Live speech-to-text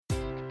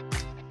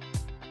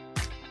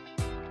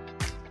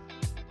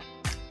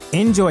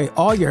Enjoy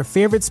all your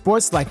favorite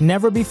sports like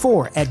never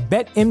before at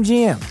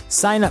BetMGM.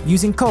 Sign up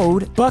using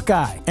code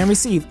Buckeye and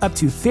receive up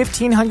to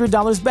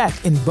 $1,500 back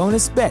in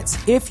bonus bets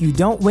if you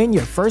don't win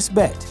your first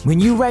bet. When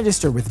you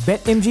register with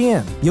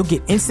BetMGM, you'll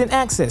get instant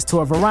access to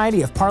a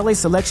variety of parlay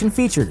selection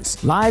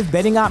features, live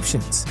betting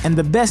options, and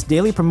the best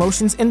daily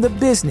promotions in the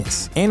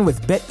business. And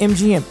with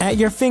BetMGM at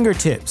your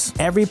fingertips,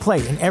 every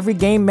play and every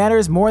game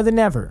matters more than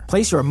ever.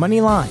 Place your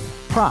money line,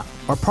 prop,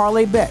 or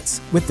parlay bets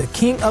with the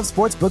king of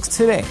sportsbooks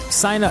today.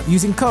 Sign up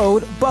using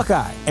code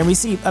Buckeye and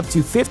receive up to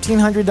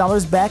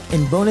 $1,500 back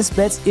in bonus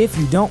bets if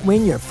you don't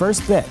win your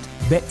first bet.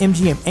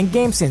 BetMGM and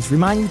GameSense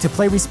remind you to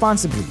play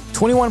responsibly.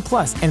 21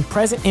 plus and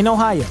present in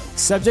Ohio,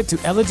 subject to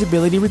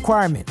eligibility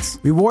requirements.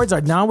 Rewards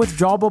are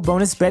non-withdrawable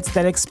bonus bets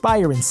that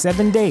expire in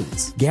 7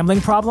 days. Gambling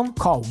problem?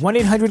 Call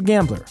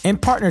 1-800-GAMBLER. In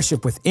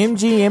partnership with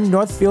MGM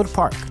Northfield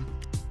Park.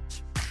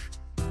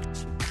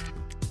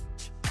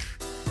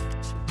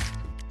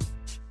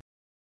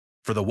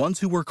 For the ones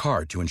who work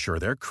hard to ensure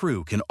their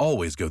crew can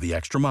always go the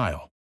extra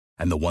mile,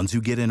 and the ones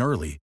who get in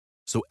early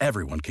so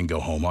everyone can go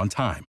home on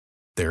time,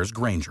 there's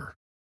Grainger,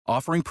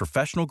 offering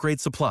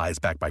professional-grade supplies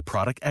backed by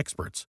product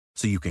experts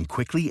so you can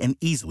quickly and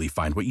easily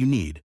find what you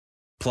need.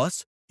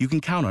 Plus, you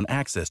can count on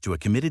access to a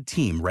committed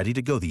team ready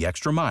to go the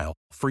extra mile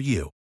for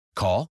you.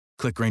 Call,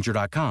 click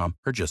Grainger.com,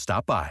 or just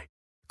stop by.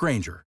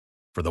 Grainger,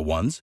 for the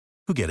ones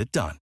who get it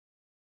done.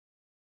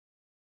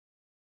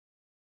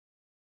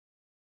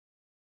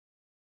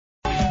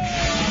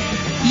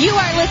 You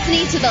are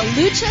listening to the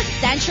Lucha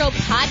Central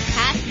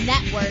Podcast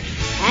Network.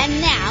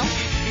 And now,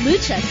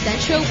 Lucha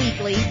Central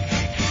Weekly.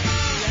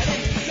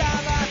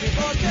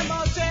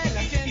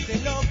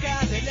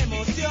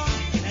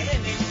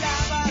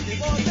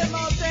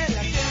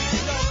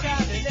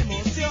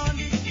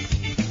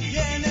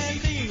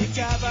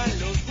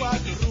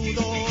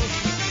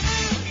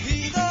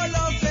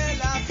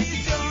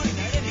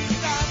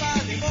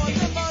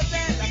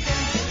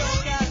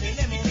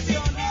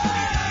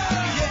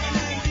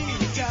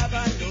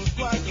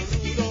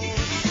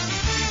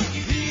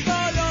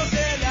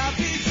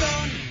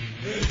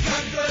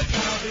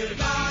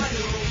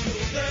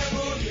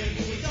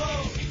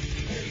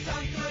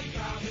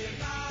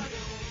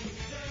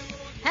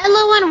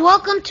 Hello and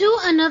welcome to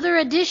another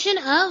edition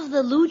of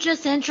the Lucha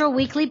Central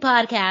Weekly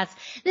Podcast.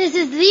 This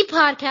is the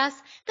podcast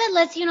that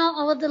lets you know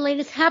all of the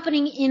latest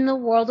happening in the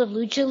world of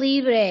Lucha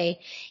Libre.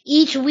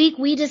 Each week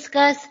we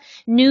discuss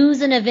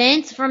news and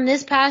events from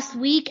this past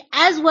week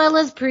as well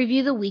as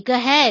preview the week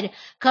ahead,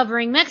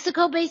 covering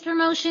Mexico-based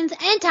promotions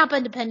and top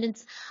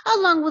independents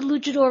along with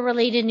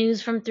luchador-related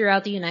news from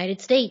throughout the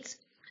United States.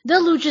 The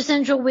Lucha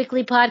Central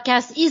Weekly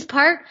Podcast is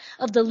part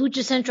of the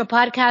Lucha Central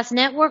Podcast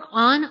Network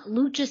on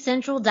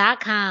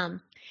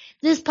luchacentral.com.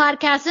 This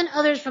podcast and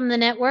others from the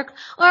network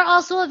are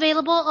also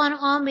available on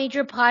all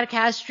major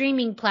podcast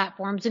streaming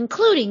platforms,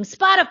 including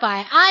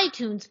Spotify,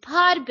 iTunes,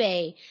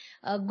 Podbay,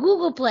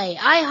 Google Play,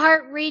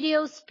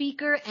 iHeartRadio,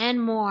 Speaker,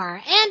 and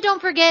more. And don't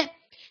forget,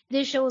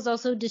 this show is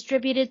also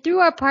distributed through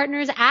our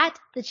partners at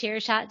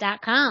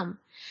thechairshot.com.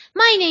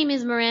 My name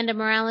is Miranda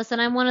Morales,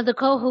 and I'm one of the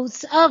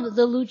co-hosts of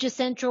the Lucha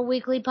Central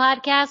Weekly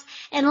Podcast.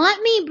 And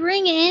let me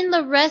bring in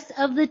the rest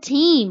of the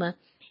team.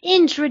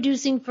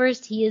 Introducing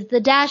first, he is the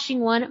dashing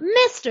one,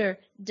 Mr.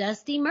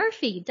 Dusty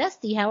Murphy.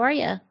 Dusty, how are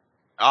you?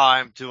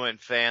 I'm doing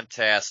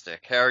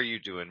fantastic. How are you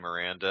doing,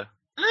 Miranda?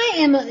 I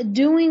am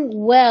doing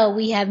well.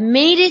 We have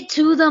made it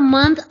to the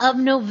month of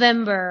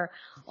November.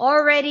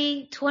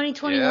 Already,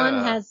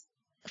 2021 has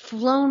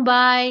flown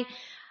by.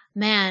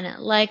 Man,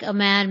 like a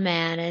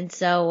madman, and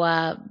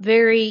so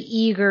very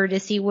eager to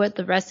see what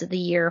the rest of the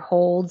year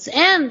holds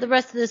and the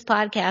rest of this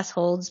podcast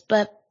holds.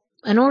 But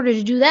in order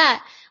to do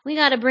that, we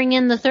got to bring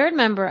in the third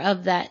member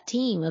of that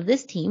team, of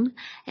this team,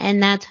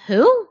 and that's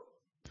who?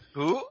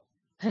 Who?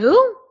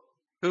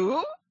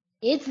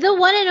 It's the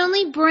one and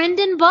only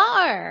Brendan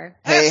Barr.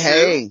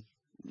 Hey.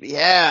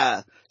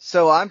 Yeah.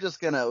 So I'm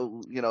just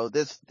gonna,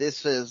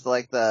 this is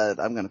like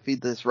I'm gonna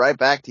feed this right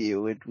back to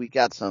you. We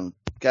got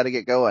to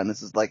get going.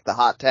 This is like the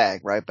hot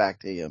tag right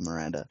back to you,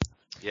 Miranda.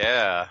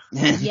 Yeah.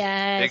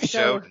 Yeah. Big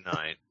show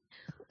tonight.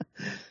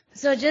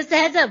 So just a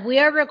heads up, we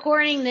are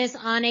recording this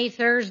on a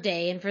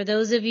Thursday. And for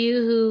those of you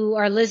who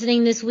are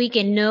listening this week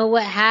and know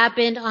what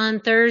happened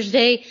on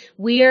Thursday,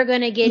 we are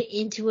going to get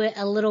into it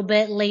a little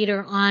bit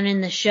later on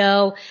in the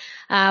show.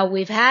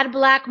 We've had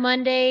Black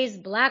Mondays,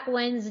 Black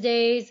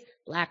Wednesdays,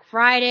 Black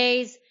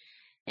Fridays,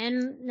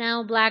 and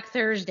now Black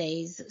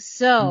Thursdays.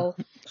 So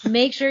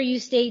make sure you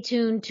stay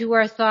tuned to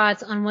our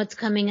thoughts on what's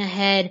coming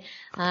ahead.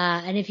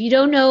 And if you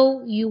don't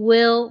know, you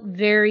will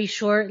very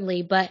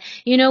shortly. But,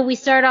 we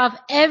start off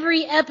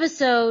every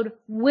episode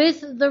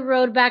with the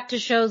road back to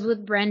shows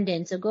with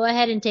Brendan. So go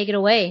ahead and take it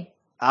away.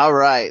 All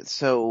right.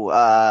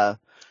 So,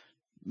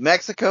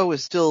 Mexico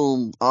is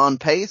still on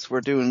pace.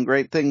 We're doing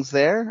great things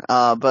there.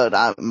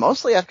 But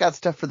mostly I've got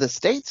stuff for the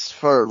States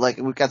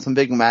we've got some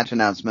big match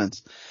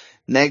announcements.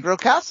 Negro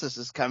Casas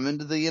is coming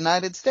to the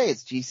United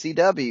States.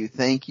 GCW,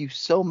 thank you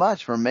so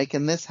much for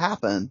making this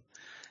happen.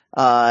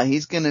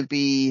 He's going to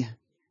be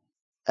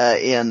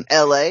in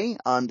LA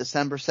on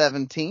December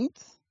 17th.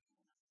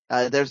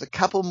 There's a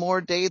couple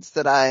more dates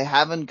that I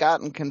haven't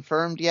gotten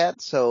confirmed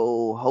yet,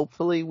 so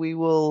hopefully we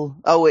will.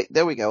 Oh wait,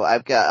 there we go.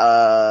 I've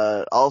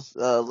got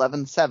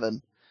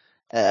 11/7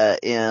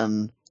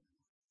 in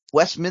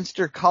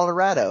Westminster,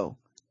 Colorado.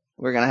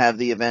 We're gonna have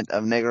the event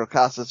of Negro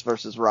Casas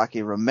versus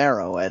Rocky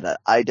Romero at an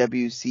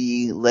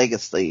IWC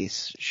Legacy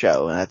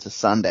show, and that's a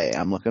Sunday.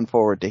 I'm looking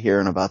forward to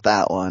hearing about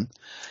that one.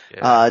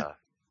 Yeah.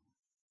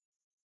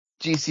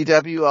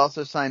 GCW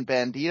also signed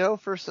Bandito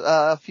for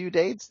a few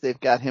dates. They've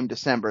got him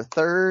December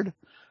 3rd,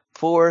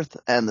 4th,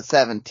 and the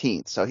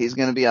 17th. So he's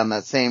going to be on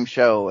that same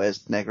show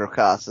as Negro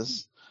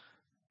Casas.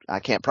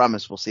 I can't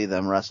promise we'll see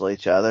them wrestle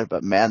each other,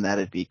 but man,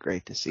 that'd be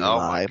great to see live.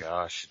 Oh my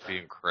gosh, it'd be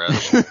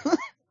incredible.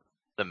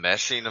 The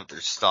meshing of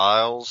their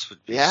styles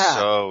would be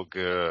so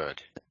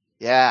good.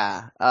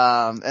 Yeah.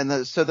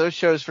 So those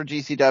shows for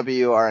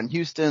GCW are in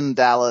Houston,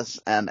 Dallas,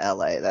 and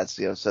LA. That's,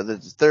 so the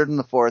 3rd and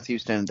the 4th,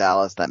 Houston and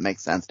Dallas. That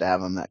makes sense to have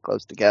them that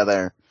close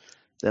together.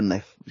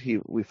 Then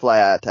we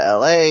fly out to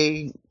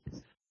LA,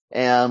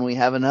 and we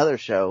have another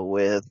show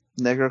with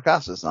Negro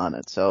Casas on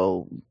it.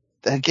 So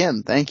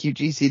again, thank you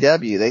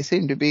GCW. They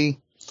seem to be.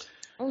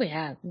 Oh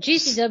yeah.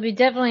 GCW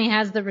definitely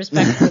has the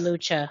respect for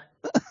Lucha.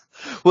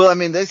 Well, I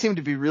mean, they seem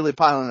to be really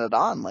piling it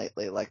on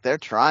lately. Like, they're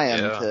trying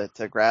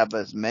to grab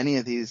as many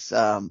of these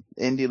indie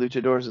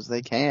luchadors as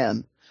they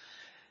can.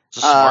 It's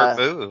a smart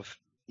move.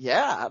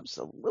 Yeah,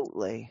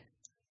 absolutely.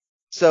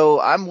 So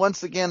I'm going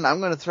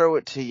to throw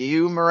it to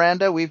you,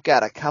 Miranda. We've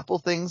got a couple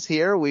things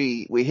here.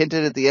 We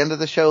hinted at the end of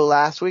the show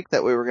last week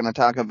that we were going to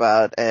talk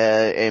about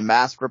a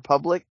Masked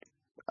Republic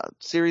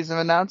series of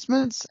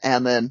announcements,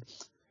 and then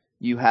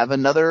you have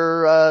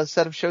another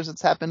set of shows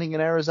that's happening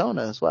in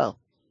Arizona as well.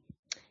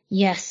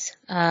 Yes.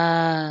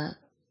 And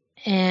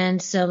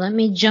so let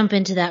me jump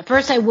into that.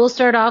 First, I will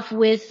start off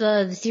with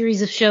the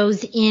series of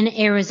shows in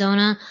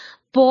Arizona.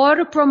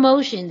 Por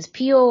Promotions,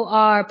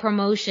 POR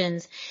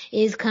Promotions,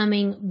 is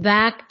coming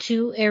back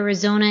to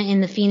Arizona in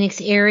the Phoenix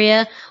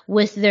area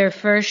with their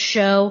first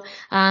show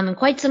in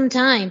quite some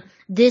time.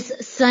 This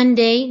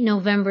Sunday,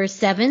 November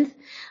 7th,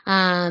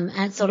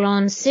 at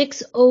Salon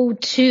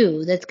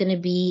 602. That's going to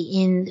be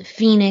in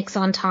Phoenix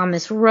on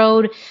Thomas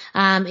Road.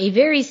 A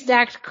very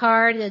stacked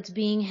card that's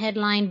being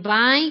headlined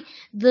by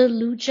the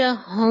Lucha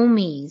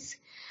Homies.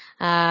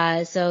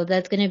 So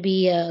that's going to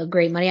be a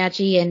great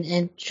mariachi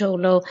and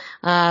Cholo,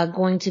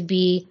 going to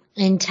be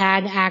in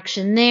tag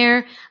action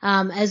there,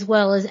 as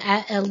well as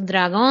El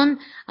Dragon,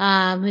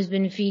 who's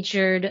been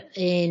featured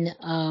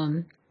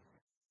in,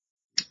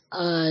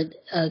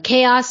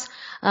 Chaos,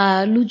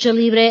 Lucha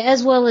Libre,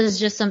 as well as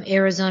just some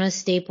Arizona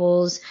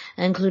staples,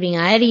 including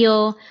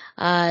Aéreo,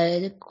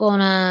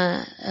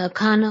 Kona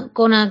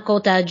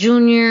Kota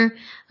Jr.,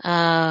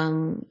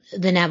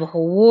 the Navajo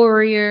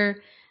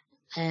Warrior,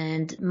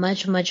 and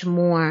much, much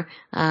more,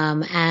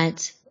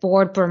 at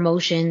Board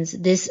Promotions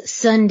this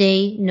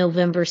Sunday,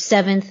 November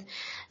 7th.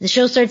 The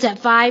show starts at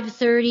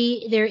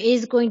 5:30. There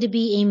is going to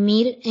be a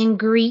meet and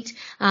greet,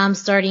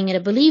 starting at, I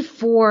believe,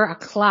 4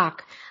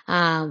 o'clock.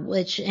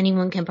 Which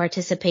anyone can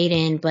participate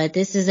in, but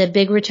this is a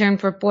big return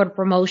for Board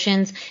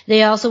Promotions.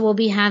 They also will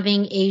be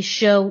having a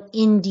show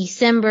in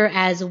December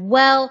as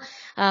well,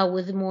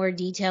 with more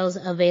details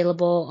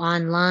available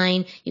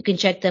online. You can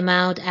check them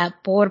out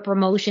at Board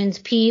Promotions,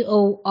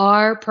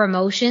 POR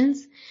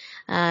Promotions,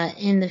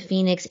 in the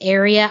Phoenix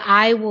area.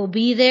 I will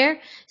be there.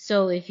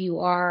 So if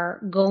you are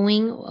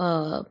going,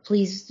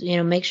 please,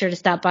 make sure to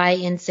stop by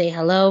and say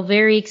hello.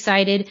 Very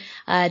excited,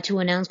 to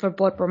announce for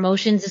Board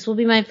Promotions. This will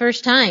be my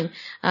first time,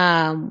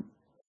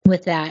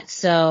 with that.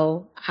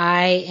 So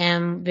I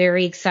am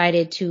very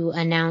excited to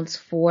announce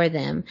for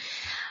them.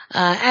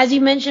 As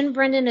you mentioned,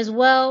 Brendan, as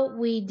well,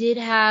 we did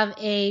have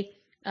a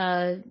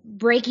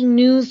breaking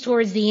news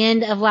towards the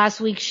end of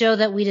last week's show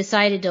that we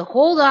decided to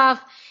hold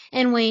off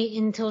and wait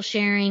until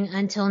sharing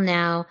until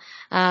now.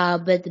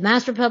 But the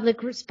Masked Republic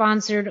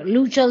sponsored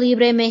Lucha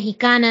Libre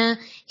Mexicana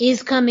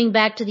is coming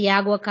back to the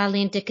Agua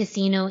Caliente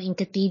Casino in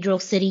Cathedral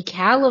City,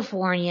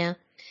 California.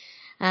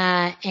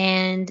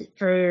 And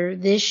for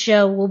this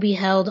show will be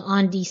held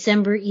on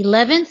December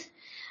 11th.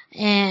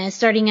 And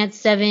starting at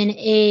 7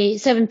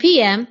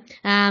 p.m.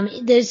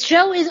 The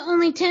show is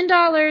only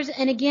 $10,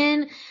 and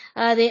again,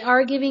 they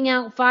are giving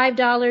out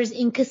 $5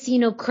 in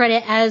casino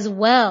credit as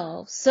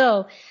well.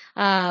 So,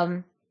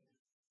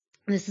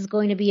 this is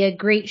going to be a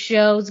great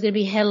show. It's going to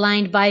be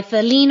headlined by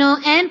Felino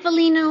and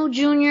Felino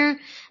Jr.,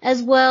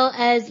 as well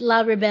as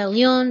La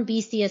Rebellion,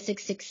 Bestia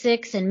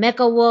 666, and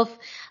Mecha Wolf.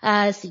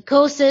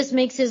 Psicosis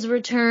makes his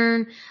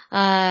return.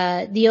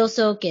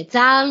 Dioso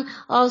Quetzal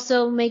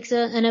also makes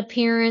an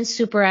appearance.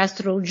 Super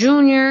Astro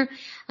Jr.,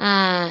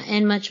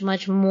 and much,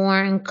 much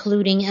more,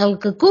 including El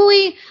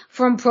Cucuy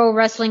from Pro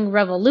Wrestling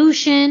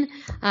Revolution,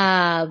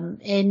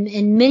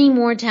 and many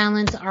more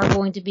talents are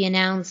going to be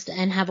announced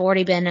and have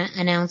already been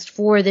announced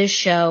for this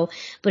show.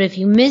 But if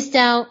you missed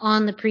out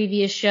on the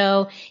previous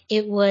show,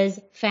 it was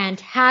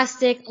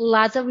fantastic.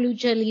 Lots of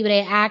lucha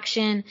libre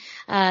action.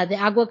 The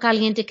Agua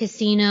Caliente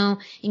Casino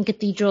in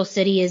Cathedral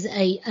City is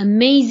a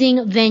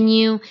amazing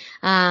venue,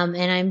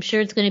 and I'm sure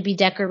it's going to be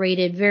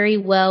decorated very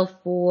well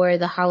for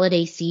the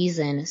holiday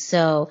season.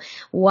 So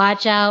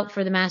watch out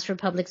for the Master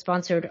Republic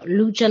sponsored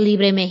Lucha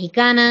Libre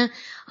Mexicana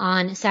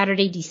on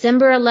Saturday,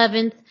 December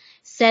 11th,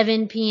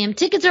 7 p.m.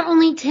 Tickets are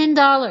only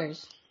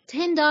 $10.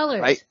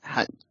 $10. Right.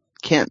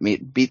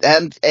 Can't beat,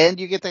 and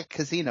you get the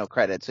casino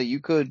credit, so you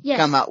could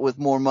come out with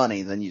more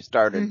money than you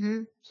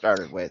started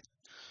with.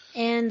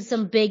 And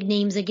some big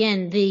names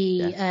again.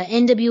 The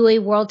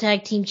NWA World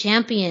Tag Team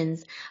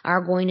Champions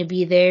are going to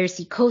be there.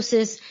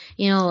 Psicosis,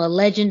 a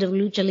legend of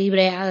Lucha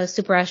Libre,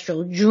 Super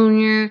Astro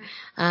Jr.,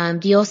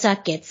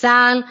 Diosa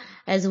Quetzal,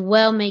 as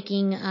well,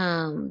 making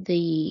her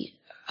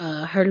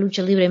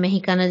Lucha Libre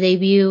Mexicana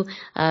debut.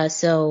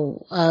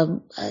 So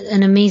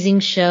an amazing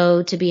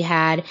show to be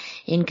had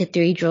in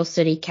Cathedral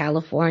City,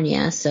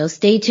 California. So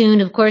stay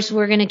tuned. Of course,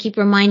 we're going to keep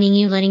reminding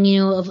you, letting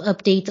you know of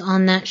updates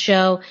on that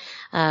show.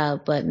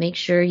 But make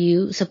sure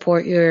you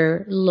support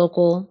your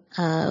local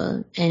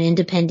and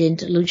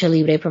independent Lucha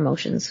Libre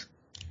promotions.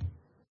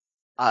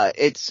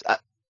 It's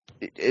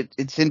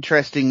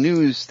interesting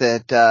news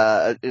that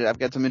I've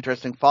got some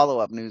interesting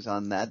follow-up news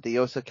on that.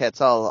 Diosa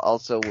Quetzal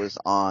also was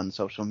on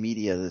social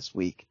media this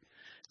week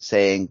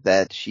saying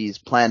that she's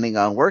planning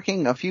on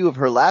working a few of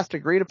her last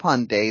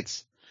agreed-upon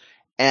dates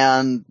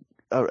and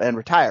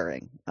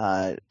retiring.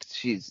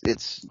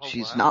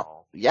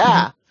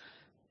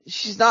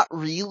 She's not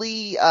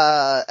really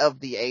of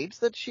the age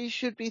that she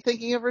should be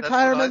thinking of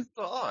retirement. That's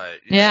what I thought.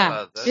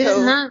 Yeah, she's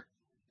not.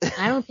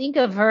 I don't think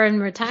of her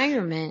in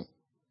retirement.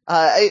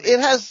 It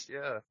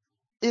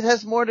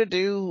has more to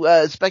do,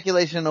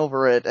 speculation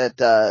over at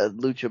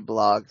Lucha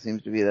Blog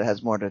seems to be that it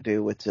has more to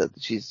do with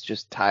she's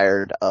just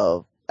tired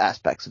of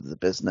aspects of the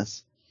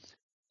business.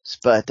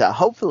 But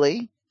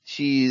hopefully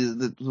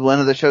one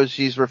of the shows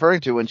she's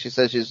referring to when she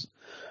says she's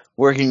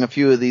working a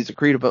few of these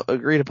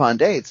agreed upon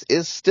dates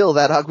is still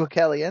that Agua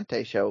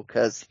Caliente show,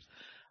 because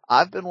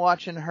I've been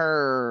watching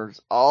her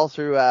all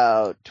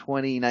throughout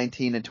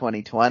 2019 and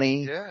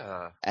 2020.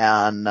 Yeah.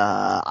 And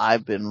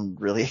I've been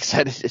really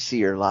excited to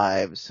see her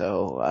live.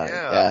 So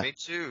me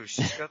too.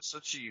 She's got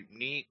such a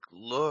unique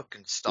look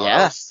and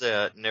style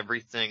set and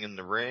everything in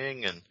the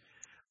ring, and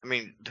I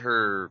mean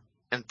her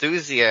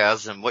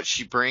enthusiasm, what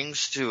she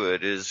brings to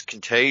it is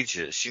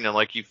contagious.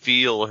 Like you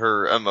feel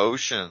her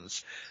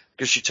emotions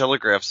because she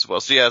telegraphs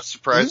well. So it's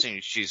surprising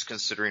she's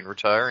considering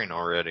retiring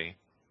already.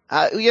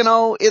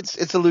 It's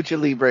a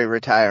Lucha Libre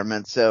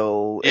retirement,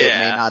 so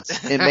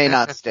it may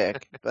not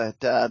stick, but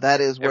that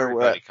is where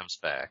everybody comes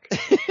back.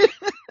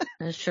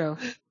 That's true.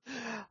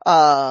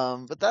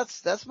 But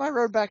that's my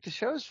road back to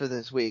shows for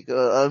this week.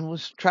 I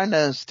was trying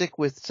to stick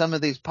with some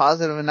of these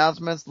positive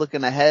announcements,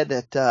 looking ahead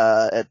at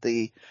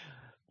the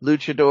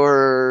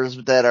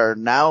luchadors that are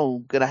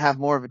now going to have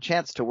more of a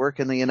chance to work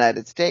in the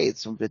United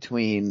States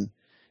between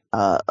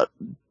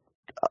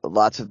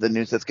lots of the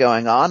news that's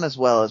going on, as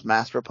well as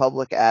Master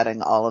Republic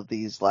adding all of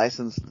these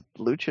licensed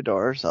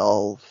luchadors,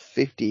 all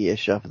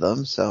 50-ish of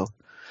them. So,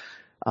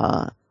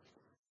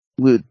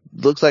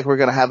 looks like we're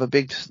going to have a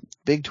big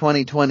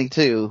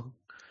 2022.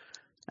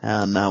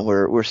 And,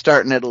 we're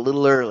starting it a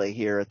little early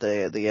here at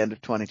the end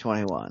of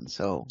 2021.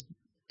 So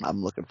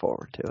I'm looking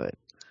forward to it.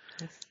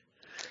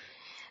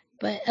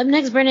 But up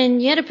next, Brennan,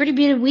 you had a pretty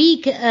beautiful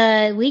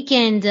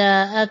weekend,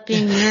 up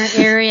in your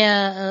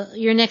area,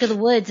 your neck of the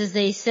woods, as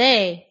they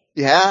say.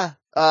 Yeah.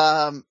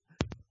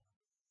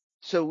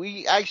 So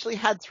we actually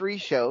had 3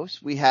 shows.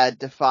 We had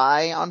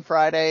Defy on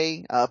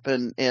Friday up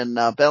in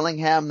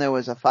Bellingham. There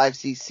was a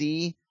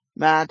 5cc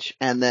match.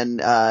 And then,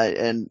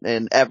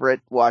 in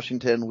Everett,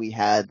 Washington, we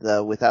had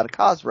the Without a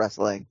Cause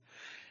wrestling.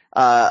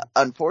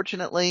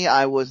 Unfortunately,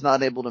 I was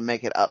not able to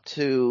make it up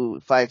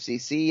to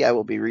 5cc. I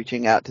will be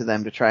reaching out to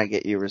them to try and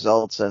get you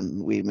results,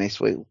 and we may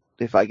swing.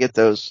 If I get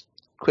those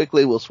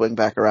quickly, we'll swing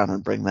back around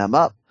and bring them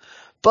up.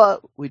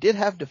 But we did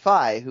have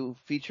Defy, who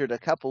featured a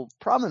couple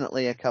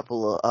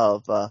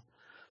of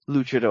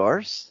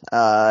luchadors.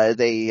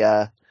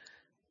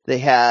 They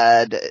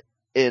had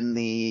in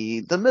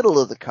the middle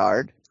of the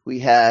card, we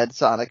had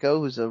Sonico,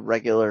 who's a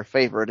regular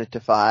favorite at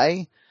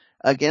Defy,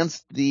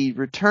 against the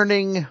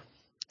returning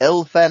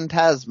El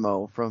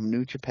Fantasmo from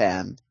New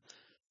Japan.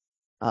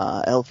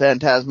 El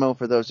Fantasmo,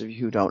 for those of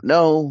you who don't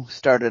know,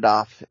 started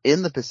off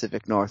in the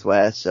Pacific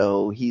Northwest,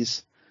 so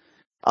he's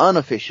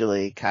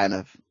unofficially kind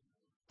of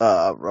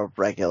a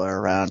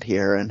regular around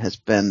here and has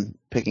been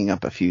picking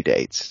up a few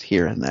dates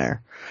here and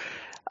there.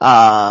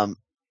 I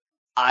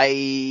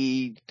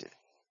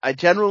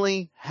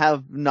generally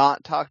have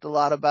not talked a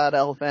lot about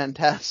El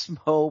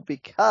Fantasmo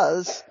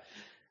because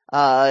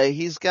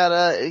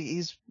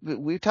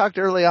we talked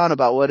early on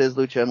about what is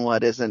lucha and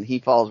what isn't. He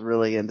falls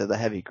really into the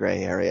heavy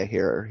gray area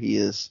here. He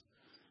is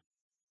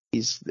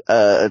He's,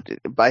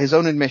 by his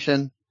own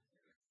admission,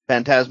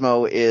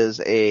 Phantasmo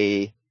is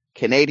a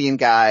Canadian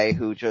guy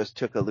who just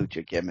took a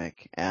lucha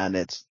gimmick, and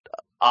it's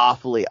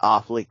awfully,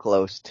 awfully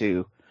close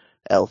to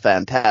El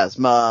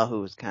Fantasma,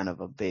 who's kind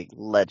of a big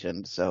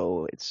legend,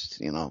 so it's,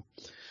 a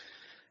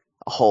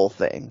whole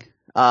thing.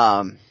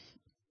 But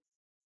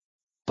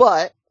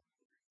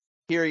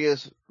here he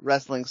is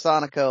wrestling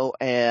Sonico,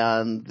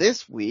 and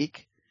this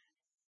week,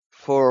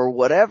 for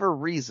whatever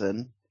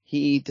reason,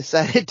 he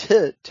decided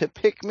to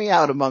pick me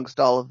out amongst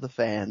all of the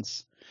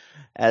fans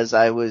as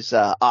I was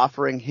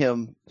offering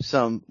him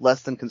some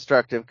less than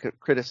constructive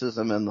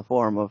criticism in the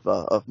form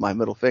of my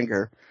middle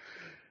finger.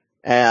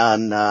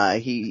 And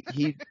he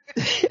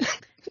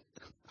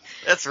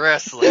That's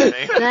wrestling,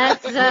 man.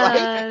 That's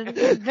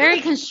very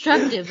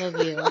constructive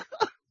of you.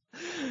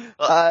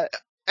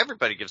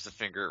 Everybody gives the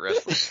finger at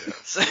wrestling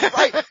shows.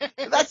 Right.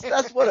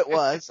 That's what it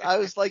was. I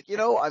was like,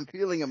 I'm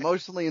feeling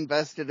emotionally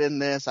invested in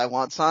this. I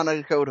want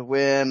Sonico to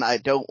win. I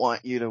don't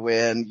want you to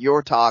win.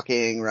 You're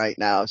talking right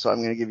now, so I'm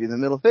going to give you the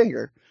middle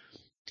finger.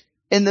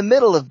 In the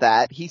middle of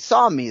that, he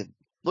saw me,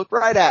 looked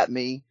right at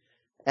me,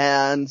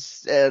 and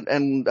said,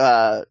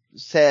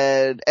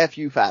 F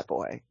you, fat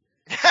boy.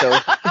 So,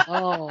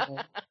 Oh.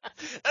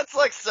 That's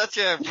like such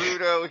a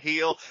rudo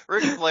heel.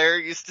 Ric Flair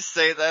used to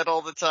say that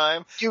all the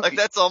time. Like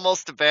that's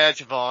almost a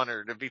badge of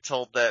honor to be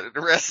told that at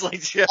a wrestling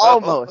show.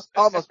 Almost.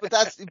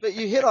 But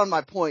you hit on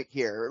my point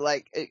here.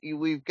 Like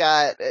we've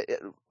got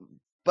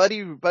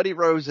Buddy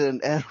Rose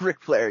and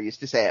Ric Flair used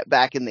to say it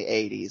back in the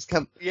 80s.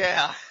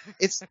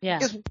 It's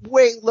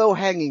way low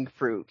hanging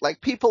fruit. Like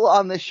people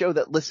on this show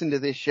that listen to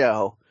this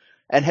show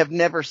and have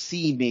never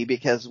seen me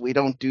because we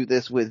don't do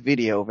this with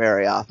video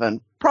very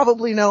often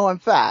probably know I'm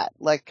fat.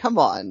 Like, come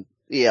on,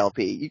 ELP.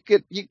 You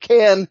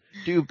can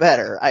do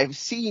better. I've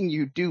seen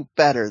you do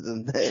better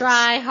than this.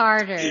 Try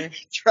harder.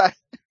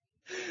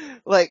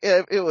 Like,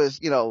 it was,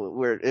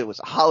 it was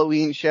a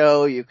Halloween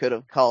show. You could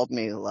have called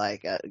me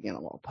like a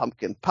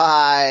pumpkin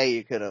pie.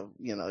 You could have,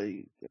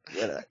 you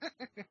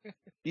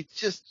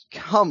just,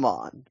 come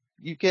on.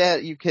 You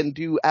can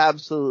do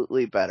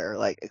absolutely better.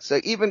 Like, so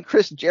even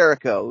Chris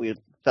Jericho,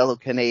 fellow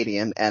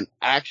Canadian and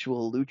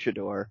actual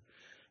luchador,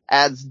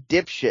 adds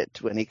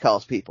dipshit when he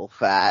calls people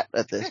fat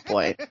at this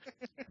point.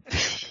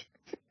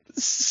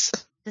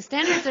 The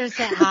standards are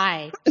set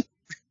high.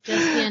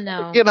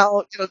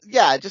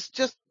 Just,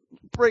 just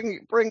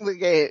bring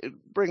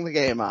the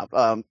game up.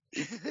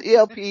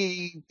 ELP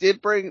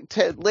did bring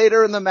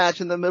later in the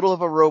match in the middle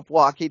of a rope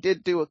walk. He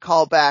did do a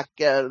callback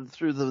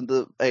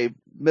through a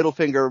middle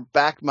finger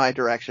back my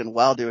direction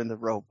while doing the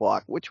rope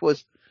walk, which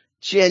was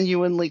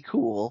genuinely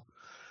cool.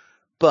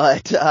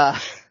 But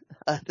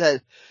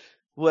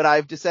what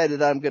I've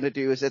decided I'm going to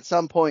do is at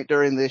some point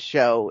during this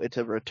show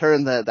to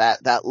return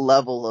that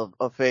level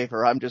of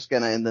favor. I'm just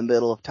going to, in the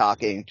middle of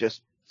talking,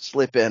 just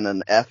slip in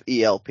an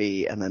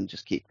FELP and then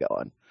just keep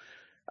going.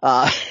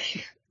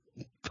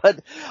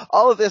 But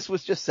all of this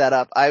was just set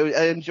up.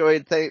 I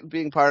enjoyed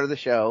being part of the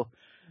show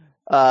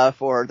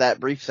for that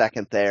brief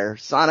second there.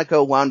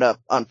 Sonico wound up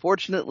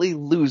unfortunately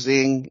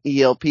losing.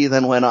 ELP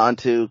then went on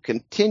to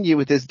continue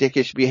with his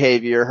dickish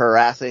behavior,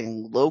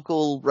 harassing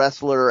local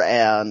wrestler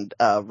and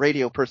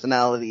radio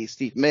personality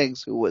Steve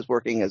Miggs, who was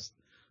working as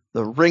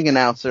the ring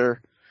announcer.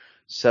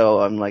 So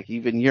I'm like,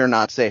 even you're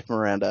not safe,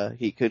 Miranda.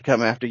 He could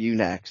come after you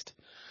next.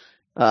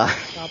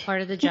 It's all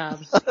part of the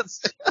job.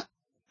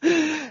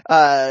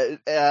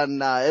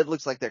 And it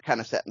looks like they're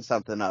kind of setting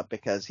something up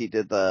because he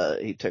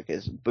took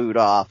his boot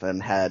off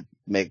and had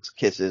Miggs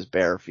kiss his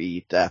bare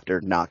feet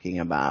after knocking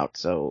him out.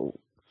 So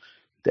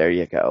there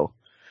you go.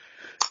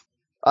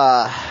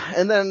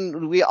 And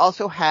then we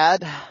also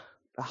had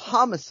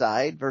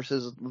Homicide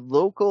versus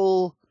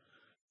local,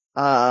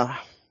 I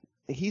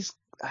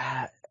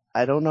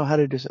don't know how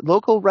to do it.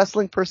 Local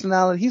wrestling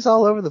personality. He's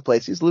all over the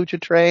place. He's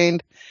lucha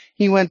trained.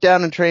 He went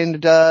down and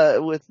trained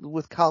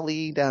with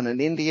Kali down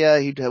in India.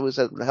 He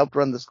helped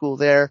run the school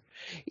there.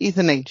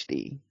 Ethan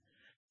HD.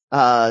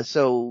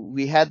 So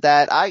we had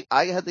that. I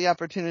had the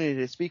opportunity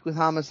to speak with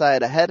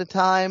Homicide ahead of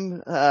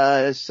time.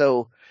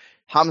 So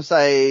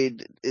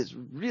Homicide is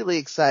really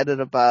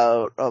excited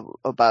about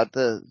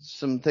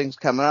some things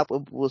coming up.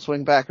 We'll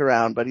swing back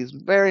around, but he's a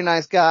very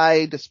nice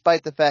guy,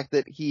 despite the fact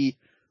that he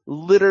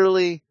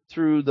literally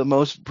through the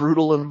most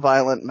brutal and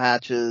violent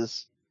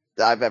matches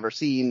I've ever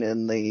seen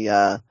in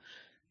the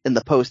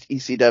post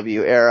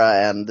ECW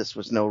era, and this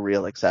was no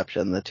real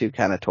exception. The two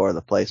kind of tore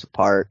the place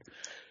apart.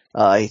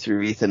 He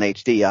threw Ethan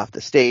HD off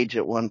the stage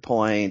at one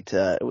point.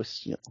 It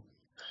was,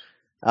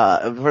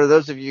 for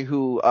those of you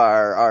who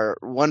are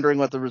wondering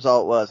what the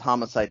result was,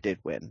 Homicide did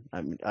win.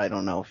 I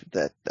don't know if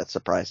that's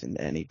surprising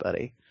to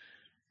anybody.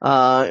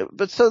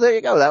 But so there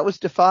you go. That was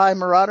Defy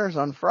Marauders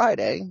on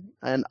Friday,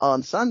 and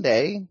on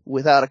Sunday,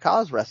 Without a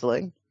Cause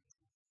Wrestling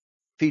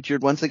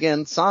featured once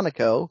again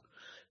Sonico,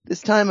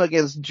 this time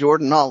against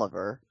Jordan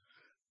Oliver.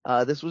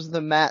 This was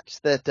the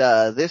match that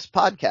this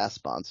podcast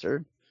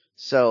sponsored.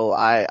 So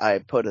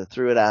I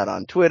threw it out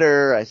on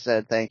Twitter. I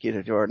said thank you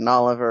to Jordan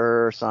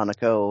Oliver.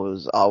 Sonico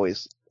was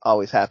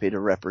always happy to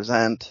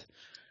represent.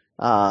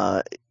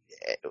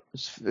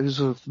 was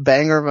a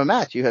banger of a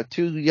match. You have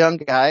two young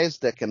guys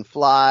that can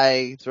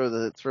fly,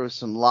 throw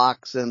some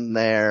locks in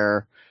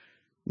there,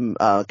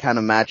 kind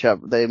of match up.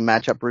 They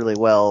match up really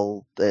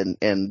well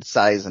in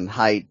size and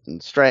height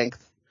and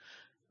strength.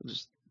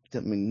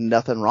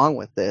 Nothing wrong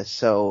with this.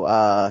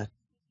 So,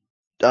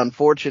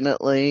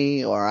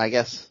 unfortunately, or I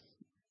guess,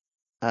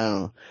 I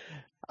don't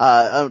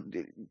know,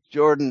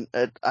 Jordan,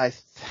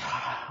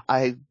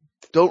 I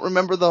don't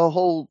remember the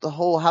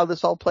whole how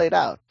this all played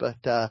out,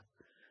 but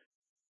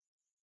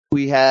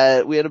we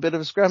had a bit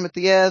of a scrum at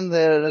the end,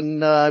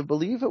 and I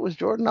believe it was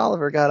Jordan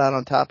Oliver got out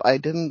on top. I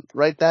didn't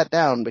write that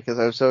down because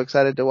I was so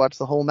excited to watch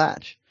the whole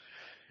match.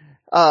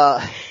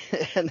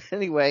 And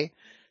anyway,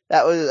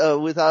 that was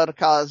Without a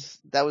Cause.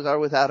 That was our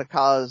Without a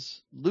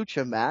Cause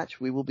Lucha match.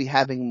 We will be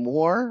having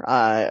more.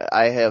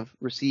 I have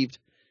received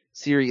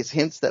serious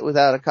hints that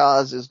Without a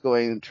Cause is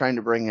trying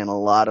to bring in a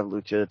lot of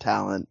lucha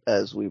talent,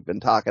 as we've been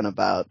talking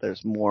about.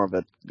 There's more of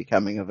it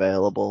becoming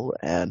available,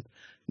 and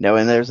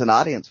knowing there's an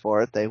audience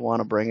for it, they want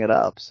to bring it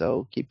up.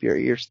 So keep your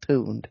ears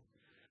tuned.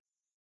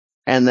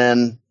 And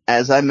then,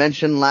 as I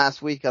mentioned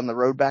last week on the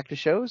road back to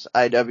shows,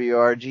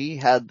 IWRG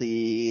had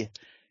the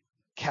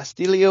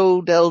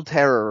Castillo del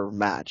Terror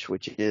match,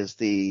 which is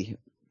the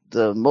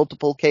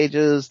multiple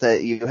cages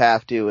that you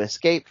have to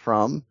escape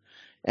from,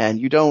 and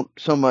you don't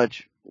so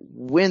much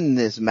win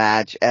this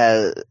match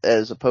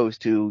as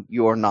opposed to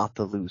you're not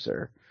the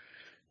loser.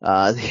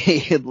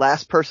 The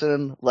last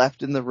person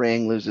left in the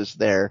ring loses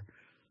their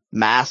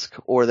mask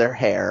or their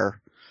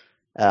hair,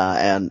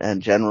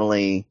 and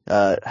generally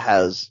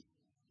has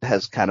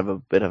kind of a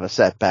bit of a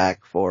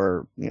setback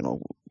for,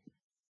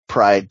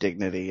 pride,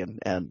 dignity,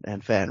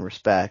 and fan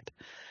respect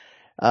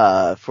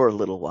for a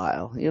little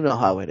while. You know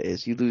how it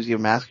is. You lose your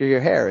mask or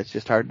your hair, it's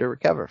just hard to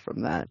recover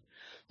from that.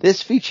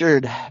 This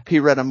featured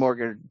Pirata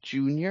Morgan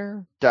Jr.,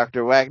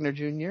 Dr. Wagner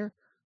Jr.,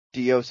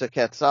 Diosa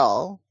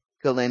Quetzal,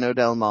 Galeno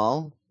Del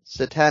Mal,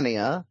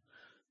 Satania,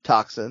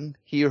 Toxin,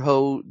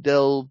 Hijo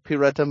del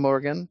Pirata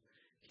Morgan,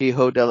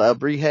 Hijo del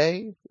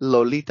Albrije,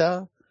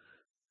 Lolita,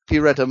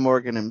 Pirata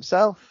Morgan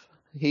himself,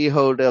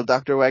 Hijo del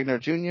Dr. Wagner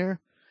Jr.,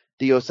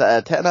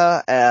 Diosa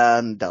Atena,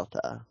 and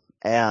Delta.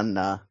 And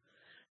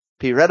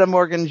Pirata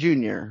Morgan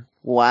Jr.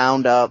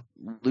 wound up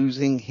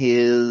losing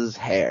his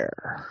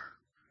hair.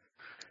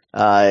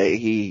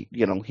 He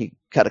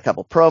cut a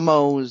couple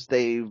promos.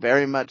 They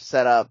very much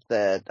set up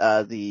that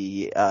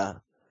the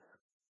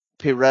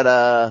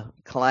Pirata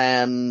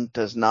clan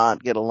does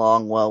not get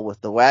along well with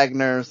the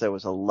Wagners. There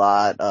was a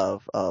lot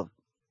of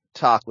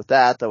talk with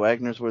that. The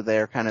Wagners were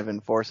there kind of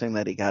enforcing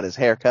that he got his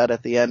hair cut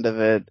at the end of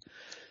it.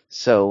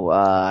 So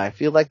I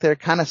feel like they're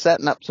kind of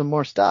setting up some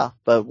more stuff.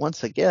 But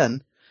once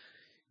again,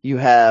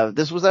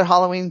 this was their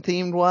Halloween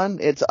themed one.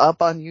 It's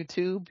up on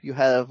YouTube. You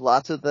have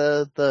lots of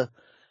the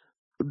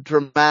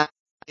dramatic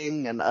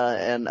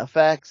and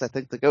effects. I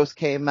think the ghost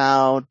came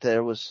out.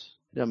 There was,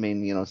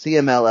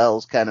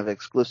 CMLL's kind of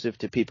exclusive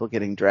to people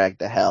getting dragged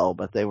to hell,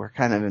 but they were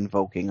kind of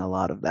invoking a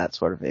lot of that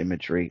sort of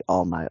imagery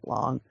all night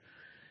long.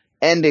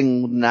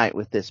 Ending the night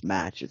with this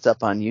match. It's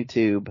up on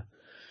YouTube.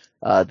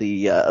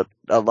 A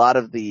lot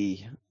of the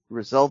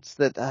results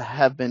that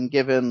have been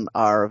given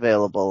are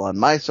available on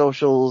my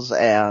socials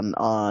and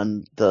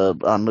on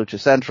Lucha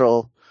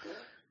Central.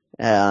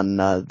 And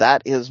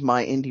that is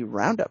my indie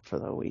roundup for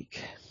the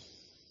week.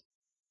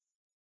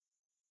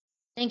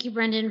 Thank you,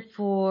 Brendan,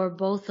 for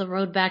both the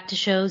Road Back to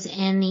Shows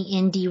and the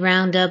Indie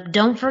Roundup.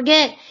 Don't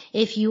forget,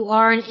 if you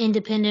are an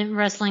independent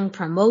wrestling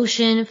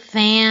promotion,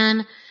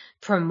 fan,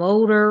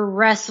 promoter,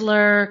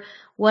 wrestler,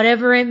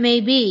 whatever it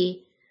may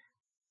be,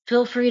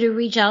 feel free to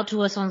reach out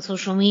to us on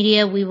social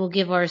media. We will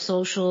give our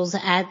socials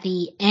at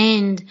the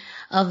end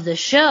of the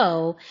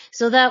show.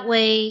 So that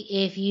way,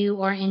 if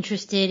you are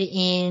interested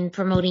in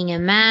promoting a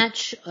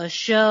match, a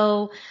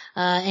show,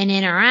 an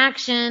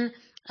interaction,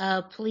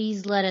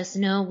 please let us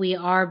know. We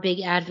are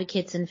big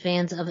advocates and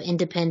fans of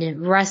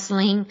independent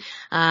wrestling.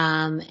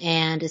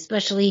 And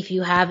especially if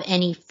you have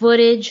any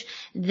footage,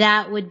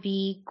 that would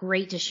be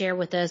great to share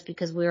with us,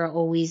 because we are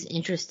always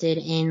interested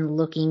in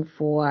looking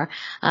for,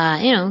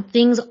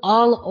 things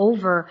all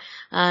over,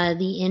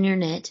 the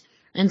internet.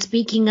 And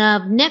speaking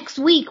of, next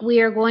week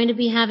we are going to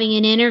be having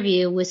an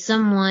interview with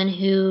someone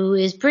who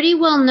is pretty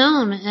well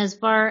known as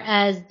far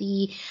as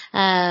the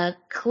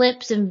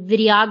clips and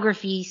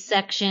videography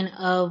section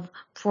of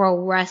pro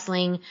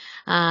wrestling,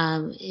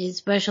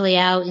 especially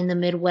out in the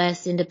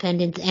Midwest,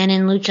 independents, and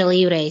in Lucha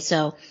Libre.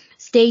 So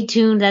stay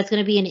tuned. That's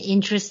going to be an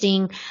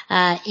interesting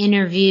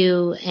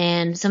interview,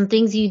 and some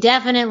things you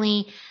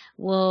definitely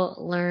will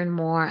learn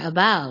more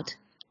about.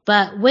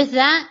 But with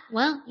that,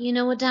 well, you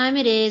know what time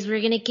it is. We're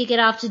going to kick it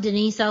off to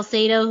Denise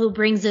Salcedo, who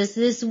brings us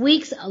this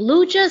week's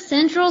Lucha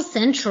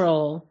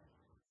Central.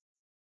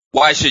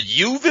 Why should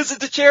you visit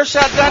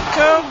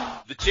thechairshot.com?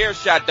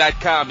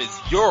 Thechairshot.com is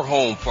your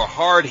home for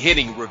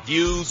hard-hitting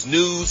reviews,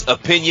 news,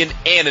 opinion,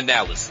 and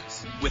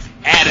analysis with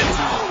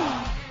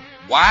attitude.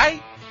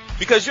 Why?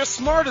 Because you're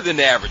smarter than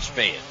the average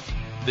fan.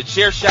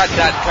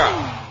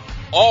 Thechairshot.com.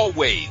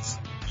 Always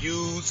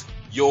use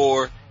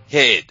your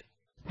head.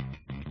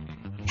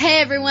 Hey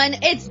everyone,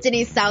 it's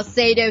Denise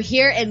Salcedo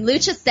here in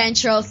Lucha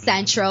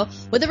Central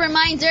with a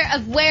reminder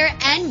of where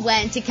and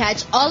when to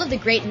catch all of the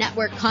great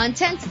network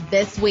content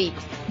this week.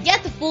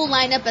 Get the full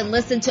lineup and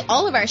listen to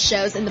all of our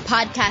shows in the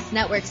podcast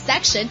network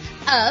section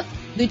of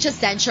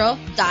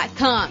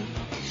luchacentral.com.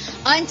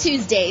 On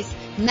Tuesdays,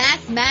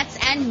 Mats,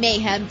 and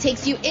Mayhem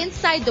takes you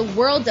inside the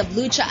world of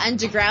Lucha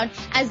Underground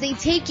as they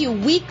take you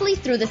weekly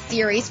through the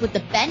series with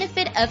the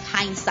benefit of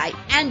hindsight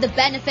and the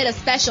benefit of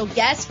special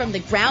guests from the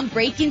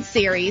groundbreaking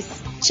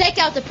series. Check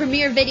out the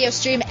premiere video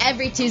stream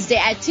every Tuesday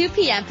at 2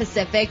 p.m.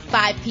 Pacific,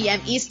 5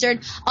 p.m.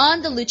 Eastern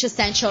on the Lucha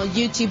Central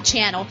YouTube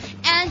channel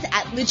and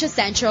at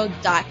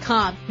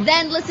luchacentral.com.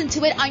 Then listen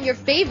to it on your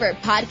favorite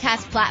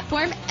podcast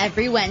platform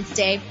every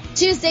Wednesday.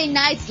 Tuesday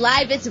nights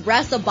live, it's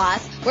Wrestle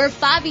Boss, where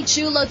Fabi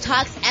Chulo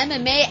talks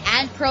MMA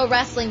and pro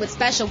wrestling with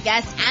special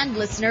guests and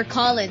listener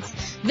call-ins.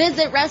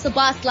 Visit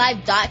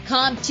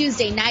WrestleBossLive.com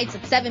Tuesday nights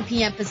at 7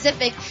 p.m.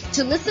 Pacific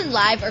to listen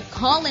live or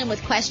call in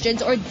with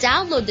questions or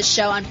download the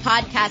show on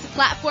podcast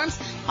platforms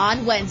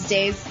on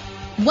Wednesdays.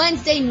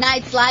 Wednesday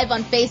nights live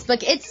on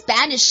Facebook, it's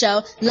Spanish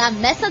show La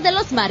Mesa de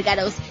los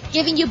Márgaros,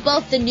 giving you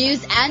both the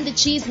news and the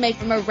chisme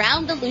from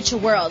around the lucha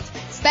world.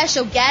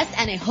 Special guests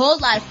and a whole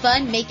lot of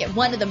fun make it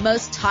one of the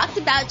most talked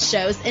about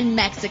shows in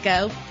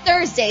Mexico.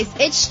 Thursdays,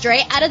 it's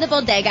Straight Out of the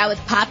Bodega with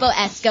Papo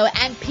Esco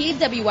and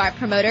PWR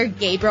promoter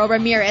Gabriel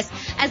Ramirez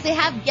as they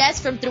have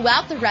guests from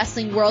throughout the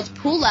wrestling world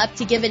pull up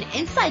to give an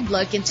inside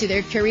look into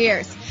their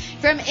careers.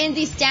 From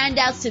indie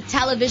standouts to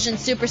television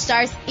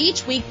superstars,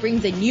 each week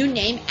brings a new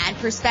name and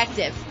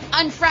perspective.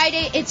 On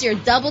Friday, it's your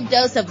double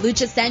dose of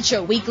Lucha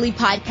Central Weekly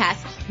podcast,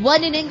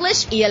 one in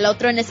English y el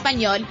otro en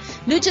español.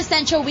 Lucha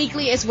Central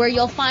Weekly is where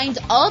you'll find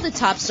all the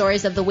top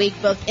stories of the week,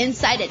 both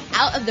inside and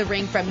out of the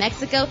ring from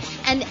Mexico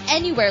and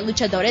anywhere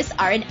luchadores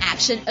are in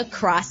action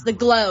across the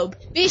globe.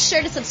 Be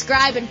sure to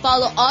subscribe and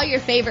follow all your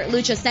favorite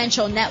Lucha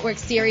Central Network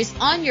series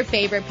on your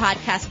favorite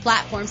podcast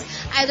platforms,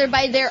 either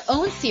by their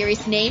own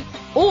series name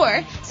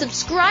or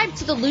subscribe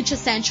to the Lucha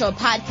Central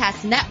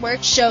Podcast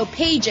Network show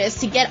pages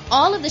to get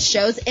all of the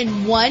shows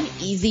in one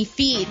easy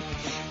feed.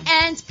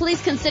 And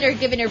please consider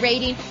giving a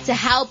rating to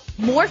help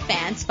more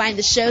fans find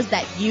the shows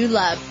that you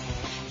love.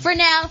 For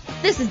now,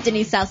 this is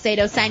Denise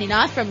Salcedo signing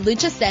off from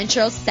Lucha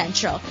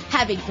Central.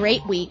 Have a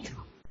great week.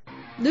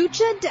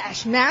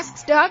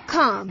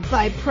 Lucha-Masks.com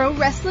by Pro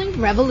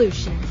Wrestling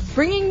Revolution,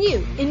 bringing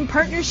you, in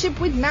partnership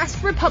with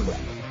Mask Republic,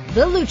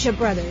 the Lucha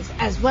Brothers,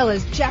 as well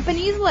as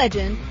Japanese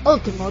legend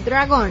Ultimo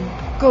Dragon.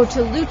 Go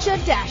to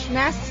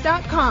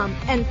lucha-masks.com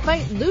and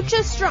fight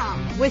Lucha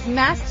Strong with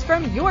masks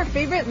from your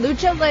favorite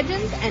Lucha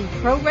legends and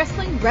Pro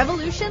Wrestling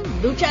Revolution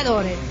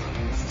luchadores.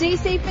 Stay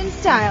safe in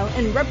style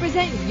and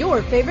represent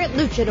your favorite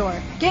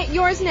luchador. Get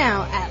yours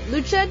now at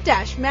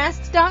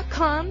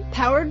lucha-masks.com,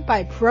 powered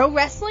by Pro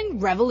Wrestling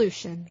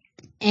Revolution.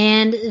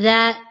 And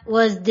that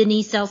was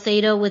Denise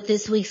Salcedo with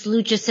this week's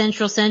Lucha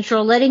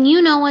Central, letting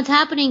you know what's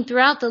happening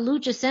throughout the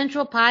Lucha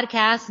Central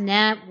Podcast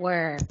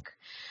Network.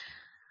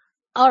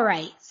 All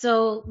right,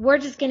 so we're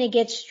just going to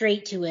get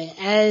straight to it.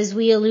 As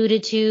we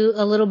alluded to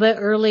a little bit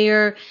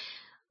earlier,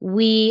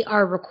 we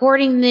are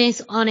recording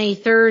this on a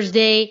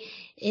Thursday.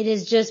 It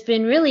has just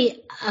been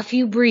really a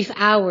few brief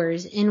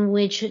hours in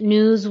which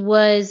news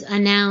was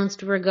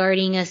announced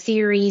regarding a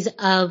series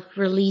of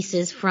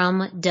releases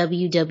from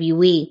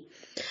WWE.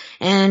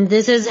 And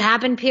this has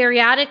happened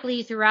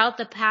periodically throughout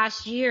the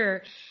past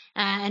year,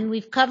 and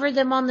we've covered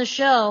them on the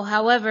show.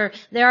 However,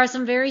 there are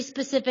some very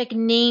specific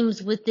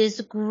names with this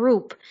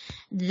group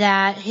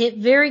that hit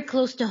very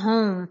close to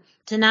home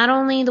to not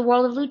only the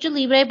world of Lucha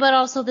Libre, but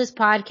also this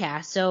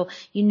podcast. So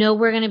you know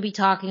we're going to be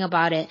talking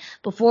about it.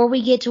 Before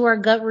we get to our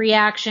gut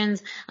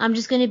reactions, I'm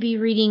just going to be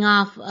reading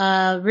off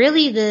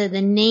really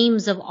the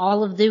names of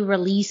all of the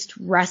released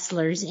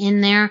wrestlers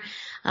in there.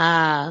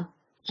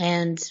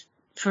 And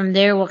from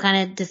there, we'll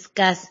kind of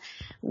discuss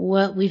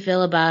what we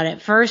feel about it.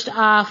 First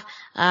off,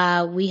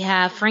 we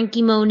have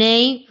Frankie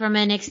Monet from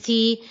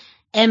NXT,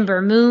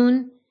 Ember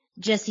Moon,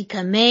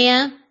 Jessica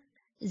Maya,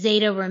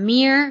 Zeta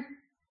Ramir,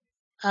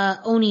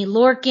 Oni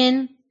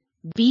Lorcan,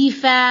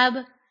 B-Fab,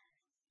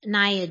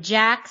 Nia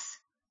Jax,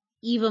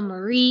 Eva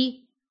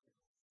Marie,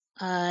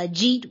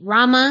 Jeet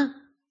Rama,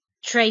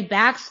 Trey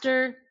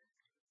Baxter,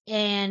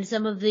 and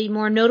some of the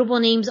more notable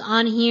names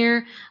on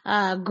here,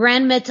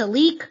 Gran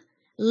Metalik,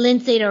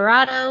 Lince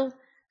Dorado,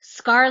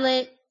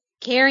 Scarlett,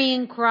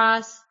 Karrion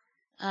Kross,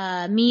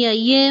 Mia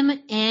Yim,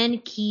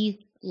 and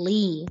Keith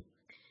Lee.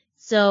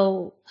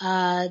 So,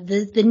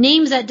 the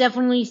names that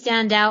definitely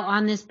stand out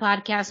on this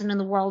podcast and in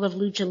the world of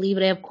Lucha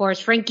Libre, of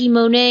course, Frankie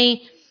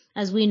Monet,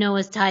 as we know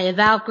as Taya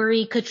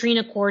Valkyrie,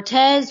 Katrina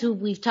Cortez, who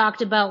we've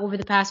talked about over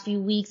the past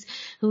few weeks,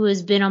 who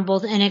has been on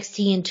both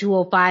NXT and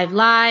 205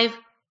 Live.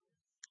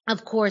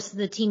 Of course,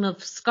 the team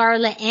of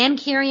Scarlett and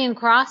Karrion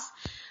Kross,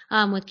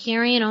 with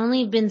Karrion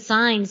only been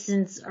signed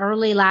since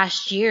early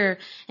last year,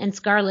 and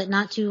Scarlett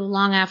not too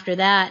long after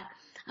that.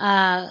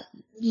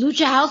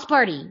 Lucha House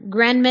Party,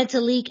 Gran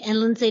Metalik and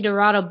Lince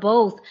Dorado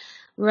both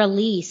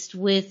released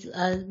with,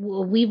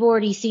 we've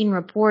already seen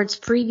reports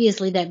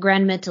previously that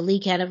Grand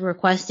Metalik had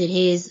requested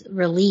his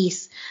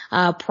release,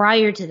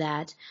 prior to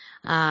that,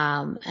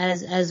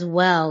 as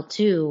well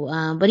too.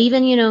 But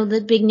even,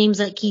 the big names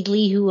like Keith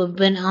Lee who have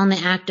been on the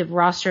active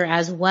roster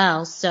as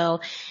well.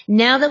 So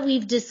now that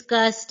we've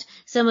discussed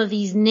some of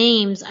these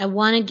names, I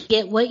want to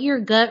get what your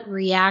gut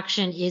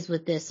reaction is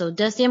with this. So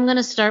Dusty, I'm going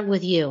to start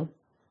with you.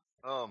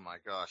 Oh my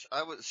gosh,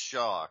 I was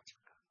shocked.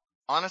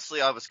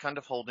 Honestly, I was kind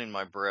of holding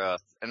my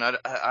breath, and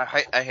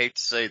I hate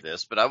to say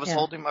this, but I was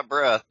holding my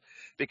breath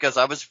because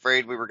I was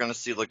afraid we were going to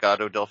see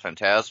Legado del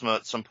Fantasma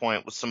at some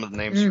point with some of the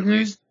names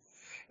released.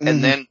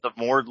 And then the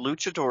more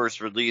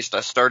luchadors released,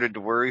 I started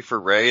to worry for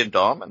Rey and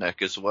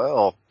Dominic as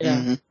well.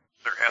 There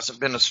hasn't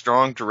been a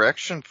strong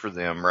direction for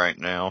them right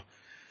now.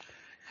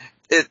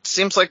 It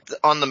seems like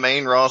on the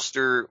main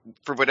roster,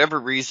 for whatever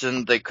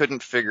reason, they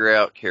couldn't figure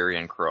out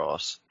Karrion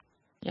Kross.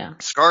 Yeah.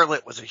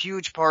 Scarlett was a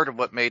huge part of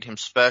what made him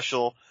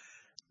special.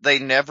 They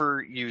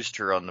never used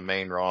her on the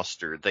main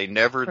roster. They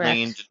never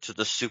leaned to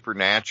the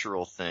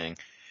supernatural thing.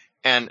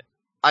 And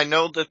I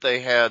know that they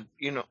had,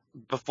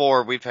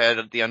 before we've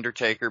had The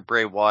Undertaker,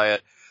 Bray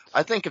Wyatt.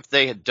 I think if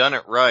they had done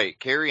it right,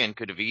 Karrion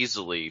could have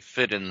easily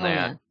fit in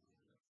that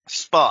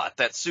spot,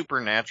 that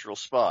supernatural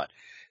spot.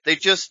 They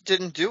just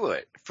didn't do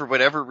it for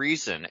whatever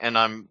reason, and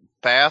I'm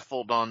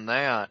baffled on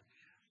that.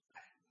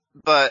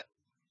 But,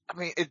 I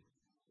mean,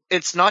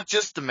 it's not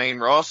just the main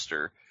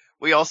roster.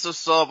 We also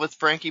saw with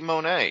Frankie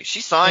Monet.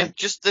 She signed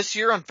just this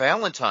year on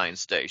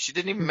Valentine's Day. She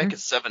didn't even make it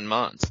 7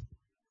 months.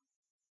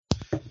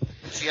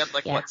 She had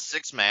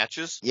 6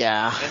 matches?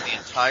 Yeah. And the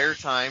entire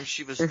time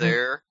she was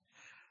there.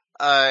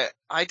 I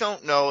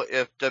don't know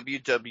if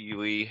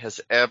WWE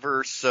has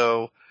ever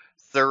so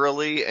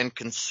thoroughly and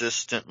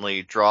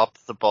consistently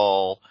dropped the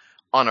ball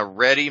on a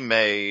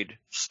ready-made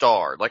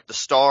star, like the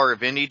star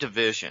of any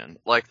division,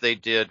 like they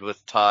did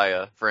with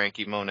Taya,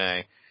 Frankie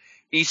Monet.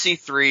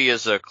 EC3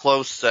 is a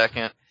close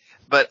second,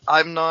 but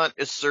I'm not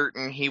as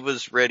certain he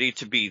was ready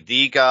to be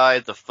the guy,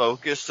 the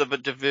focus of a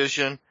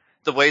division,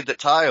 the way that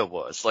Taya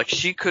was. Like,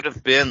 she could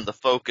have been the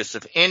focus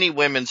of any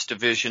women's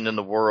division in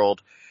the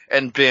world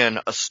and been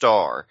a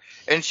star.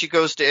 And she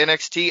goes to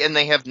NXT and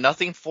they have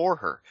nothing for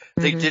her.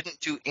 They didn't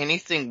do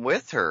anything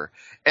with her.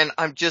 And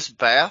I'm just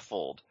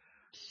baffled.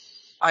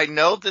 I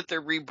know that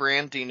they're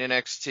rebranding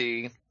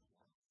NXT.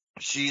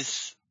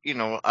 She's,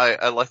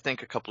 I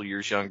think a couple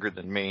years younger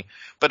than me,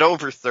 but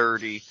over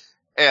 30.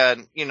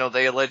 And,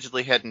 they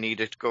allegedly had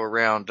needed to go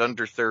around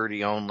under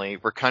 30 only.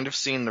 We're kind of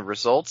seeing the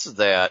results of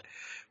that.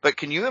 But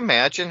can you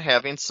imagine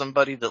having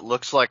somebody that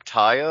looks like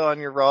Taya on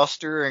your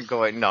roster and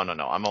going, no,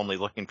 I'm only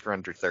looking for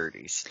under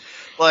 30s.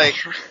 Like,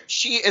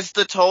 she is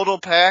the total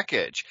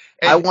package.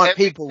 And I want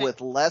people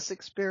with less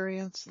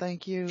experience,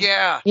 thank you.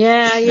 Yeah.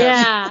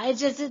 Yeah.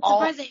 It's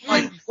surprising.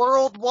 Like,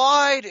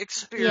 worldwide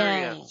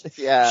experience.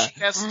 Yeah. She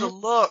has the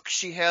look.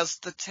 She has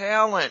the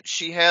talent.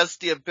 She has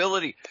the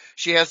ability.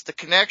 She has the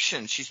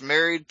connection. She's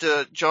married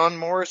to John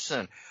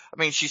Morrison. I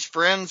mean, she's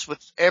friends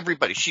with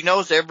everybody. She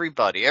knows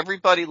everybody.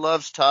 Everybody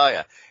loves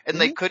Taya. And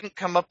they couldn't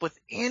come up with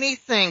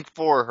anything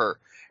for her.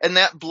 And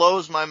that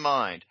blows my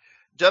mind.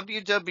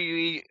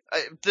 WWE,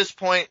 at this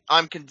point,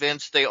 I'm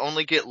convinced they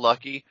only get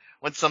lucky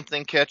when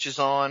something catches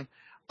on.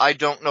 I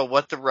don't know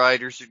what the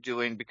writers are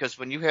doing, because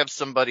when you have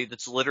somebody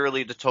that's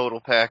literally the total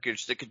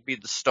package that could be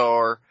the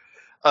star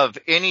of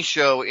any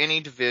show,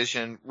 any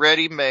division,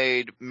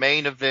 ready-made,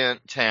 main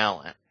event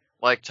talent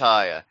like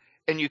Taya,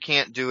 and you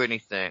can't do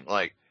anything,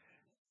 like,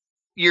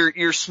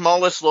 your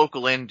smallest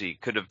local indie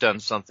could have done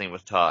something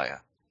with Taya.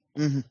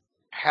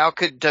 How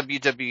could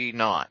WWE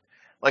not?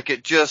 Like,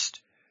 it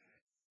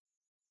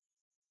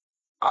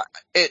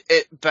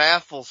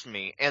baffles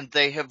me, and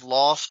they have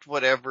lost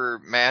whatever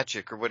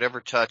magic or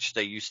whatever touch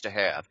they used to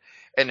have.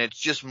 And it's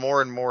just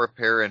more and more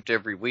apparent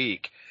every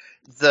week.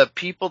 The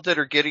people that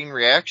are getting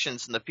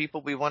reactions and the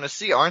people we want to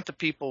see aren't the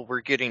people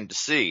we're getting to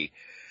see.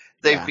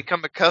 They've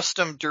become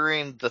accustomed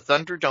during the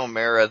Thunderdome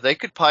era. They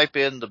could pipe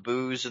in the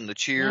boos and the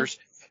cheers.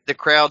 The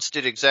crowds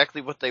did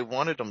exactly what they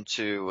wanted them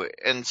to,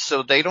 and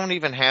so they don't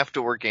even have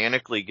to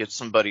organically get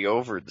somebody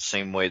over the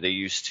same way they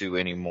used to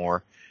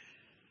anymore.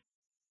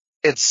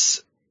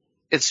 It's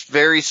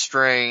very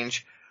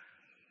strange.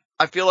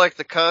 I feel like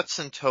the cuts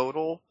in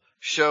total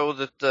show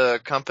that the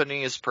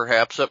company is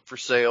perhaps up for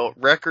sale.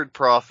 Record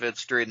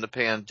profits during the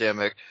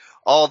pandemic,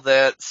 all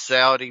that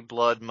Saudi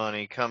blood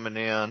money coming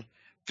in,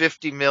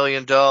 $50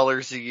 million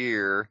a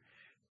year,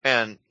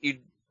 and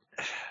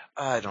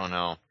I don't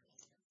know.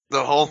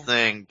 The whole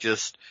thing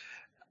just,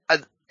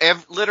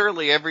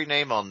 literally every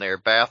name on there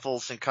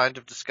baffles and kind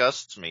of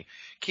disgusts me.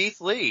 Keith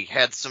Lee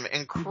had some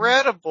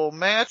incredible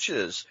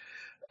matches.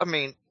 I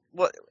mean,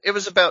 it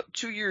was about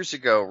 2 years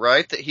ago,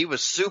 right, that he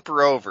was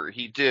super over.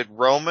 He did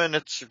Roman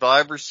at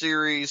Survivor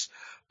Series,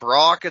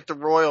 Brock at the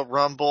Royal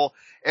Rumble.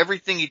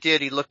 Everything he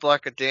did, he looked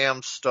like a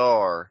damn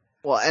star.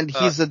 Well, and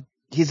he's a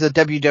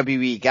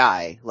WWE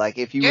guy. Like,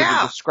 if you were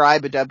to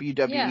describe a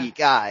WWE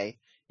guy,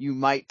 you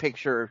might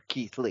picture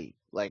Keith Lee.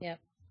 Like,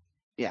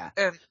 yeah.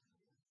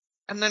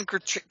 And then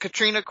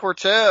Katrina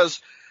Cortez,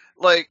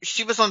 like,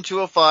 she was on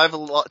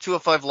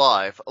 205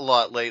 Live a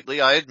lot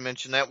lately. I had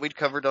mentioned that. We'd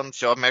covered on the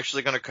show. I'm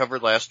actually going to cover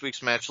last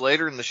week's match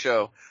later in the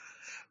show.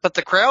 But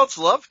the crowds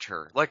loved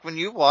her. Like, when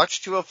you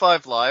watched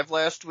 205 Live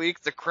last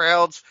week, the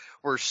crowds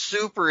were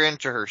super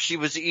into her. She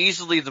was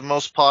easily the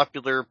most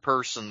popular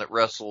person that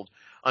wrestled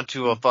on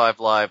 205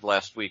 Live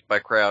last week by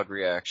crowd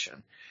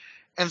reaction.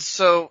 And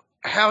so,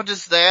 how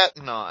does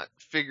that not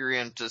figure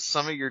into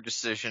some of your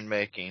decision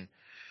making?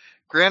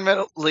 Grand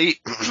Metalik,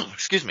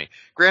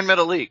 Grand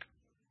Metalik,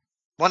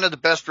 one of the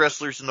best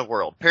wrestlers in the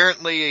world.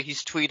 Apparently,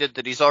 he's tweeted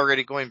that he's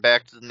already going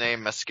back to the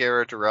name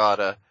Mascara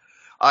Dorada.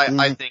 I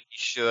think he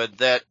should.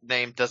 That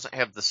name doesn't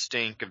have the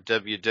stink of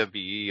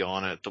WWE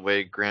on it the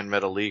way Grand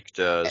Metalik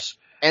does.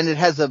 And it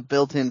has a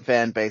built-in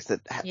fan base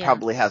that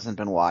probably hasn't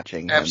been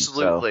watching him.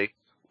 Absolutely. So.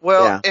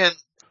 Well, and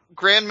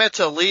Grand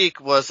Metalik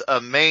was a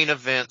main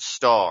event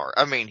star.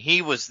 I mean,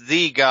 he was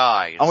the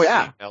guy in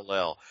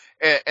CMLL.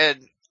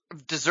 And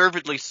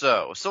deservedly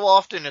so. So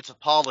often it's a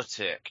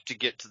politic to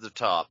get to the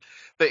top.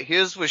 But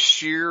his was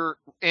sheer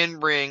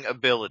in-ring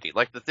ability.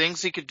 Like, the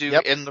things he could do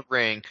in the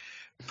ring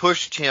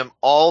pushed him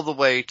all the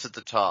way to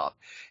the top.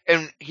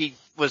 And he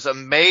was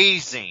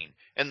amazing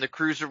in the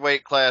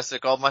Cruiserweight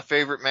Classic. All my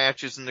favorite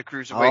matches in the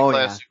Cruiserweight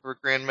Classic were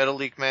Grand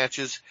Metalik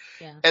matches.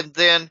 Yeah. And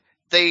then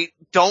they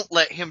don't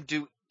let him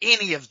do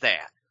any of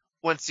that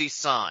once he's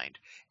signed.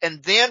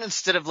 And then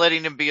instead of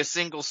letting him be a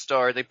single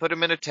star, they put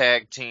him in a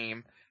tag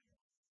team.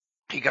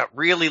 He got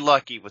really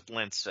lucky with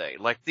Lindsay.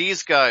 Like,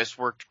 these guys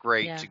worked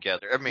great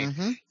together. I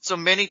mean, so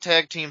many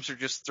tag teams are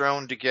just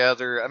thrown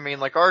together. I mean,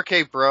 like,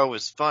 RK Bro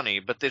is funny,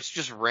 but it's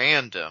just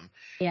random.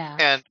 Yeah.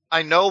 And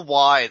I know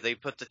why they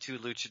put the two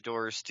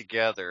luchadors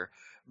together,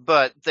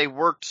 but they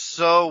worked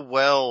so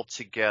well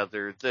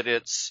together that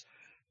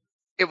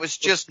it was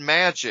just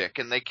magic,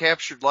 and they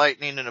captured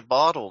lightning in a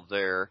bottle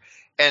there.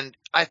 And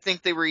I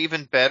think they were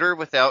even better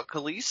without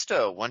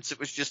Kalisto once it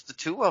was just the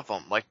two of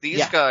them. Like,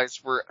 these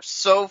guys were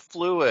so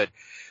fluid.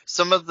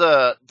 Some of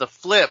the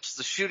flips,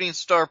 the shooting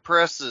star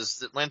presses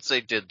that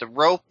Lindsay did, the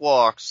rope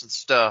walks and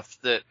stuff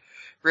that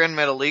Grand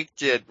Metalik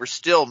did were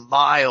still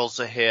miles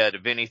ahead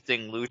of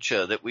anything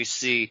lucha that we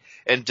see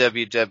in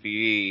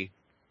WWE.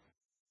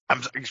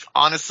 I'm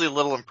honestly a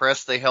little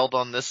impressed they held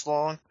on this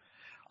long.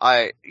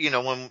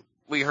 When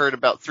we heard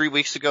about 3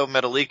 weeks ago,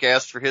 Metalik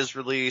asked for his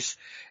release.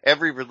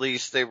 Every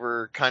release, they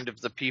were kind of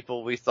the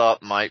people we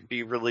thought might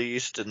be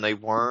released, and they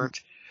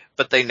weren't.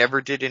 But they never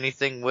did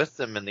anything with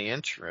them in the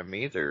interim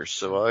either.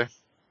 So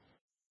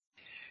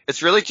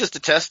it's really just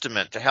a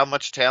testament to how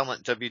much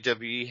talent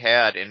WWE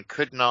had and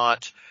could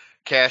not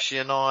cash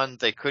in on.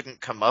 They couldn't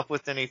come up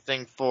with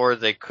anything for.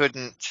 They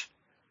couldn't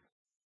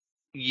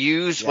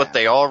use what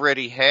they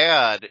already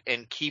had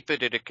and keep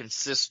it at a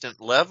consistent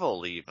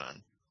level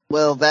even.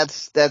 Well,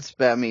 that's,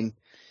 I mean,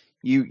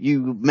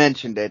 you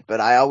mentioned it,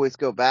 but I always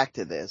go back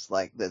to this,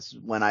 like this,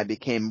 when I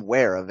became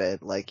aware of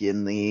it, like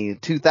in the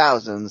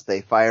 2000s,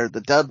 they fired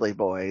the Dudley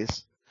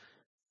Boys,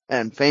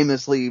 and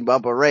famously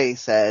Bubba Ray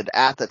said,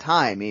 at the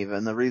time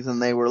even, the reason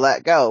they were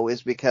let go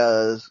is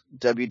because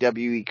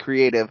WWE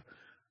Creative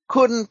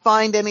couldn't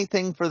find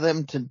anything for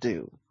them to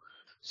do.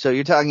 So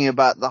you're talking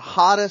about the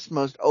hottest,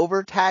 most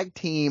over tag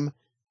team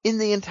in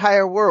the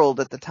entire world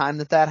at the time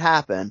that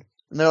happened.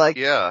 And they're like,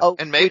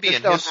 and maybe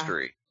in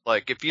history.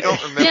 Like, if you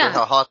don't remember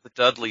how hot the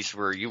Dudleys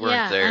were, you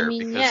weren't there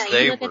because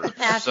they you look were at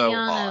the so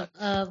hot.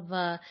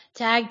 of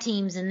tag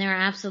teams, and they're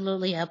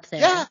absolutely up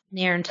there in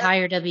their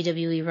entire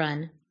WWE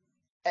run.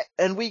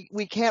 And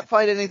we can't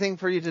find anything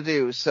for you to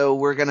do, so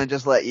we're gonna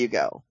just let you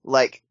go.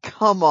 Like,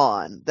 come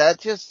on. That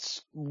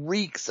just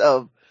reeks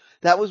of,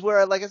 that was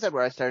where, like I said,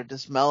 where I started to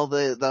smell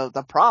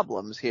the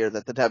problems here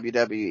that the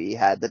WWE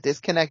had, the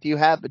disconnect you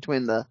have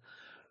between the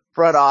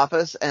front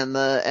office and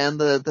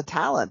the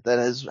talent that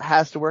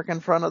has to work in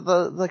front of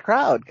the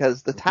crowd,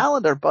 because the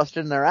talent are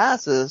busting their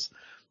asses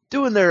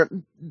doing their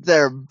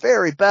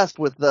very best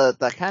with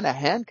the kind of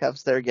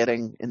handcuffs they're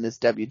getting in this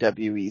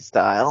WWE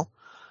style,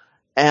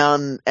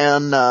 and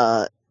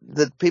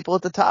the people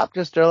at the top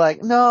just are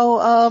like,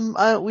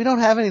 no, we don't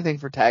have anything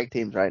for tag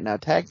teams right now.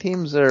 Tag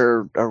teams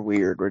are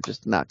weird. We're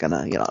just not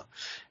gonna,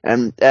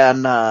 and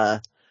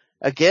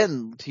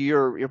again, to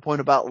your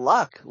point about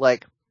luck,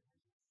 like,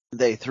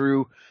 they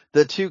threw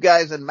the two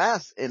guys in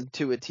mass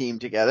into a team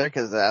together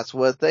because that's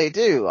what they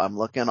do. I'm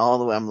looking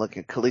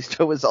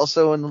Kalisto was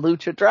also in the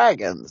Lucha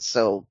Dragons,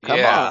 so come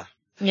on.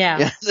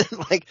 Yeah.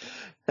 Like,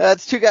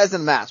 that's two guys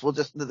in mass.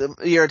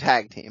 You're a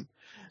tag team.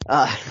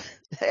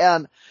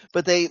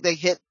 But they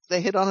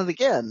hit on it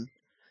again.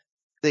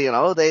 They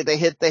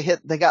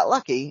got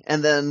lucky,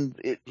 and then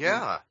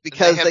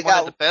because they had one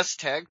of the best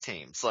tag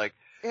teams. Like,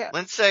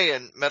 Lindsay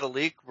and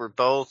Metalik were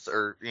both,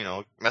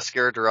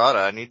 Mascara Dorada,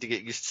 I need to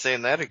get used to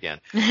saying that again.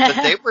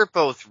 But they were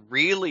both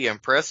really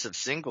impressive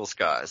singles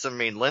guys. I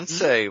mean,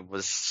 Lindsay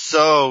was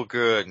so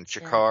good in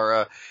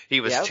Chikara.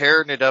 He was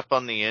tearing it up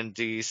on the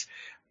indies.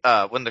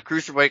 When the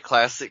Cruiserweight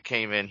Classic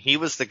came in, he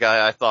was the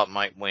guy I thought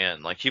might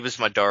win. Like, he was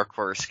my dark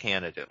horse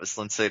candidate, was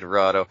Lindsay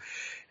Dorado.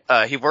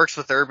 He works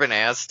with Urban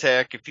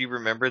Aztec. If you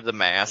remember the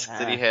mask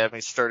that he had when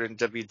he started in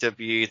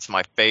WWE, it's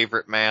my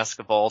favorite mask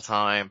of all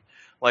time.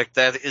 Like,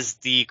 that is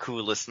the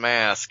coolest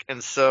mask.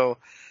 And so,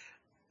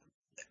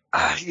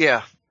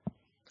 yeah.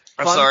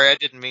 I'm sorry, I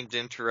didn't mean to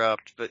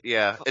interrupt, but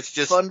yeah, it's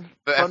just fun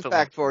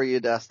fact for you,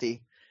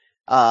 Dusty.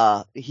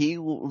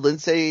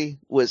 Lindsay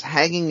was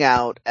hanging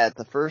out at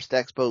the first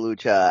Expo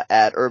Lucha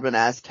at Urban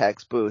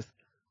Aztec's booth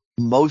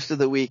most of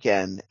the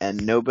weekend,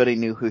 and nobody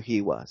knew who he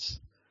was.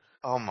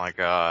 Oh my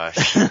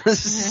gosh.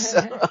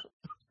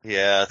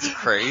 Yeah, it's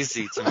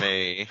crazy to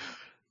me.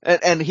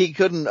 And he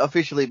couldn't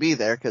officially be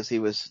there because he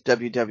was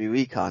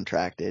WWE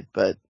contracted,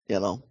 but,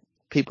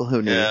 people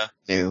who knew,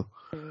 knew.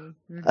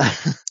 Mm-hmm.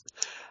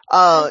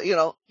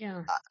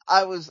 Yeah.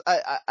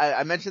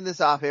 I mentioned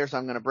this off air, so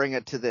I'm going to bring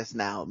it to this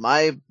now.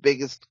 My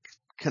biggest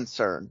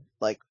concern,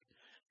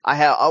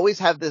 I always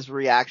have this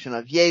reaction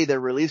of, yay, they're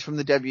released from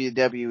the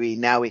WWE,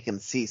 now we can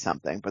see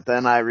something. But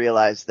then I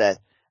realized that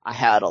I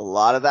had a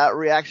lot of that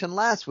reaction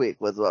last week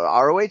with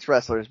ROH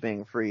wrestlers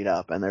being freed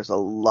up, and there's a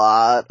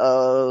lot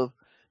of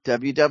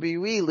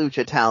WWE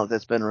lucha talent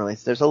that's been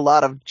released. There's a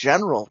lot of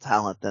general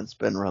talent that's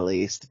been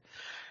released.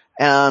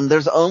 And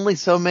there's only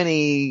so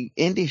many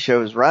indie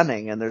shows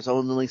running, and there's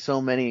only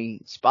so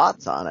many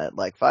spots on it,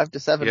 5 to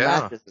 7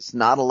 matches. It's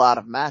not a lot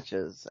of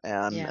matches.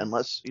 And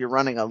unless you're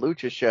running a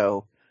lucha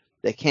show,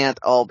 they can't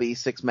all be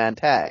 6-man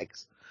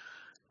tags.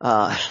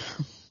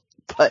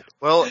 But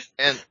well,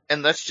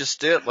 and that's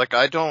just it.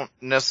 I don't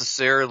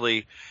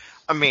necessarily,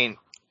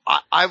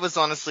 I was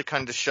honestly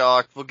kind of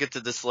shocked. We'll get to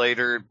this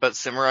later, but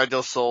Samurai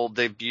del Sol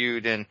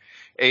debuted in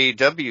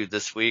AEW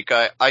this week.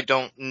 I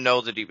don't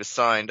know that he was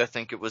signed. I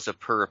think it was a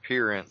per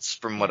appearance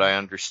from what I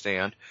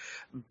understand.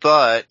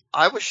 But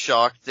I was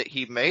shocked that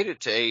he made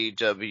it to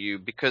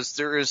AEW because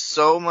there is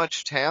so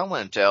much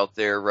talent out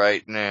there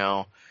right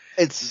now.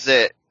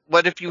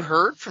 What have you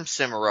heard from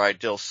Samurai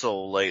del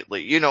Sol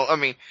lately?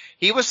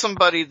 He was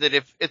somebody that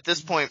if at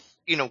this point,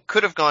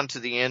 could have gone to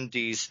the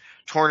Indies,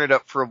 torn it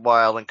up for a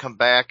while and come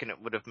back and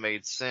it would have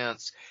made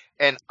sense.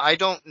 And I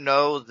don't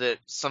know that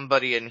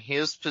somebody in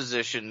his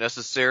position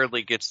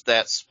necessarily gets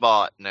that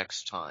spot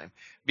next time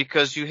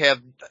because you have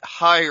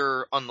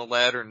higher on the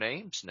ladder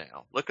names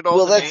now. Look at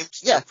all the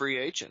names of free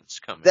agents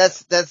coming.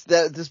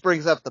 This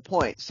brings up the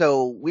point.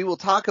 So we will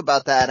talk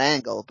about that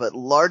angle, but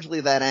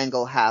largely that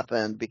angle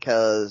happened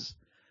because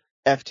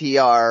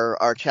FTR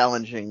are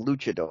challenging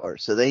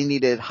luchadors. So they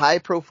needed high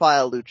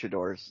profile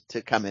luchadors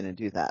to come in and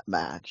do that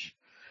match.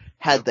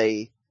 Had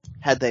they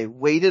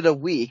waited a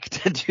week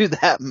to do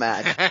that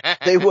match,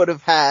 they would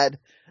have had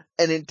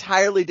an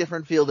entirely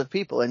different field of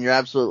people. And you're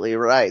absolutely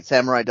right.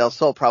 Samurai del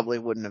Sol probably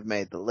wouldn't have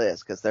made the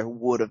list because there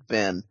would have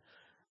been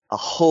a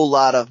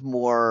lot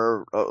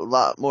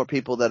more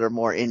people that are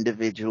more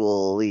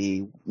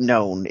individually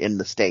known in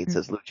the States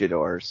as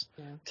luchadors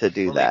to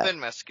do that. Even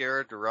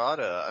Mascara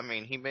Dorada,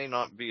 he may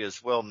not be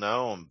as well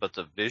known, but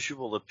the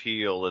visual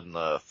appeal and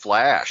the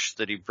flash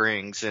that he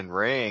brings in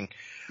ring,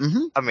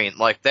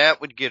 that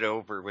would get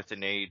over with an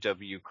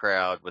AEW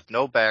crowd with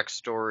no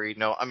backstory.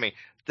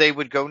 They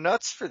would go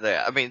nuts for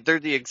that. They're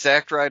the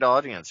exact right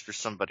audience for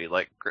somebody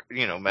like,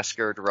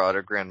 Mascara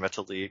Dorada, Grand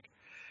Metalik.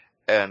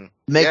 And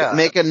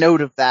make a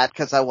note of that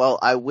because I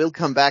will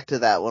come back to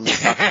that when we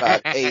talk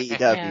about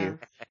AEW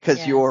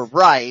because you're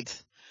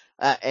right.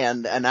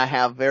 And I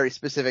have very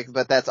specific,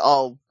 but that's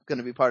all going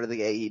to be part of the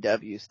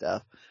AEW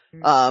stuff.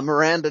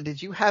 Miranda,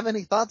 did you have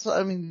any thoughts?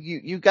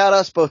 You got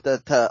us both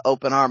to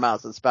open our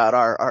mouths and spout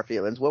our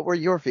feelings. What were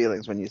your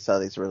feelings when you saw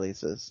these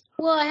releases?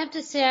 Well, I have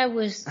to say I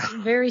was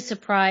very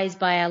surprised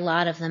by a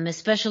lot of them,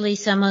 especially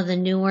some of the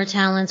newer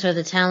talents or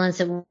the talents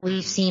that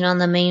we've seen on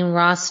the main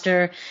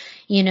roster.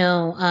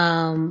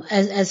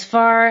 As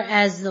far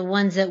as the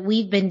ones that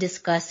we've been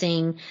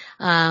discussing,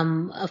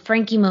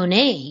 Frankie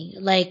Monet,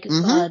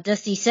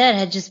 Dusty said,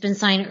 had just been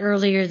signed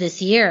earlier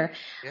this year.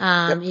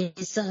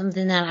 It's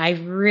something that I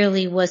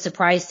really was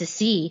surprised to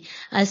see,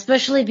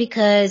 especially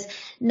because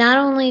not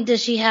only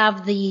does she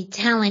have the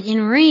talent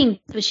in ring,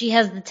 but she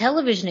has the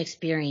television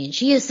experience.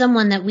 She is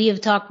someone that we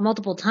have talked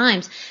multiple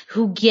times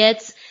who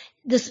gets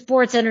the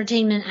sports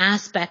entertainment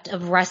aspect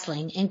of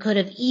wrestling and could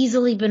have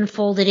easily been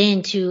folded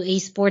into a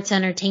sports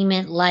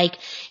entertainment like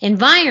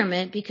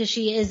environment because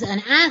she is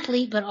an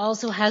athlete but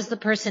also has the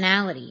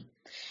personality.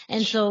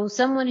 And so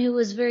someone who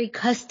was very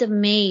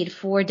custom made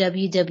for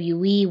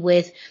WWE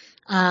with,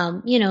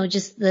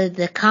 just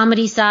the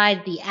comedy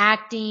side, the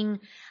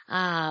acting,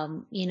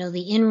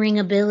 the in-ring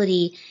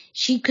ability,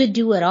 she could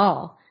do it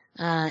all.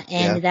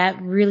 That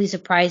really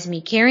surprised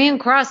me. Karrion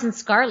Kross and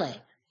Scarlett.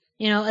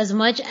 As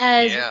much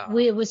as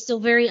it was still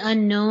very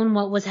unknown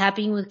what was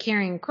happening with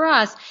Karrion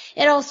Kross,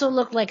 it also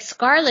looked like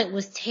Scarlett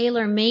was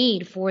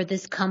tailor-made for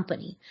this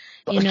company.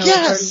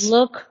 Her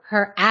look,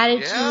 her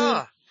attitude.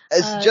 Yeah.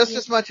 Just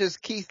as much as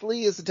Keith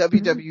Lee is a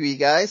WWE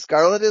guy,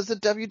 Scarlett is a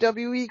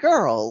WWE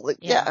girl.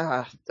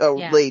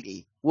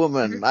 Lady,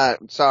 woman.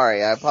 I'm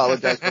sorry, I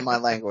apologize for my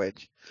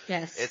language.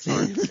 Yes. It's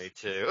hard for me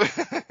too.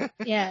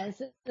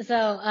 Yes.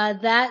 So,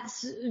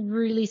 that's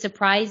really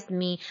surprised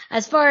me.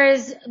 As far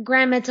as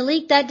Grand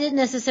Metalik, that didn't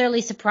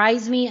necessarily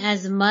surprise me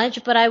as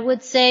much, but I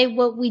would say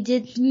what we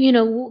did,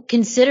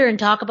 consider and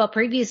talk about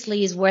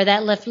previously is where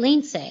that left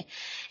Lindsay.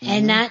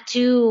 And that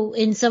too,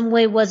 in some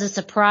way was a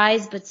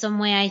surprise, but some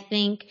way I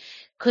think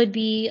could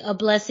be a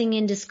blessing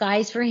in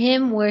disguise for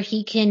him, where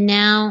he can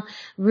now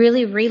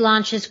really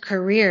relaunch his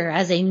career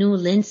as a new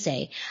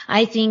Lindsay.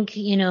 I think,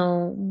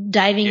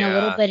 diving a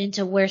little bit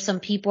into where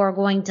some people are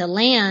going to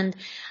land,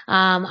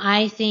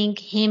 I think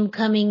him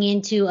coming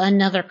into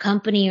another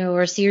company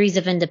or a series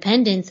of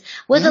independents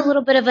with a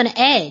little bit of an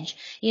edge,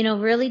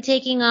 really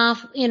taking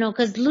off,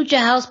 cause Lucha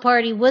House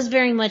Party was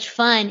very much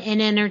fun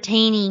and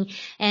entertaining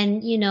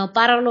and,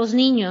 para los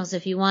niños,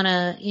 if you want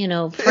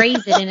to,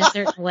 phrase it in a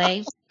certain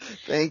way.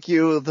 Thank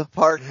you, the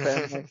Park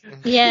family.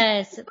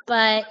 Yes,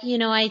 but,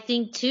 I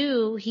think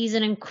too, he's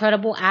an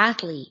incredible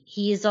athlete.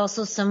 He is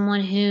also someone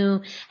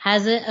who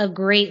has a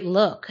great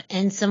look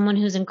and someone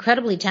who's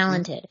incredibly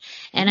talented.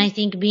 And I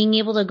think being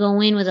able to go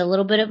in with a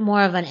little bit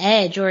more of an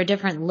edge or a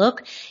different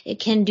look,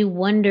 it can do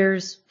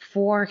wonders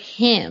for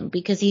him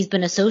because he's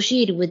been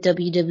associated with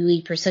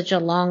WWE for such a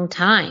long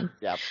time.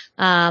 Yep.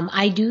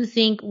 I do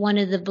think one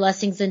of the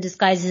blessings in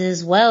disguises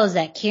as well is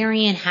that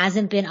Karrion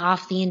hasn't been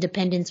off the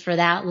independents for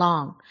that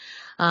long.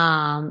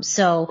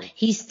 So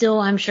he still,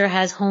 I'm sure,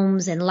 has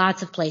homes in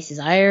lots of places.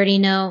 I already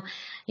know,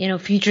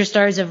 Future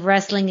Stars of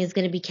Wrestling is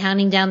going to be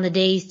counting down the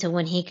days to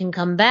when he can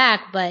come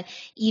back. But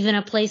even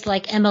a place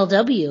like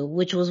MLW,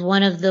 which was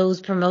one of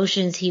those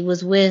promotions he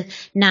was with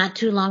not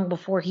too long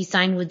before he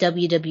signed with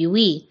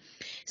WWE.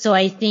 So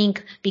I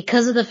think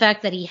because of the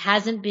fact that he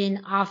hasn't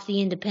been off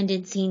the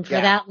independent scene for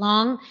that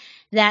long,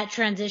 that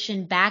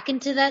transition back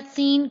into that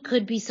scene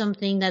could be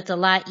something that's a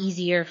lot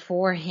easier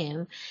for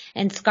him.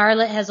 And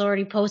Scarlett has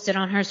already posted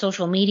on her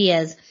social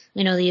medias,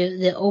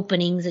 the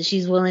openings that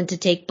she's willing to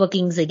take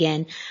bookings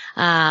again.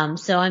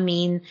 So I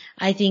mean,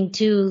 I think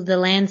too, the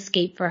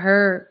landscape for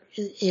her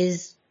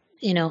is,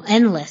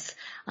 endless,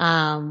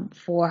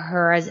 for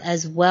her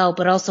as well,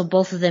 but also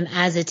both of them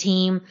as a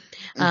team.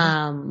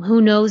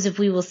 Who knows if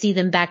we will see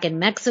them back in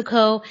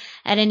Mexico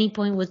at any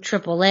point with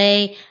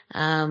AAA.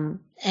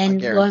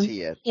 And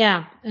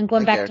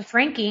going back to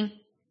Frankie,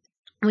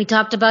 we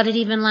talked about it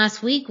even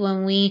last week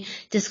when we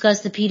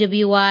discussed the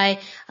PWI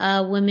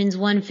Women's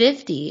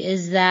 150,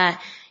 is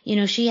that,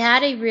 she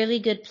had a really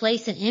good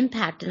place in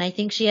Impact, and I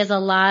think she has a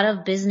lot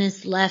of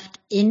business left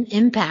in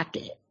Impact,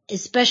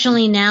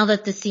 especially now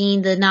that the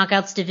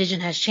Knockouts division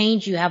has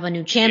changed. You have a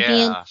new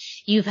champion. Yeah.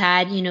 You've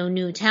had,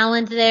 new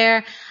talent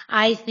there.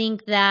 I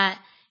think that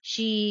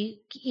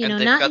she, and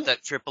they've got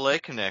that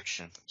AAA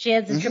connection. She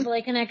has the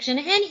AAA connection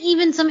and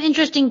even some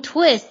interesting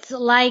twists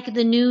like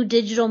the new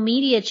digital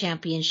media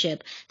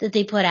championship that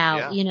they put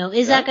out. Yeah.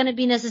 Is that going to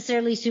be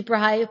necessarily super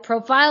high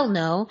profile?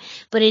 No,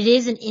 but it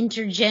is an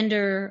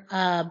intergender,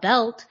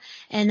 belt.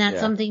 And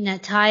that's something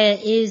that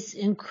Taya is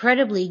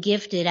incredibly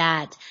gifted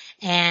at.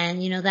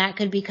 And, that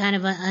could be kind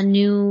of a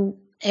new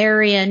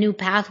area, a new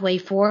pathway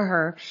for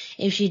her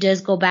if she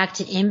does go back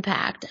to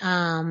Impact.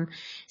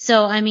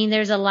 So, I mean,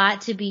 there's a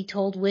lot to be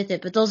told with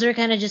it, but those are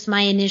kind of just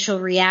my initial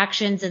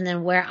reactions and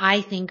then where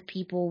I think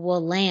people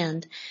will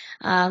land.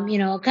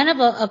 Kind of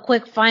a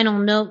quick final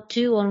note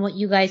too on what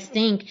you guys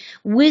think.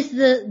 With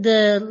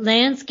the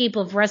landscape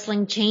of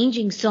wrestling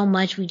changing so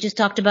much, we just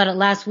talked about it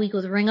last week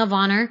with Ring of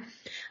Honor.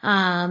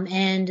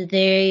 And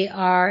they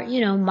are,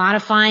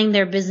 modifying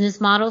their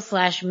business model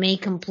 / may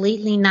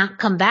completely not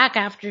come back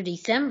after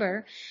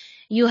December.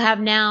 You have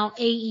now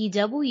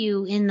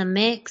AEW in the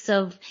mix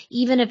of,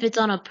 even if it's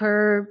on a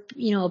per,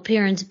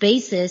 appearance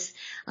basis,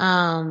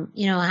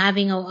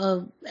 having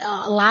a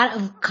lot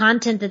of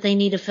content that they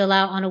need to fill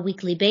out on a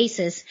weekly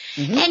basis.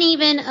 And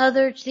even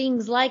other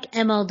things like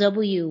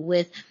MLW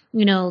with,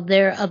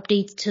 their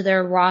updates to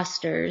their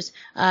rosters.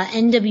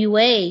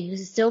 NWA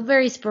is still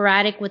very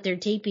sporadic with their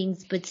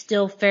tapings, but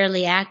still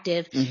fairly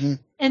active.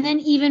 And then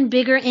even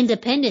bigger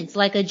independents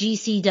like a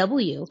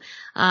GCW.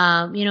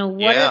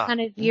 What are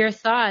kind of your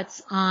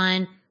thoughts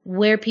on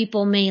where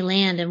people may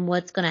land and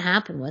what's going to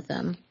happen with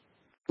them?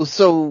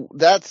 So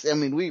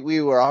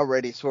we were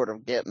already sort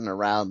of getting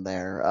around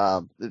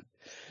there.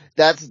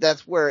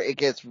 That's where it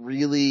gets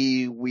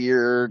really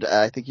weird.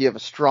 I think you have a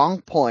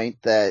strong point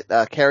that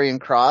Karrion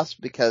Kross,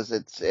 because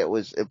it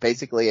was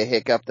basically a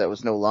hiccup that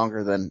was no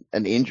longer than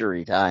an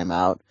injury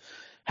timeout,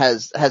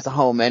 has a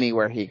home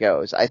anywhere he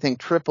goes. I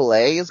think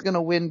AAA is going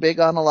to win big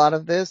on a lot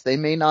of this. They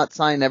may not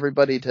sign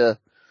everybody to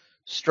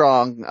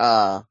strong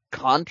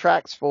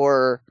contracts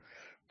for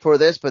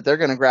this, but they're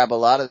going to grab a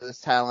lot of this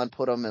talent,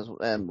 put them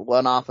in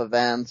one-off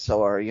events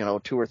or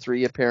 2 or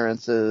 3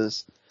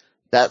 appearances,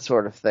 that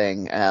sort of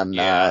thing. And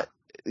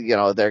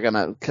they're going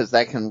to, because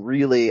that can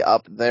really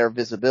up their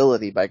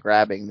visibility by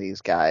grabbing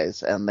these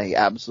guys, and they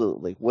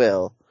absolutely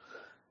will.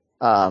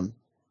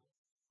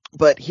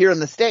 But here in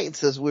the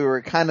States, as we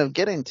were kind of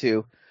getting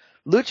to,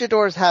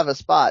 luchadors have a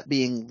spot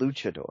being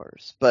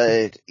luchadors,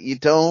 but you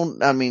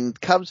don't,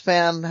 Cubs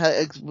fan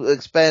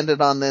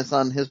expanded on this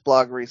on his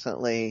blog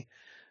recently.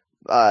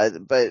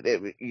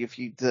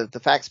 the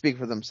facts speak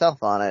for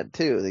themselves on it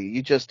too.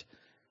 You just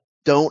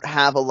don't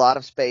have a lot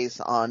of space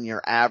on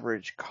your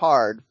average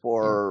card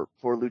for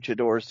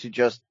luchadors to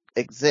just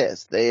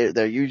exist.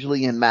 They're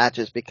usually in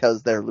matches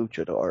because they're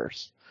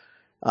luchadors.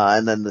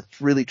 And then the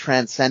really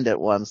transcendent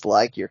ones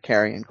like your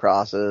Karrion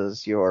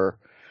Krosses, your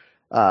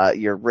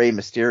Rey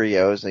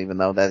Mysterios, even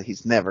though that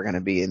he's never going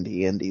to be in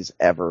the Indies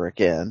ever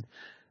again.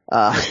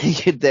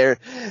 They're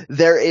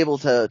able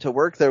to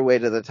work their way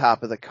to the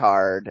top of the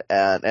card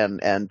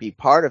and be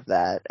part of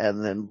that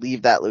and then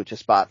leave that lucha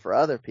spot for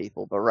other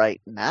people. But right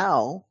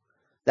now,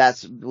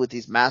 that's with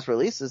these mass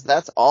releases,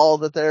 that's all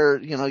that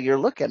you're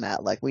looking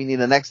at. Like, we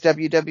need an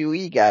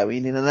ex-WWE guy. We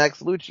need an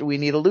ex-lucha. We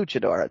need a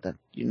luchador. Then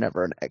you're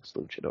never an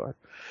ex-luchador.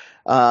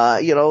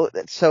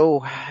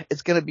 So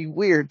it's going to be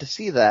weird to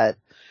see that.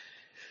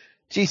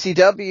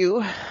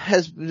 GCW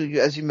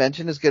as you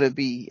mentioned, is going to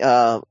be,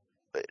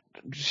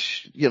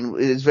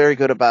 is very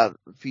good about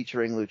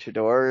featuring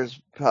luchadors,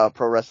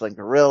 Pro Wrestling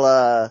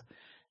Guerrilla,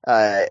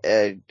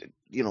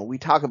 we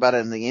talk about it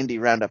in the indie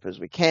roundup as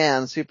we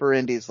can. Super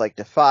indies like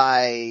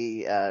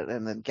Defy,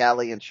 and then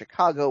Galley in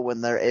Chicago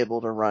when they're able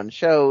to run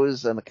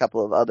shows, and a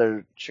couple of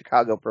other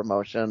Chicago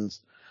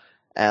promotions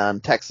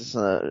and Texas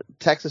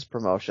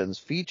promotions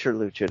feature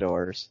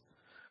luchadors.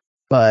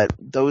 But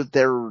those,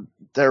 they're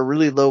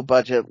really low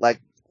budget, like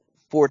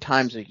 4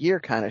 times a year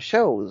kind of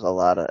shows in a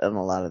lot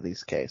of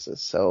these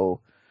cases. So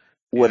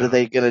what are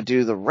they going to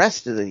do the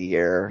rest of the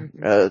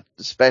year?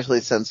 Especially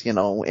since,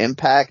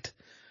 Impact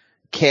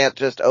can't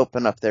just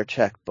open up their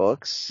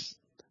checkbooks.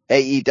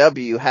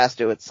 AEW has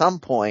to at some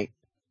point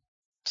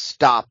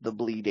stop the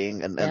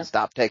bleeding and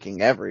stop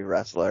taking every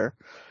wrestler.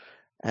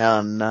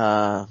 And,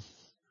 I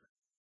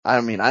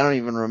don't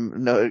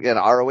even know, again,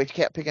 ROH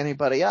can't pick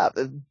anybody up.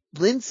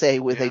 Lindsay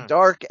with a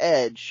dark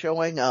edge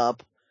showing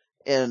up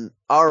in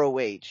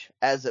ROH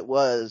as it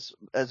was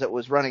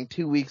running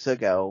 2 weeks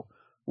ago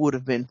would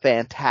have been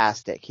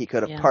fantastic. He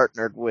could have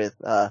partnered with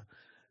Dark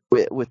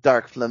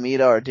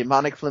Flamita or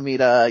Demonic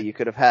Flamita. You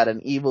could have had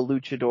an Evil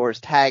Luchadors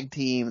tag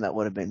team that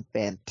would have been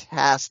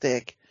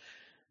fantastic.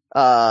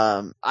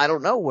 I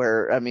don't know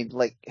where,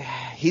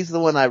 he's the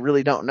one I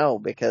really don't know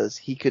because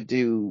he could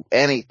do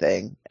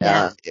anything.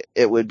 Yeah.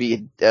 It would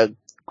be a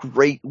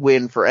great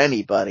win for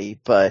anybody,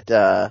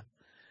 but,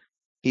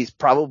 he's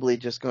probably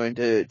just going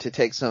to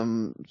take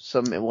some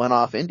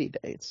one-off indie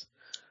dates.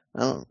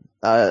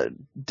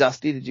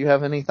 Dusty, did you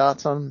have any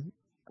thoughts on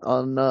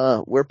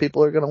where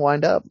people are going to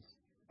wind up?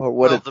 Or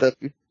what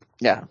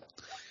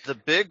The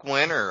big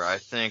winner, I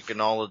think, in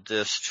all of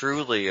this,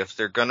 truly, if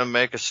they're going to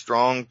make a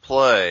strong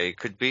play,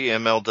 could be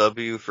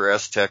MLW for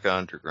Azteca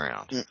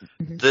Underground.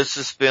 Mm-hmm. This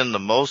has been the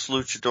most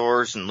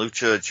luchadors and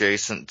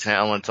lucha-adjacent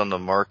talent on the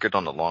market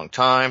on a long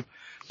time.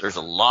 There's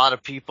a lot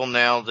of people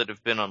now that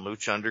have been on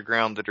Lucha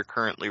Underground that are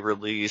currently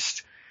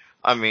released.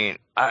 I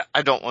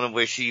don't want to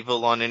wish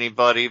evil on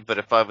anybody, but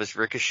if I was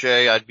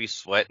Ricochet, I'd be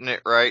sweating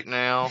it right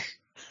now.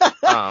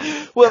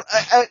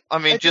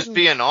 Just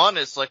being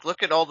honest,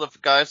 look at all the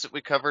guys that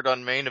we covered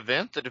on Main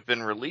Event that have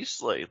been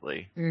released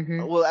lately.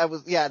 Mm-hmm.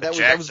 Well,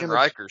 Jackson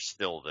Riker's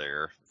still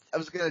there. I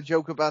was going to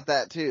joke about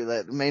that too,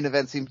 that Main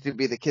Event seems to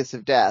be the kiss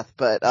of death,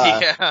 but,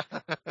 I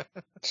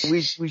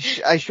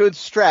should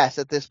stress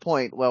at this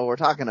point while we're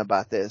talking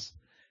about this,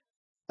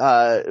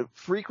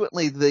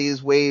 frequently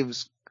these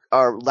waves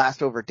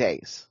last over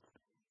days.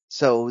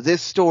 So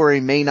this story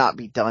may not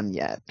be done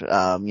yet,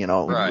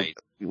 Right.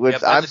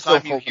 I'm still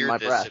holding my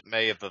breath. It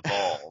may have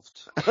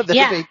evolved.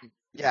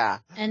 Yeah.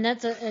 And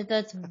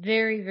that's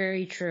very,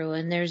 very true.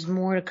 And there's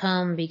more to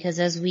come because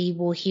as we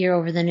will hear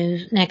over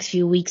the next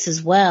few weeks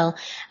as well,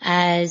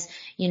 as,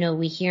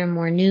 we hear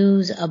more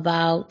news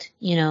about,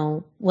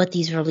 what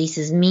these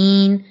releases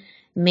mean.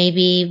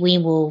 Maybe we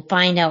will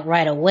find out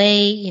right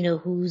away,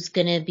 who's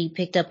going to be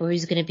picked up or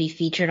who's going to be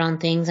featured on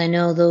things. I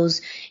know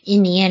those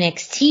in the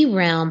NXT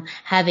realm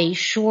have a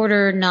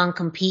shorter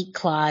non-compete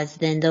clause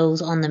than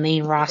those on the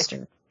main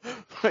roster.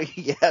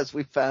 Yes,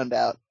 we found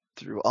out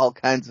through all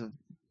kinds of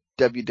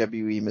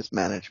WWE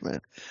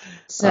mismanagement.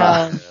 So,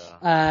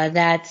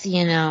 that's,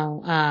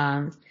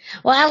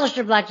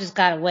 Aleister Black just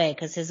got away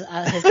because his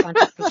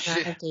contract was not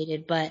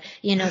updated, but,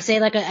 say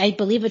I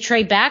believe a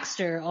Trey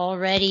Baxter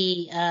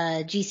already,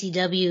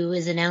 GCW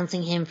is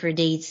announcing him for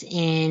dates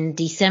in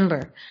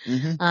December.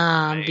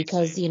 Mm-hmm.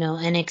 Because,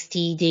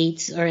 NXT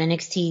dates or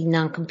NXT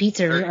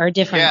non-competes are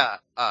different. Yeah.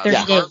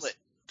 Charlotte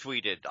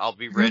tweeted, I'll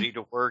be ready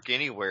to work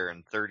anywhere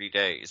in 30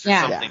 days or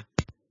something.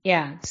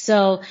 Yeah,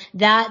 so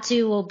that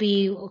too will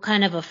be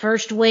kind of a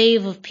first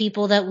wave of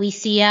people that we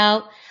see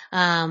out,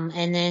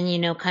 and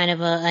then, kind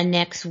of a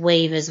next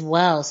wave as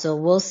well. So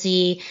we'll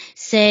see,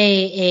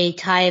 say, a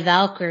Taya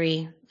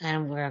Valkyrie,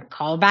 and we're gonna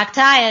call her back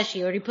Taya.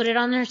 She already put it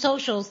on her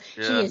socials.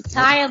 Yeah. She is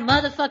Taya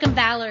motherfucking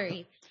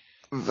Valerie.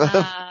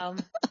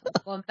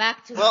 Going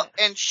back to her.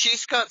 And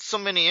she's got so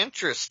many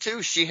interests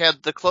too. She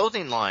had the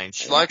clothing line.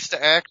 She likes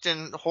to act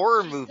in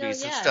horror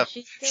movies and stuff.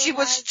 She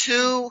was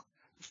too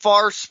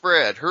far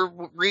spread. Her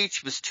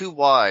reach was too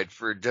wide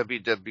for a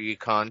WWE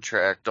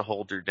contract to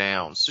hold her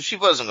down. So she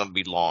wasn't going to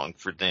be long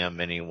for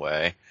them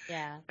anyway.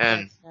 Yeah.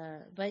 And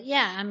but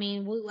yeah, I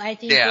mean, I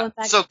think yeah, going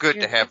back so to good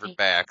your to have her point,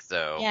 back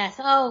though. yes.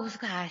 Oh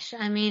gosh.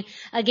 I mean,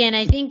 again,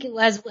 I think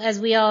as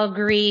we all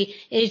agree,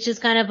 it's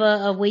just kind of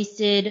a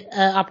wasted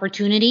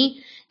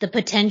opportunity. The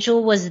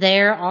potential was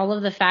there. All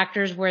of the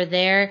factors were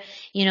there.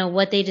 You know,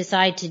 what they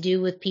decide to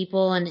do with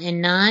people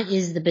and not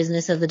is the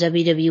business of the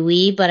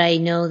WWE. But I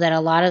know that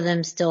a lot of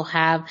them still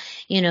have,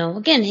 you know,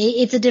 again,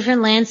 it's a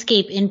different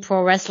landscape in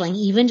pro wrestling,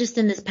 even just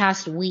in this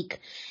past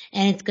week.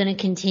 And it's going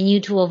to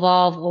continue to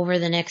evolve over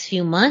the next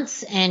few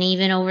months and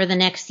even over the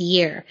next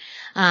year.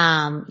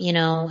 You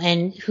know,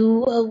 and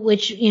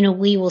which, you know,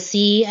 we will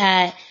see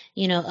at,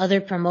 you know,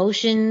 other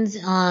promotions,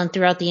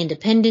 throughout the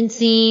independent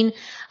scene.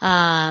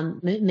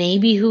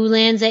 Maybe who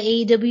lands at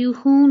AEW,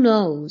 who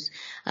knows?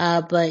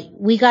 But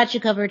we got you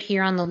covered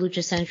here on the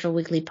Lucha Central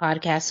Weekly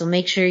Podcast. So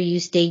make sure you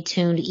stay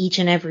tuned each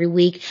and every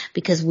week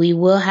because we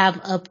will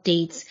have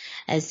updates.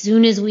 As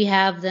soon as we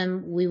have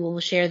them, we will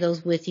share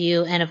those with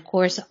you. And of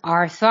course,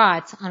 our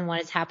thoughts on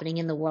what is happening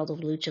in the world of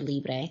Lucha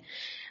Libre.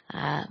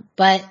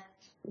 But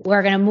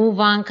we're going to move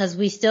on because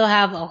we still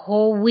have a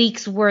whole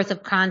week's worth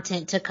of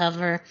content to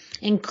cover,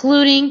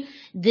 including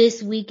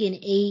this week in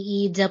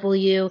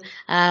AEW.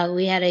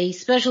 We had a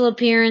special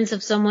appearance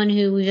of someone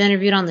who we've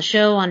interviewed on the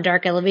show on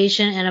Dark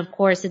Elevation, and of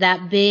course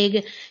that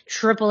big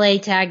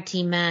AAA tag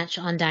team match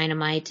on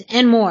Dynamite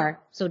and more.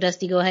 So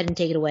Dusty, go ahead and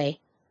take it away.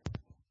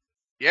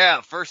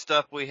 Yeah, first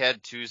up we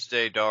had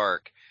Tuesday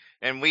Dark,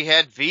 and we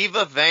had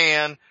Viva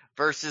Van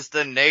versus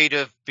the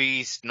native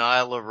beast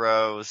Nyla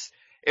Rose.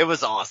 It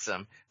was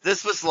awesome.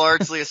 This was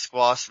largely a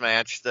squash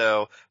match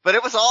though, but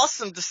it was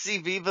awesome to see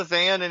Viva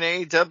Van in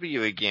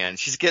AEW again.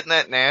 She's getting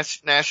that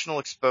national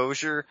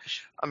exposure.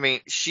 I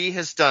mean, she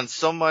has done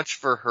so much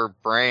for her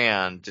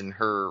brand and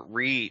her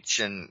reach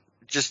and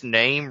just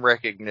name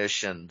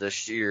recognition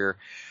this year.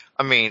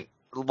 I mean,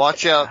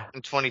 watch out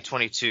in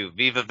 2022.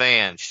 Viva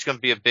Van, she's going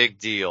to be a big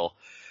deal.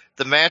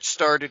 The match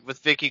started with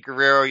Vicky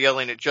Guerrero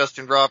yelling at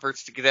Justin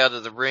Roberts to get out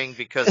of the ring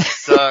because it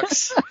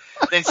sucks.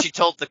 Then she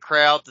told the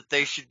crowd that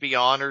they should be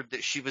honored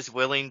that she was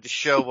willing to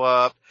show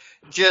up.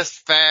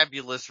 Just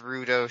fabulous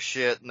Rudo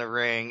shit in the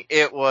ring.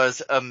 It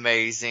was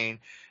amazing.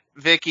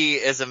 Vicky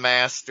is a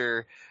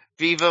master.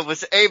 Viva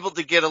was able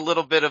to get a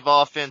little bit of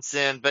offense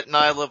in, but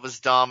Nyla was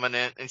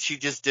dominant and she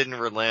just didn't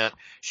relent.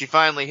 She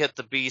finally hit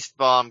the Beast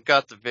Bomb,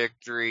 got the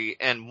victory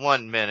in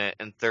 1 minute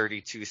and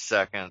 32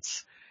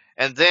 seconds.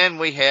 And then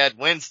we had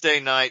Wednesday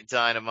Night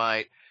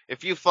Dynamite.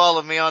 If you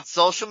follow me on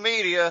social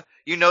media,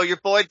 you know your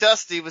boy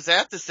Dusty was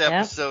at this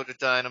episode of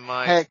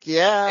Dynamite. Heck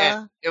yeah.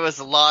 And it was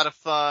a lot of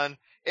fun.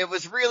 It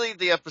was really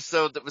the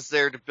episode that was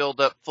there to build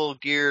up Full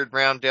Gear and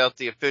round out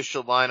the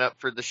official lineup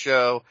for the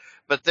show.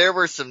 But there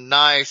were some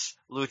nice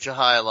lucha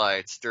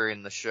highlights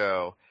during the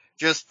show.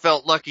 Just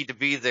felt lucky to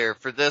be there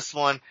for this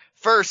one.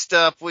 First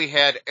up, we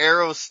had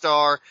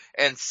Aerostar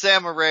and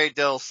Samurai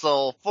del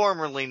Sol,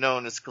 formerly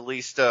known as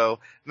Kalisto,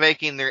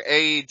 making their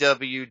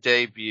AEW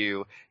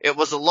debut. It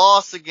was a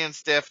loss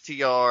against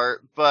FTR,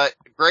 but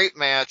great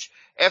match.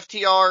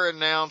 FTR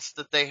announced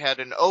that they had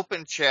an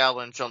open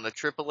challenge on the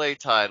AAA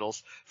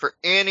titles for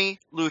any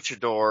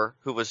luchador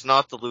who was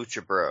not the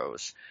Lucha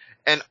Bros.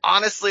 And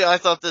honestly, I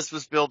thought this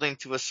was building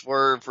to a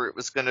swerve where it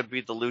was going to be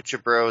the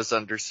Lucha Bros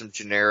under some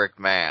generic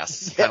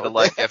masks, kind of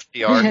like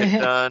FTR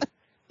had done.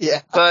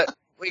 Yeah. But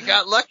we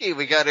got lucky.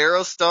 We got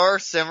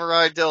Aerostar,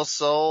 Samurai del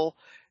Sol.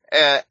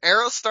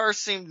 Aerostar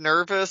seemed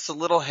nervous, a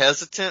little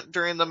hesitant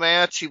during the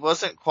match. He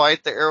wasn't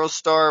quite the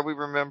Aerostar we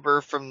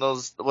remember from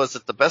those, was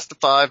it the best of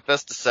 5,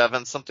 best of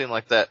 7, something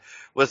like that,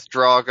 with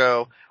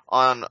Drago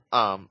on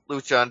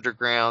Lucha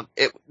Underground.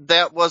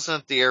 That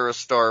wasn't the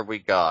Aerostar we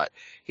got.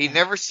 He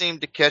never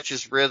seemed to catch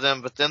his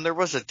rhythm, but then there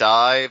was a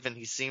dive and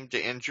he seemed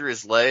to injure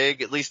his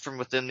leg, at least from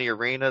within the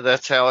arena.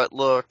 That's how it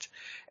looked.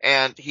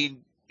 And he,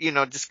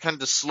 just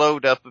kind of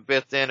slowed up a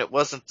bit then. It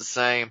wasn't the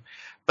same.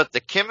 But the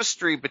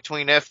chemistry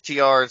between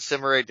FTR and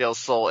Samurai del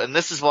Sol, and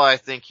this is why I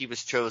think he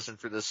was chosen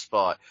for this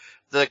spot,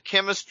 the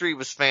chemistry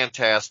was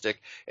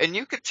fantastic. And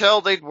you could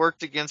tell they'd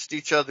worked against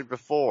each other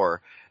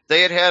before.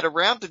 They had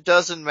around a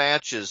dozen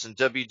matches in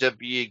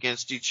WWE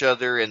against each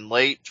other in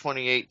late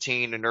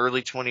 2018 and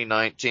early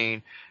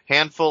 2019.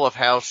 Handful of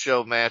house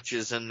show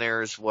matches in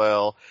there as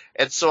well.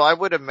 And so I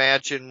would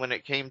imagine when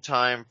it came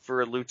time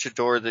for a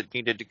luchador that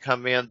needed to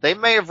come in, they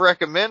may have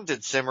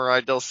recommended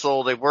Samurai del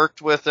Sol. They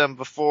worked with him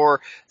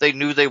before. They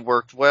knew they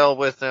worked well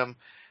with him.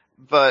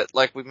 But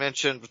like we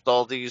mentioned, with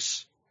all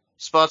these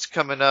spots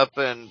coming up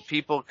and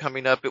people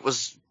coming up, it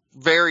was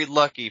very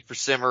lucky for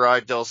Samurai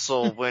del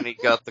Sol when he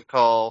got the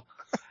call.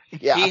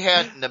 Yeah. He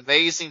had an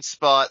amazing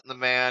spot in the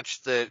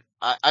match that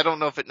I don't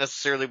know if it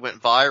necessarily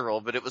went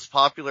viral, but it was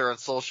popular on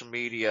social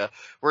media,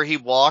 where he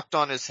walked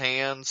on his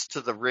hands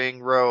to the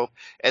ring rope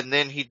and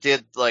then he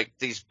did like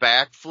these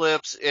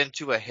backflips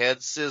into a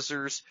head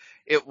scissors.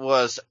 It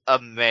was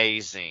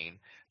amazing.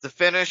 The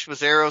finish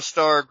was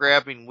Aerostar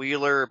grabbing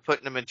Wheeler,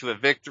 putting him into a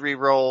victory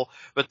roll,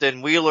 but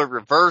then Wheeler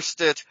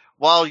reversed it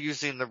while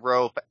using the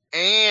rope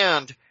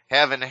and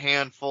having a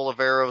handful of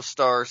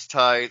Aerostar's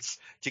tights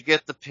to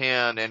get the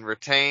pin and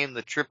retain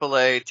the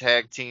AAA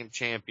Tag Team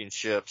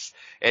Championships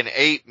in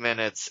 8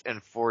 minutes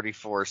and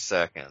 44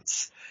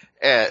 seconds.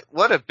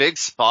 What a big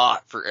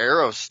spot for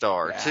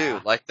Aerostar,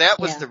 too. Like, that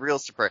was the real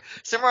surprise.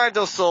 Samurai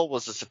del Sol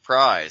was a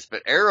surprise,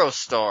 but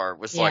Aerostar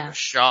was like a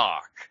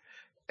shock.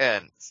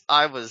 And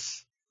I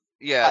was,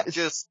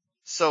 just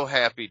so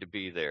happy to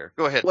be there.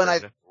 Go ahead,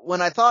 Brenda.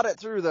 When I thought it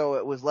through, though,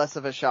 it was less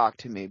of a shock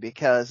to me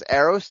because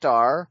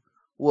Aerostar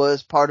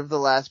was part of the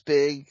last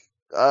big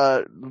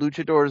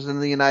luchadors in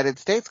the United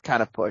States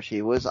kind of push.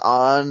 He was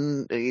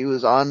on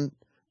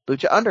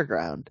Lucha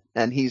Underground,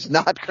 and he's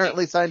not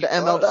currently signed to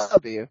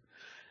MLW.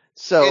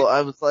 So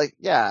I was like,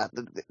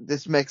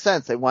 this makes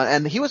sense.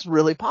 And he was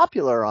really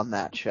popular on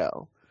that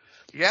show.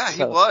 Yeah,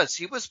 he was.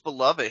 He was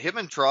beloved. Him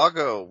and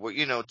Drago were,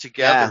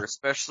 together,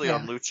 especially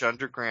on Lucha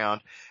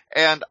Underground.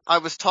 And I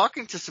was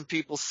talking to some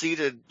people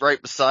seated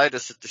right beside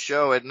us at the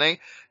show, and they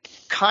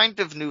kind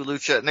of knew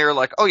Lucha, and they were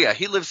like, oh yeah,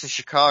 he lives in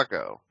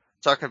Chicago.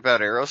 Talking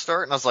about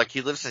Aerostar, and I was like,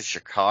 he lives in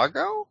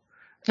Chicago?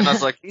 And I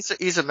was like,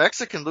 he's a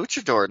Mexican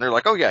luchador. And they're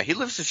like, oh yeah, he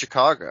lives in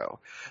Chicago.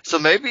 So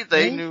maybe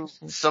they knew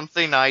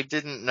something I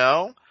didn't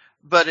know,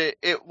 but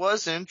it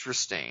was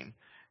interesting.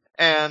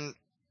 And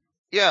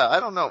yeah, I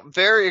don't know.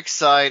 Very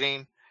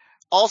exciting.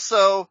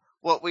 Also,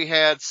 what we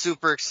had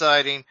super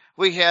exciting,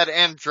 we had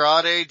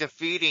Andrade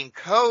defeating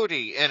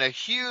Cody in a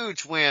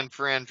huge win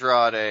for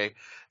Andrade.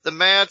 The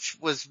match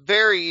was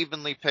very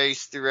evenly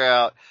paced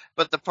throughout,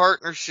 but the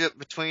partnership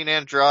between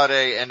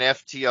Andrade and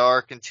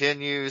FTR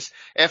continues.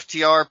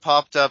 FTR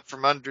popped up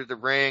from under the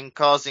ring,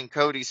 causing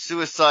Cody's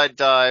suicide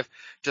dive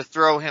to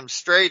throw him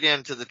straight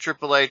into the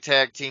AAA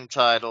Tag Team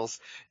titles,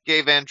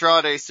 gave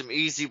Andrade some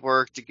easy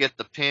work to get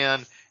the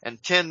pin in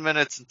 10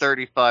 minutes and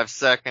 35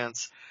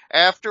 seconds.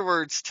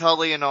 Afterwards,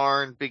 Tully and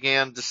Arn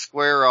began to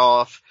square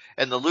off,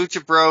 and the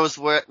Lucha Bros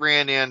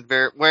ran in,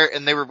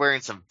 and they were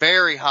wearing some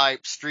very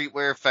hype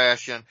streetwear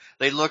fashion.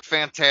 They looked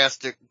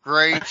fantastic.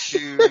 Great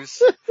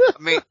shoes.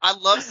 I mean, I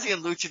love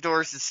seeing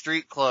luchadors in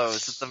street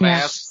clothes with the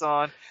masks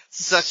on.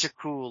 Such a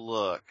cool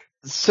look.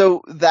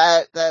 So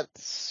that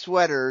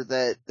sweater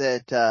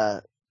that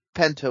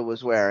Penta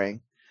was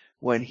wearing,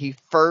 when he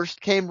first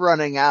came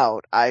running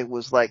out, I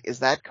was like, is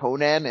that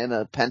Conan in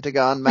a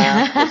Pentagon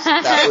mask?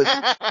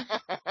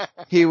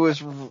 He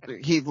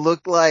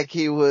looked like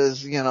he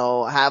was,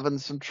 having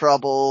some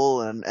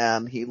trouble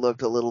and he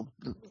looked a little,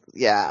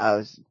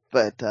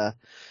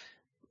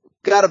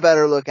 got a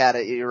better look at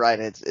it. You're right.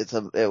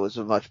 It was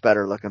a much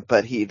better looking,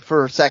 but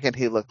for a second,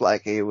 he looked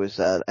like he was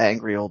an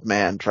angry old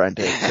man trying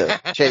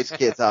to chase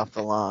kids off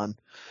the lawn.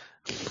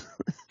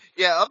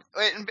 Yeah,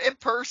 in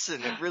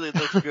person it really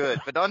looked good,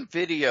 but on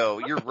video,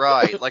 you're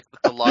right. Like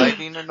with the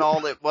lighting and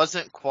all, it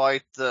wasn't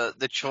quite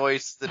the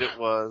choice that it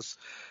was.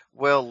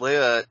 Well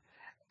lit.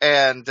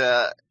 And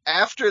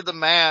after the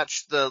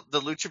match, the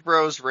Lucha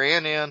Bros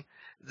ran in.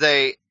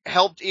 They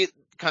helped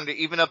kind of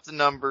even up the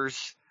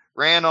numbers,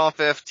 ran off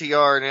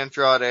FTR and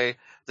Andrade.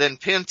 Then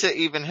Penta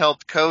even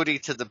helped Cody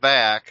to the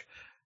back.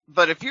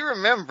 But if you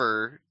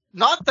remember,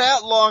 not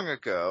that long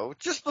ago,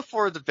 just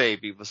before the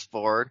baby was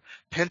born,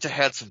 Penta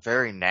had some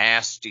very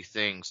nasty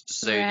things to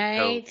say to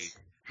Cody.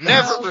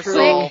 Never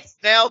resolved.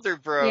 Now they're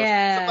bros.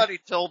 Yeah. Somebody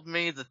told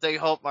me that they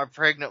hope my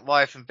pregnant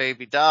wife and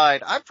baby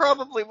died. I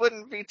probably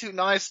wouldn't be too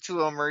nice to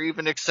them or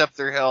even accept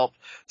their help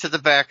to the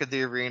back of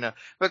the arena.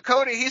 But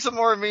Cody, he's a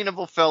more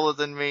amenable fellow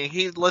than me.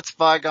 He lets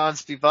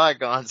bygones be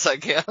bygones, I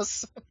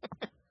guess.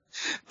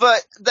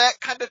 But that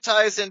kind of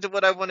ties into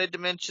what I wanted to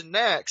mention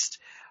next.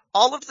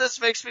 All of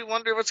this makes me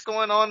wonder what's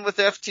going on with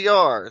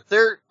FTR.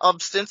 They're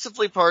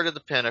ostensibly part of the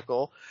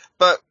Pinnacle,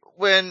 but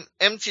when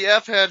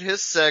MJF had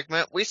his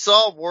segment, we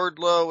saw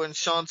Wardlow and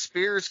Shawn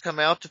Spears come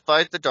out to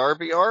fight the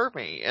Darby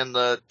Army in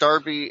the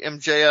Darby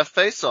MJF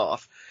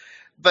face-off.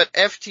 But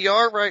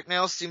FTR right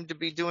now seem to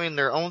be doing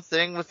their own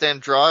thing with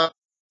Andrade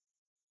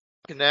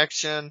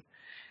connection.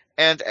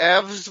 And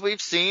as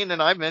we've seen,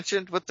 and I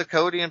mentioned with the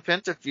Cody and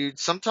Penta feud,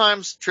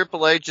 sometimes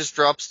AAA just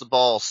drops the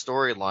ball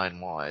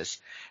storyline-wise.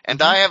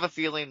 And I have a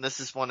feeling this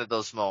is one of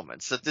those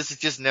moments, that this is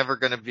just never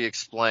going to be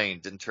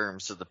explained in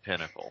terms of the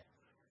Pinnacle.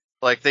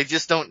 Like, they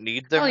just don't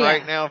need them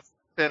right now,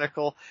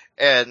 Pinnacle,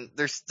 and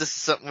this is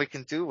something we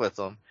can do with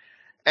them.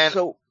 And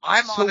so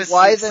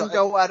why then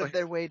go out of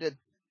their way to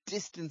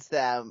distance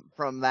them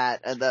from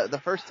that?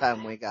 The first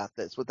time we got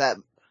this, with that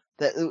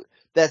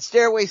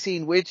stairway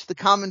scene, which the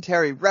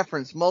commentary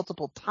referenced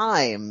multiple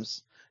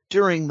times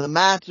during the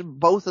match,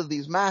 both of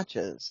these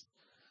matches.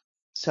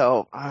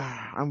 So,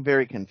 I'm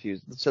very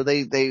confused. So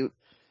I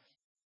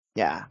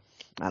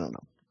don't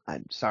know.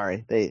 I'm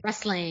sorry.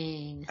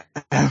 Wrestling.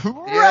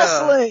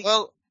 Wrestling!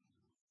 Well,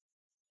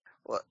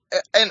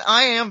 and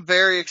I am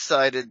very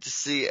excited to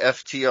see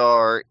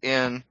FTR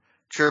in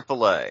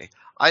AAA.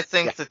 I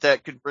think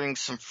that could bring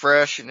some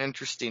fresh and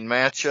interesting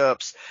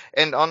matchups.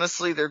 And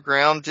honestly, their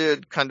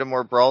grounded, kind of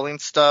more brawling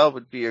style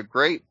would be a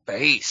great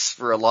base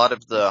for a lot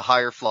of the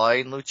higher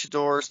flying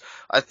luchadors.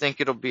 I think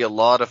it'll be a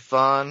lot of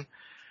fun.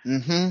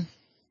 Mm-hmm.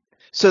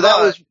 So that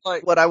was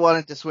what I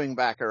wanted to swing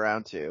back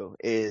around to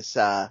is,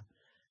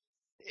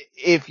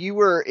 if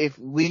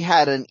we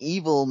had an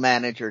evil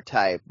manager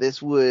type,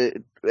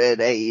 at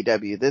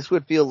AEW, this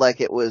would feel like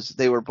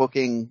they were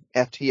booking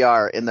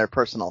FTR in their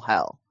personal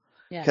hell.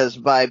 Because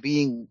by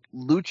being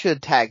Lucha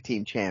Tag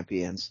Team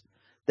Champions,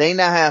 they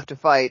now have to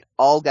fight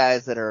all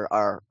guys that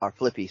are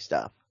flippy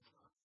stuff.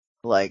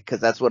 Cause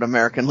that's what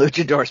American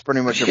Luchadors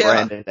pretty much are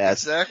branded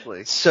as.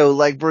 Exactly. So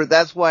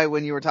that's why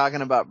when you were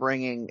talking about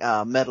bringing,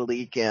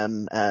 Metalik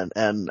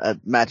and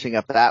matching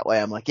up that way,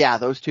 I'm like, yeah,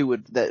 those two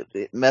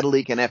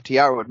Metalik and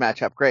FTR would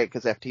match up great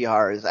because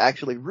FTR is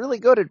actually really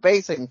good at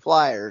basing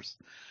flyers.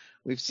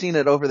 We've seen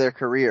it over their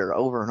career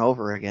over and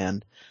over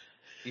again.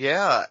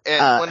 Yeah,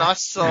 and when I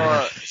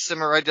saw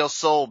Samurai del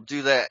Sol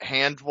do that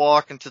hand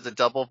walk into the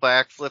double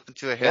backflip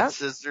into a head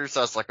scissors,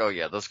 I was like, oh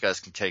yeah, those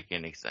guys can take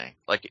anything.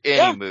 Like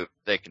any move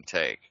they can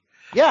take.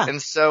 Yeah.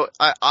 And so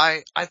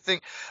I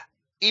think,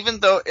 even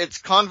though it's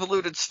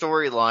convoluted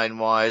storyline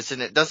wise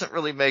and it doesn't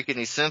really make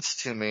any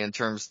sense to me in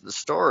terms of the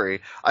story,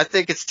 I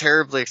think it's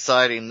terribly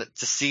exciting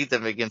to see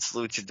them against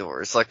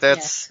luchadors. Like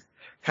that's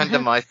kind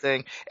of my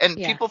thing. And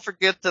people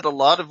forget that a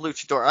lot of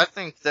luchador, I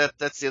think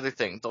that's the other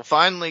thing. They'll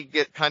finally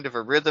get kind of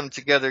a rhythm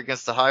together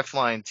against the high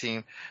flying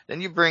team.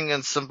 Then you bring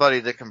in somebody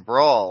that can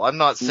brawl. I'm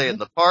not saying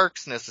the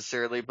Parks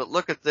necessarily, but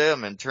look at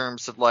them in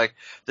terms of like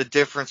the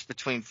difference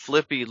between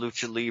flippy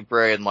lucha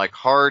libre and like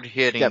hard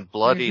hitting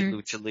bloody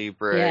lucha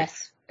libre.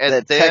 Yes. And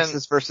then,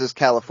 Texas versus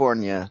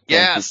California.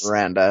 Yes.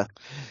 Miranda.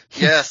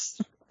 Yes.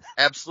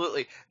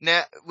 Absolutely.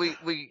 Now,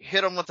 we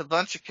hit them with a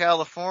bunch of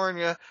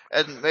California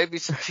and maybe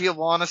some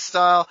Tijuana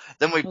style,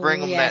 then we bring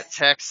them that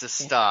Texas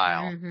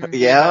style. Mm-hmm.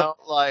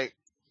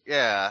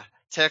 Yeah.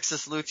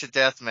 Texas Lucha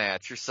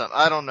Deathmatch or something.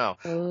 I don't know.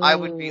 Ooh. I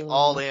would be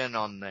all in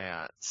on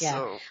that. Yeah.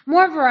 So.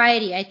 More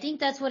variety. I think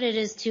that's what it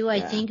is too. I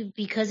think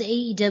because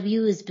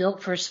AEW is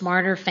built for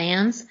smarter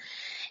fans,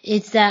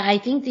 it's that I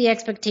think the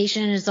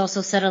expectation is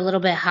also set a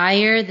little bit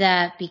higher,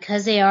 that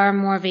because they are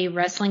more of a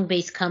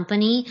wrestling-based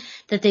company,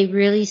 that they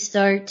really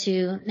start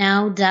to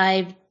now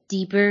dive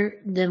deeper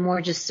than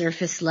more just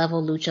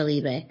surface-level lucha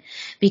libre,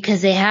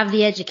 because they have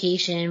the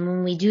education.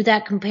 When we do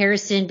that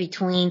comparison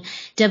between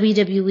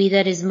WWE,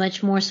 that is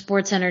much more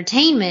sports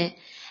entertainment,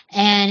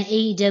 and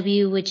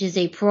AEW, which is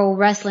a pro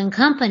wrestling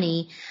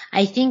company,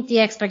 I think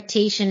the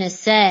expectation is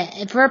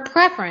set for a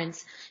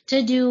preference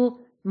to do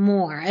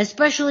more,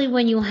 especially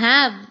when you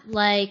have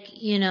a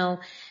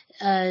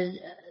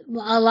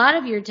lot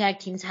of your tag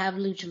teams have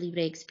lucha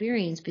libre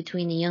experience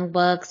between the Young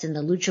Bucks and the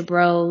Lucha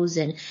Bros,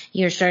 and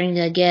you're starting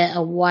to get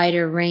a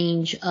wider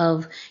range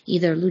of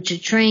either lucha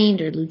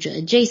trained or lucha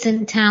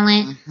adjacent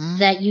talent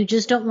that you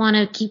just don't want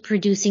to keep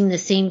producing the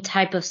same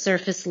type of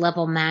surface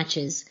level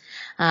matches.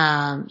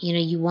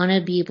 You want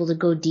to be able to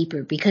go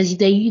deeper, because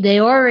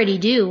they already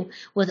do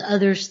with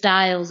other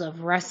styles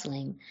of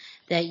wrestling,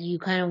 that you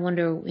kind of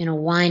wonder,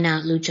 why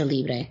not lucha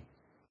libre?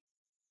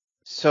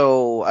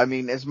 So, I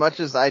mean, as much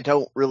as I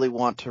don't really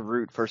want to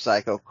root for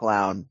Psycho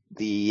Clown,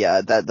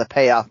 the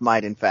payoff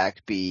might in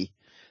fact be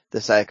the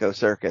Psycho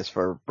Circus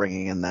for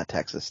bringing in that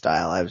Texas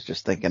style. I was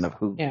just thinking of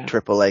who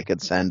AAA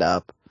could send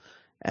up,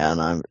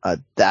 and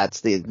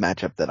that's the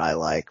matchup that I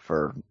like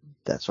for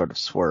that sort of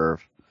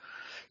swerve.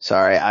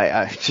 Sorry,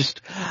 I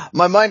just,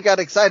 my mind got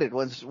excited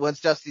once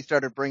Dusty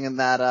started bringing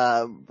that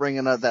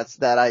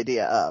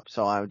idea up.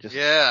 So I'm just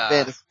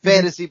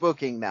fantasy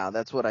booking now.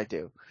 That's what I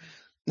do.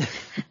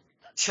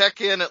 Check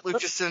in at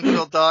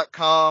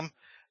luchacentral.com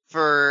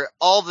for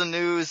all the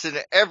news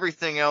and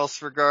everything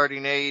else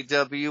regarding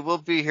AEW. We'll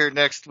be here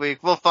next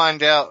week. We'll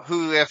find out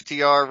who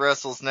FTR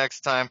wrestles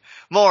next time.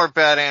 More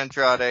Bad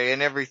Andrade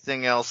and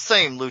everything else.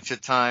 Same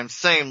Lucha time,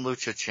 same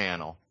Lucha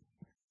channel.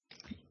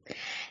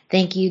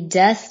 Thank you,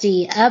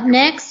 Dusty. Up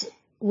next,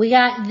 we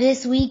got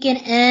This Week in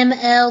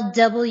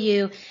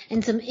MLW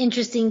and some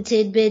interesting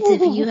tidbits.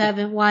 If you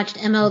haven't watched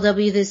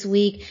MLW this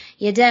week,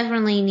 you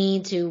definitely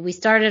need to. We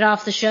started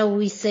off the show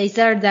with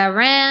Cesar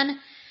Duran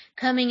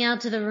coming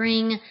out to the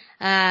ring,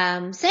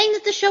 saying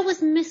that the show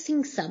was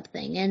missing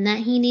something and that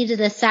he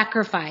needed a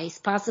sacrifice,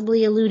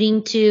 possibly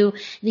alluding to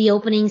the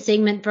opening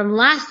segment from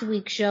last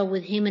week's show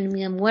with him and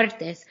Mia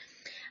Muertes.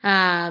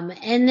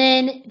 And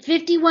then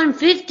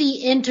 5150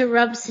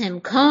 interrupts him.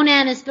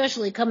 Conan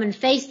especially coming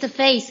face to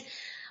face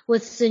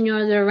with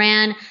Senor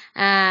Duran,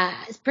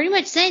 is pretty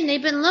much saying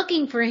they've been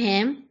looking for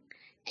him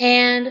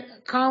and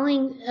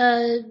calling,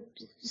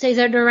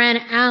 Cesar Duran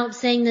out,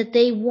 saying that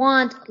they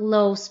want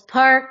Los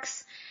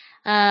Parks.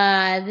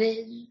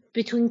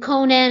 Between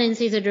Conan and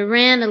Cesar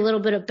Duran, a little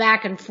bit of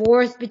back and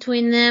forth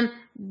between them.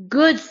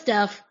 Good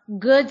stuff.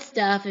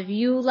 If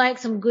you like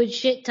some good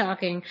shit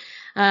talking,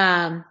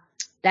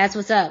 that's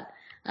what's up.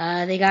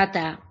 They got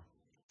that.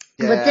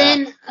 Yeah. But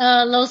then,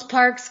 Los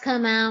Parks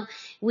come out.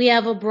 We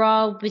have a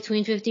brawl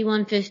between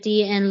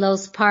 5150 and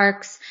Los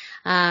Parks.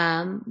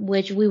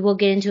 which we will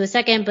get into in a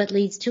second, but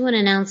leads to an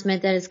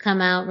announcement that has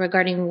come out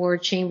regarding War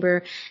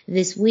Chamber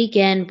this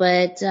weekend.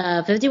 But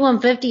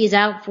 5150 is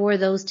out for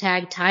those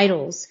tag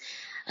titles.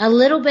 A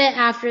little bit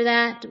after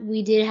that,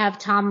 we did have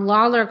Tom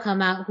Lawler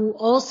come out, who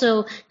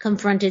also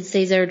confronted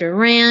Cesar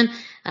Duran,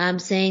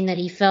 saying that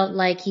he felt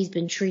like he's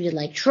been treated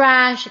like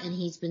trash and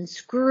he's been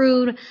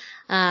screwed,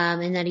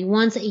 and that he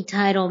wants a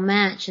title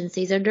match. And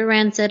Cesar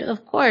Duran said,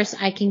 of course,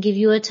 I can give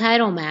you a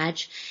title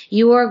match.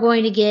 You are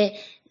going to get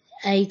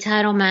a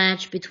title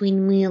match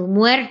between Mil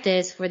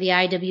Muertes for the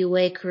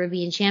IWA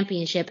Caribbean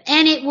Championship,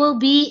 and it will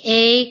be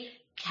a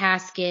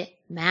casket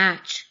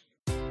match.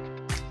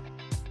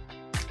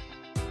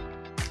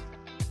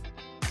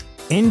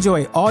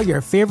 Enjoy all your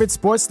favorite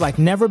sports like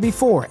never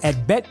before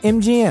at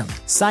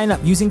BetMGM. Sign up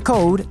using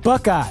code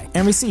Buckeye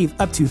and receive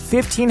up to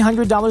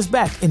 $1,500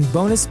 back in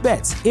bonus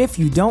bets if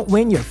you don't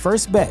win your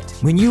first bet.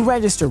 When you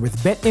register with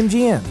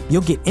BetMGM,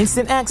 you'll get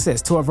instant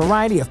access to a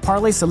variety of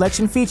parlay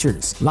selection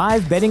features,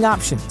 live betting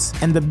options,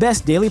 and the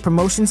best daily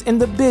promotions in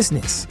the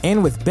business.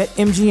 And with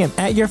BetMGM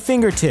at your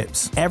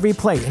fingertips, every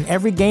play and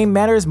every game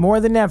matters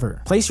more than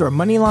ever. Place your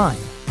money line,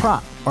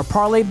 prop, or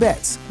parlay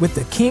bets with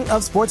the king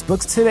of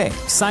sportsbooks today.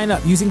 Sign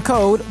up using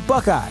code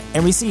Buckeye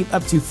and receive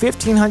up to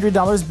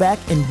 $1,500 back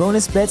in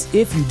bonus bets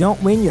if you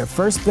don't win your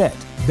first bet.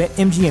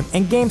 BetMGM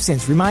and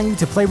GameSense remind you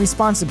to play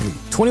responsibly.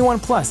 21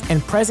 plus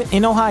and present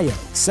in Ohio,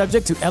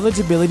 subject to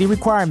eligibility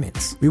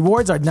requirements.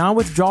 Rewards are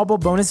non-withdrawable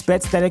bonus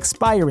bets that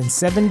expire in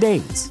 7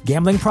 days.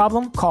 Gambling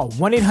problem? Call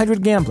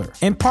 1-800-GAMBLER.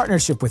 In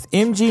partnership with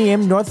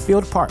MGM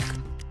Northfield Park.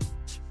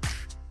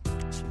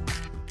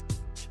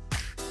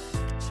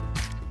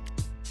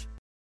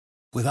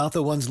 Without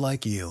the ones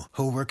like you,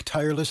 who work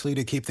tirelessly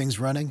to keep things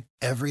running,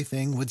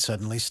 everything would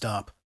suddenly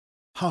stop.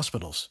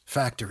 Hospitals,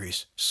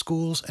 factories,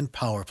 schools, and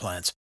power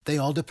plants, they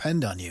all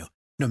depend on you.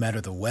 No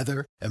matter the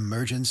weather,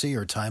 emergency,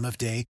 or time of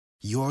day,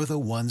 you're the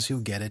ones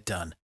who get it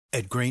done.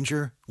 At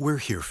Grainger, we're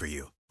here for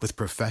you with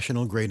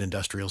professional-grade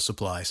industrial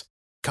supplies.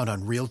 Count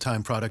on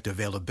real-time product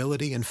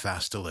availability and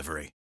fast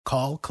delivery.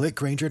 Call,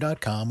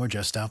 clickgrainger.com, or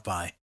just stop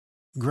by.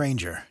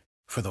 Grainger,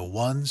 for the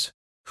ones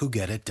who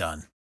get it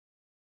done.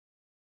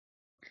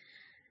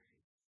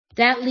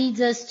 That leads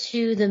us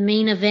to the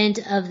main event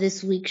of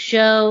this week's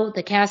show,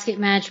 the casket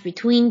match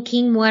between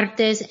King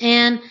Muertes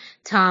and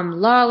Tom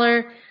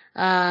Lawler.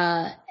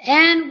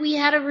 And we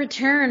had a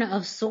return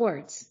of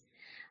sorts.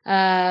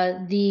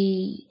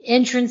 The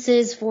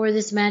entrances for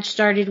this match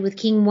started with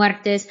King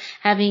Muertes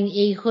having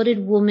a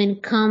hooded woman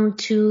come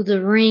to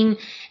the ring,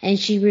 and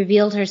she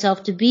revealed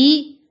herself to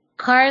be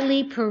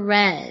Carly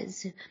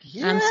Perez.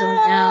 Yeah. So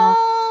now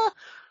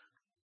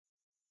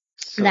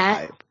So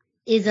that hype.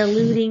 is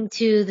alluding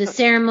to the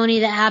ceremony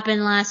that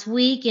happened last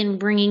week and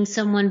bringing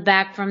someone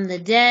back from the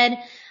dead.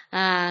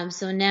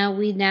 So now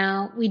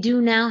we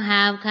do now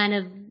have kind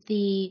of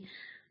the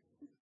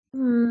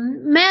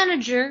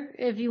manager,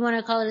 if you want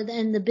to call it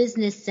in the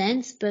business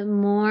sense, but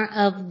more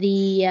of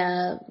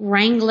the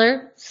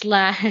wrangler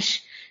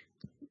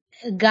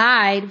 /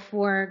 guide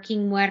for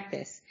King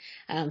Muertes.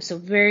 So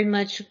very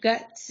much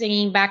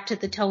singing back to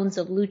the tones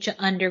of Lucha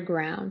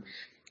Underground.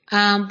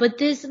 But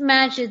this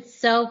match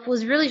itself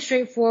was really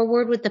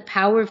straightforward with the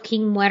power of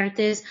King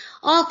Muertes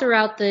all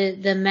throughout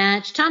the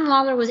match. Tom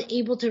Lawler was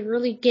able to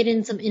really get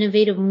in some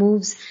innovative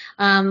moves,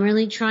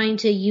 really trying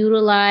to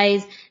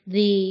utilize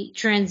the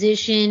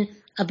transition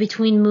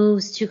between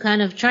moves to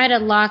kind of try to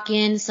lock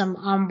in some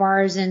arm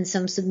bars and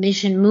some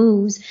submission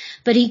moves.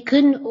 But he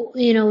couldn't,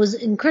 it was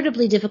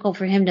incredibly difficult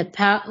for him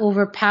to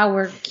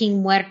overpower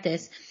King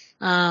Muertes.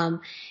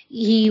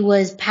 He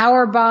was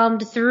power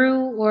bombed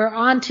through or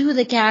onto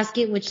the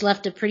casket, which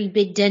left a pretty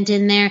big dent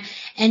in there.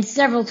 And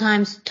several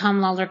times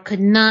Tom Lawler could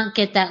not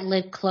get that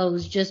lid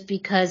closed just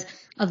because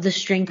of the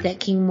strength that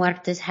King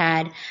Muertes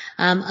had.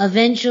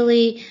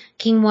 Eventually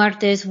King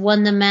Muertes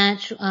won the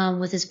match,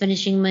 with his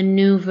finishing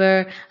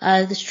maneuver,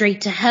 the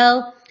Straight to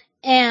Hell,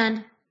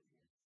 and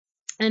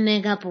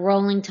ended up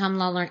rolling Tom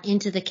Lawler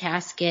into the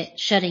casket,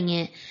 shutting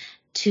it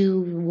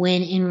to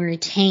win and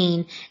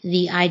retain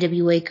the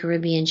IWA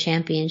Caribbean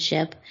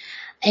Championship.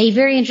 A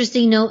very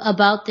interesting note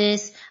about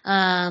this,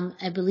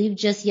 I believe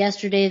just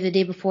yesterday, the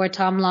day before,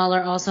 Tom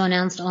Lawler also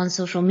announced on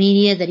social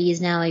media that he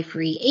is now a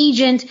free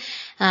agent.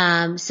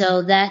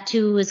 So that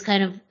too is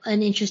kind of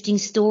an interesting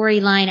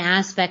storyline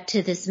aspect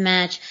to this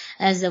match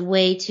as a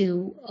way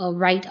to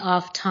write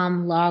off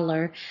Tom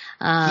Lawler.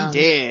 He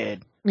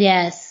did.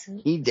 Yes.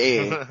 He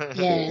did.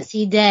 Yes,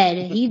 he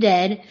did. He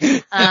did.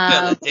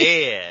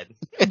 Dead.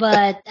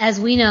 But as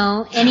we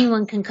know,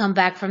 anyone can come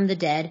back from the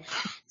dead.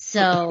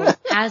 So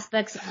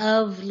aspects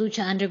of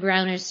Lucha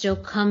Underground are still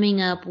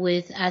coming up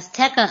with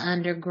Azteca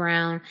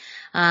Underground.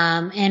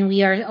 And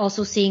we are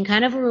also seeing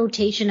kind of a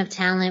rotation of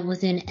talent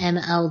within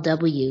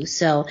MLW.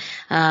 So,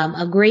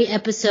 a great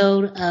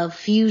episode of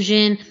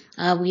Fusion.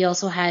 We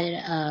also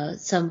had,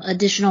 some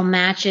additional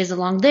matches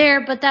along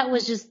there, but that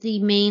was just the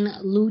main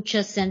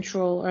Lucha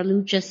Central or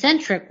Lucha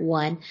Centric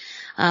one,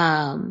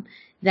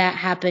 that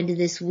happened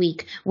this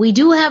week. We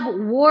do have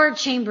War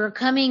Chamber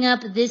coming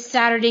up this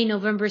Saturday,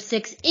 November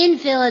 6th in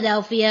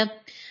Philadelphia.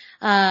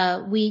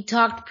 We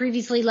talked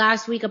previously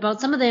last week about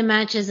some of the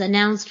matches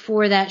announced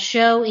for that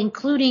show,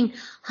 including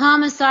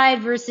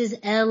Homicide versus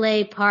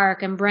LA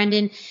Park. And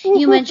Brendan,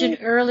 you mentioned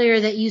earlier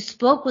that you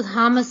spoke with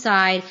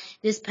Homicide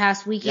this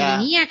past weekend,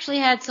 and he actually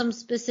had some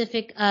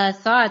specific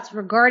thoughts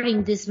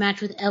regarding this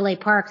match with LA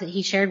Park that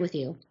he shared with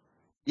you.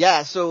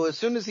 Yeah, so as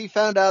soon as he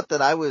found out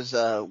that I was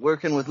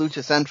working with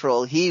Lucha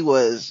Central, he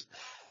was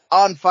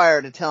on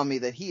fire to tell me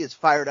that he is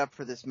fired up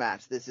for this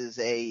match. This is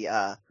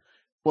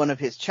one of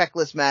his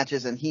checklist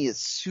matches, and he is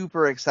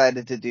super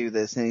excited to do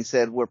this. And he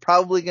said, we're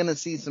probably going to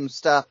see some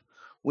stuff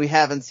we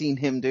haven't seen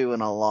him do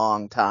in a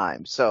long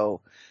time.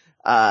 So,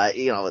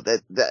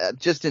 that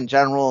just in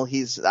general,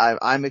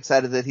 I'm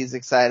excited that he's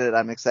excited.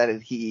 I'm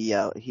excited he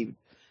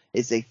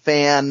is a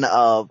fan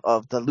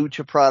of the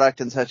Lucha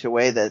product in such a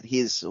way that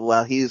he's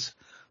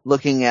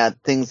looking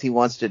at things he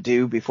wants to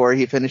do before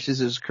he finishes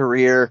his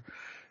career.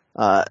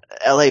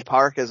 LA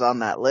Park is on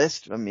that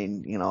list. I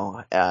mean,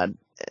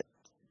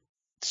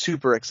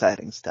 super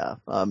exciting stuff.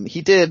 I'm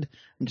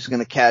just going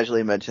to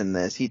casually mention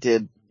this. He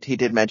did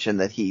mention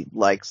that he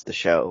likes the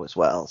show as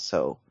well.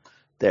 So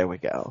there we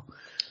go.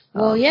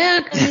 Well,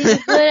 yeah, cause he's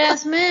a good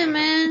ass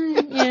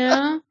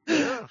man,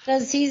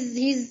 cause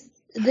he's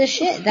the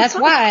shit. That's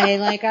why,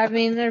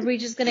 are we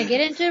just going to get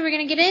into it? We're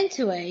going to get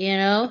into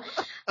it,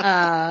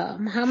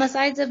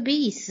 Homicide's a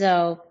beast.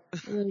 So,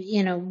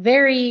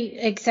 very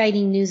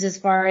exciting news as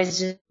far as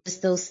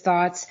just those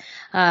thoughts,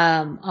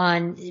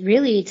 on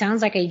really, it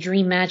sounds like a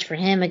dream match for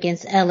him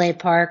against LA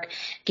Park.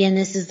 Again,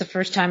 this is the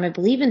first time, I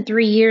believe, in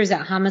 3 years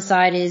that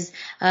Homicide is,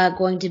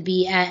 going to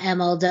be at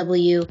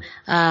MLW.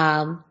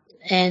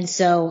 And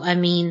so, I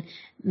mean,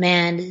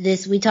 man,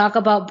 we talk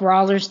about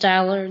brawler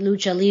style or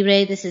lucha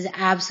libre. This is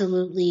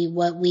absolutely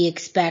what we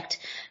expect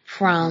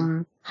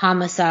from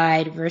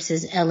Homicide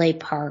versus LA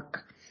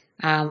Park.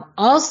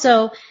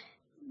 Also,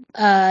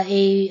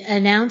 a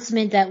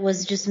announcement that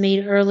was just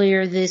made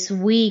earlier this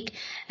week,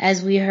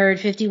 as we heard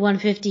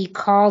 5150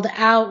 called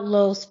out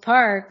Los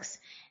Parks,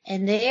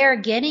 and they are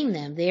getting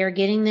them. They are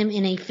getting them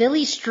in a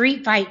Philly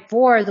street fight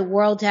for the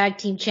World Tag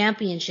Team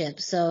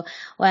Championship. So,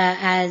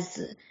 as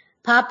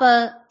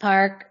Papa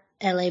Park,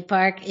 LA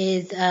Park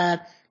is going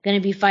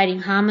to be fighting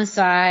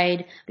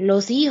Homicide,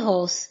 Los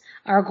Hijos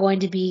are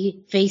going to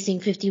be facing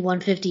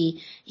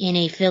 5150 in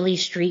a Philly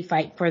street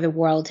fight for the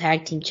World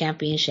Tag Team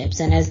Championships.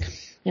 And as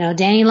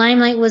Danny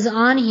Limelight was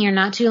on here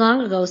not too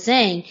long ago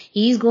saying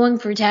he's going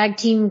for tag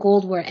team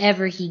gold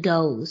wherever he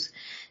goes.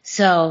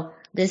 So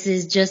this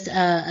is just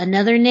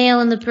another nail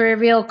in the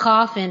proverbial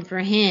coffin for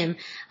him,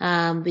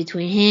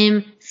 between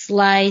him,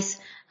 Slice,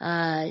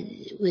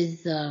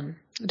 with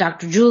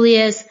Dr.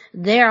 Julius.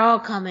 They're all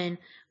coming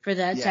for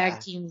that tag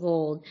team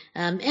gold.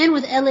 And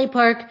with LA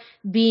Park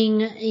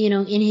being,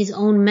 in his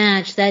own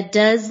match, that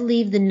does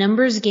leave the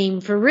numbers game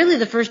for really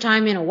the first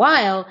time in a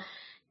while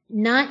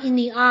not in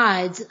the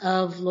odds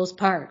of Los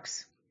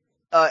Parks.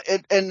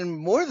 And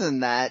more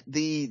than that,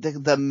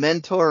 the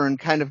mentor and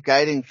kind of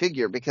guiding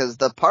figure, because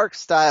the Park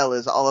style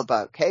is all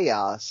about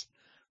chaos,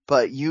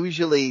 but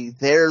usually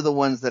they're the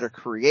ones that are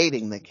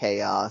creating the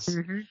chaos.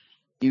 Mm-hmm.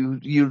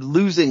 You're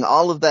losing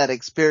all of that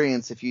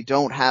experience if you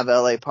don't have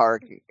LA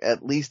Park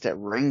at least at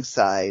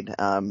ringside.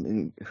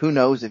 Who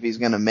knows if he's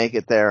going to make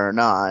it there or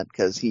not,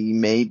 because he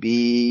may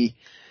be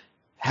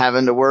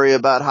having to worry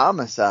about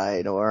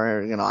Homicide,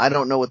 or I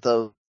don't know what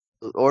the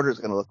order is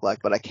going to look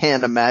like, but I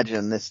can't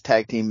imagine this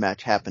tag team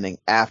match happening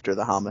after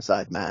the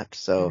Homicide match.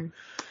 So,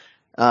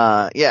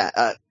 so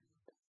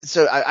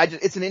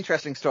it's an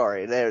interesting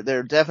story.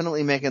 They're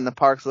definitely making the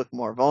Parks look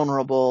more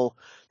vulnerable.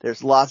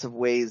 There's lots of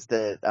ways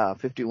that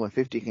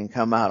 5150 can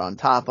come out on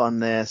top on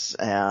this,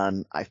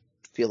 and I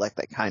feel like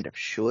they kind of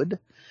should.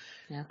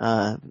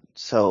 Yeah.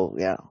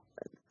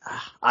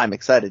 I'm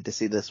excited to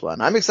see this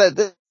one. I'm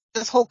excited.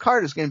 This whole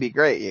card is going to be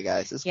great, you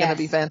guys. It's going to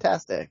be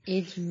fantastic.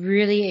 It's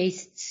really a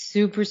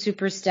super,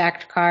 super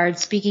stacked card.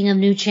 Speaking of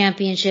new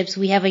championships,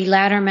 we have a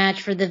ladder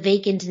match for the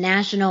vacant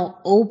National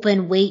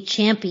Open Weight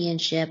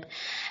Championship.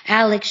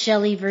 Alex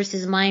Shelley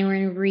versus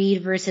Myron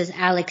Reed versus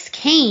Alex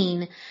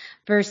Kane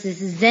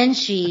versus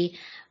Zenshi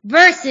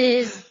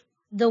versus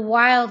the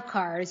wild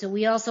card. So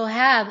we also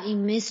have a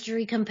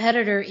mystery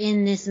competitor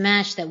in this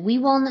match that we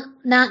will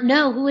not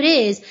know who it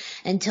is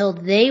until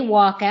they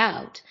walk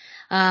out.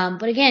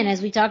 But again,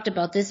 as we talked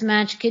about, this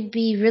match could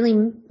be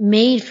really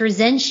made for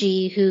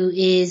Zenshi, who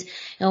is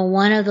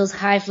one of those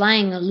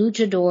high-flying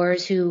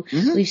luchadors who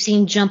we've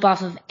seen jump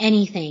off of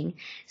anything.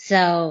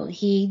 So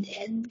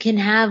he can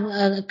have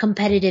a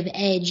competitive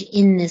edge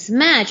in this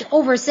match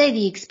over, say,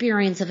 the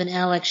experience of an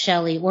Alex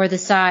Shelley or the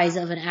size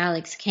of an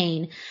Alex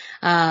Kane.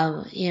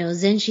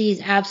 Zenshi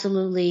is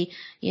absolutely,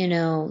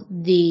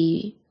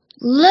 the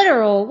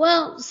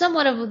literal,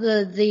 somewhat of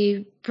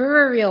the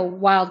proverbial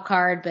wild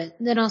card, but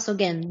then also,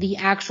 again, the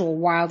actual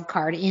wild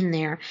card in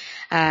there,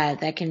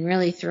 that can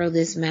really throw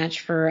this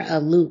match for a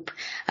loop.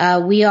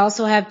 We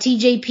also have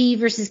TJP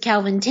versus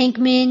Calvin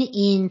Tankman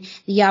in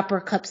the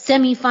Opera Cup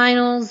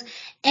semifinals.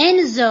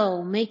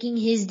 Enzo making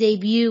his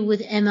debut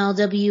with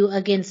MLW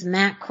against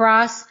Matt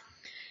Cross.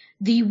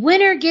 The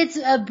winner gets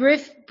a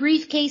brief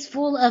briefcase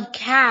full of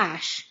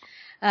cash.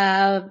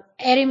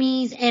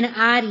 Enemies and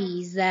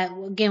Addis that,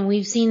 again,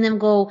 we've seen them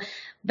go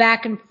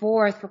back and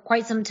forth for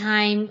quite some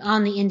time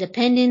on the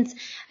independents.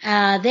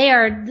 They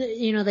are,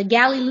 the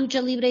Galley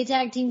Lucha Libre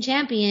Tag Team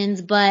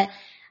Champions, but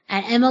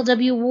at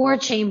MLW War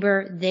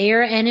Chamber, they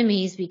are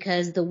enemies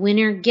because the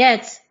winner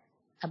gets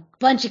a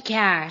bunch of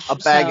cash. A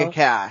bag of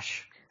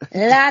cash.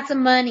 Lots of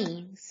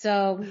money.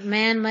 So,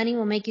 man, money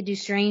will make you do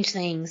strange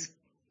things.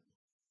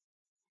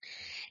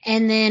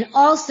 And then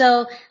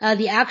also,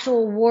 the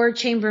actual War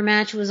Chamber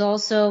match was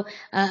also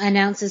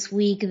announced this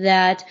week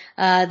that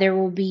there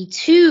will be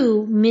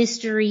 2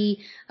 mystery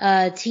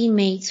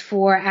teammates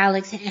for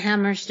Alex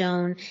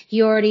Hammerstone.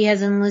 He already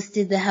has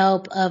enlisted the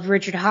help of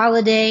Richard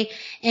Holiday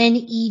and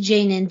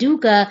EJ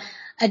Nanduka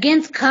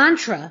against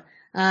Contra.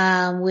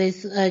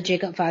 With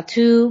Jacob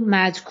Fatu,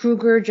 Mads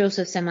Kruger,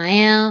 Joseph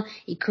Samael,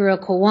 Ikura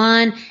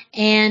Kawan,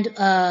 and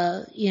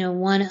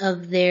one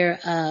of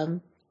their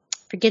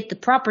forget the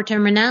proper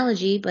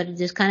terminology, but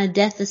it is kind of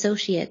death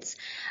associates.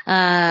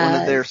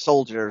 One of their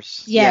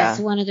soldiers. Yes,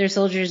 yeah. One of their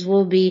soldiers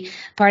will be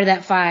part of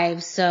that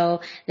 5. So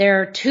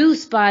there are 2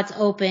 spots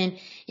open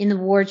in the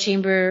War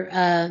Chamber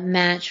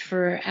match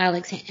for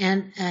Alex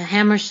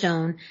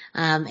Hammerstone.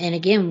 And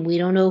again, we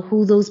don't know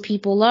who those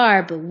people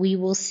are, but we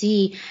will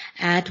see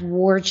at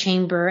War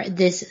Chamber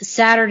this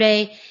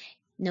Saturday,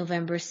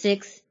 November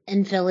 6th.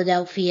 In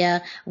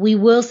Philadelphia. We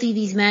will see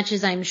these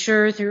matches, I'm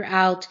sure,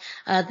 throughout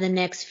the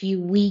next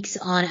few weeks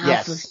on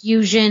Alpha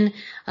Fusion,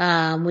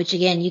 which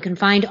again you can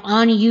find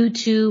on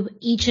YouTube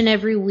each and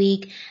every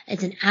week.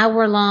 It's an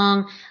hour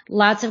long,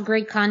 lots of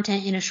great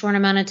content in a short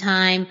amount of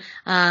time,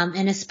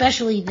 and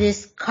especially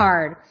this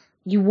card.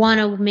 You want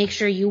to make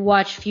sure you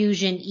watch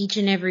Fusion each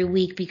and every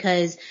week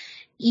because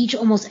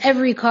almost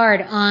every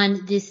card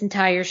on this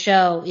entire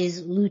show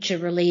is lucha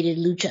related,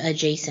 lucha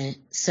adjacent.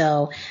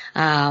 So,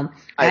 I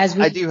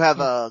do have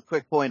a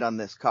quick point on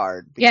this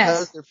card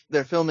because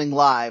they're filming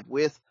live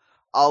with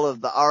all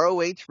of the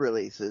ROH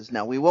releases.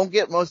 Now we won't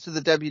get most of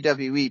the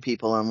WWE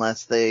people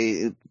unless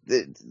they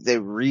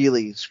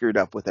really screwed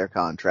up with their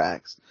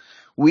contracts.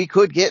 We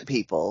could get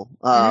people,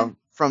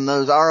 from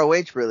those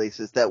ROH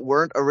releases that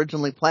weren't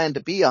originally planned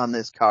to be on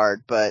this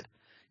card, but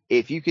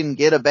if you can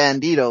get a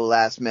Bandito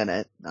last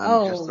minute,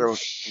 I'm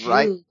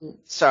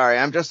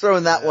just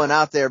throwing that one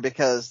out there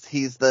because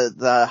he's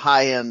the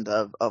high end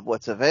of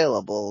what's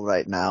available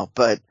right now,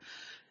 but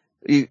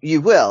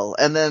you will.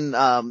 And then,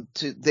 in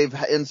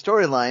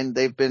storyline,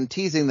 they've been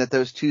teasing that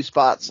those 2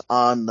 spots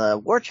on the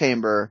War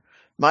Chamber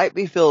might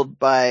be filled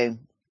by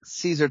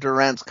Cesar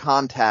Durant's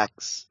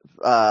contacts,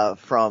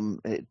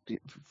 from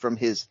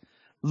his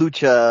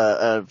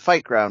lucha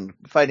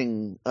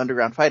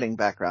underground fighting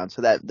background,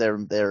 so that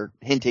they're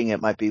hinting it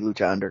might be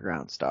Lucha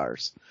Underground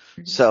stars.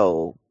 Mm-hmm.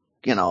 So,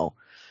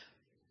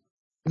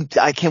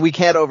 we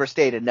can't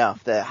overstate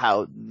enough that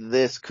how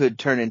this could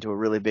turn into a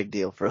really big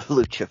deal for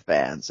lucha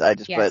fans.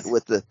 But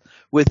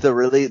with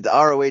the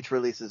ROH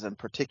releases in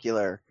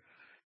particular,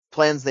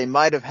 plans they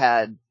might have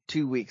had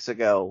 2 weeks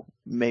ago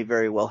may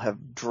very well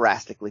have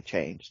drastically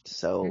changed.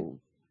 So,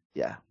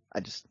 yeah.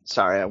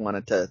 I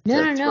wanted to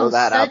throw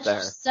that out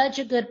there. Such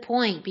a good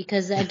point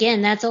because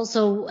again, that's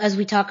also, as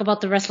we talk about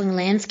the wrestling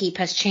landscape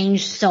has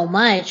changed so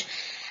much.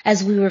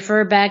 As we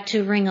refer back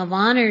to Ring of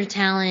Honor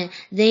talent,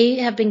 they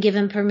have been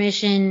given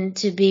permission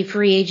to be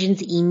free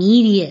agents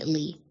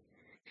immediately.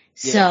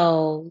 Yeah.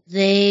 So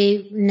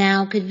they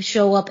now could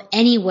show up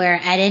anywhere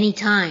at any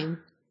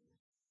time.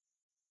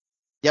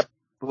 Yep.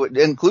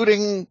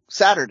 Including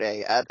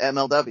Saturday at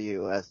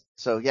MLW.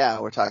 So yeah,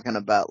 we're talking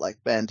about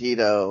like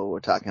Bandito, we're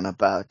talking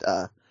about,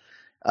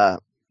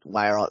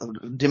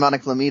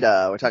 Demonic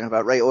Lamita, we're talking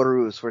about Rey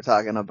Horus, we're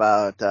talking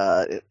about,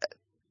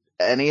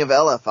 any of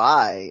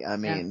LFI, I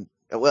mean,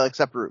 well,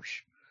 except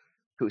Roosh,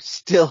 who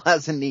still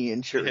has a knee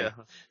injury. Yeah.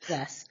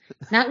 Yes.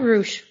 Not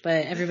Roosh,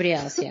 but everybody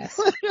else, yes.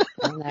 He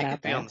can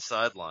be on the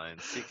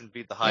sidelines. He can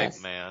be the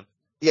hype man.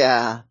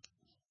 Yeah.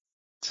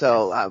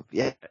 So, And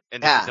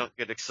if you don't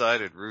get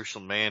excited, Roosh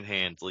will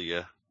manhandle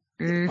you.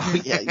 Mm-hmm. Oh,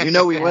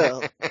 yeah, we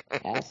will.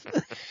 Yes.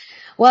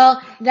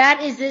 Well,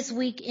 that is this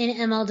week in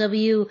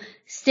MLW.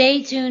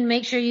 Stay tuned.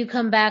 Make sure you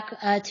come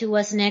back to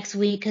us next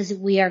week because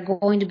we are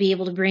going to be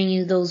able to bring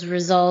you those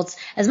results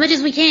as much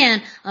as we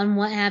can on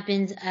what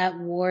happens at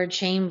War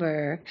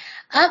Chamber.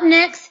 Up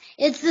next,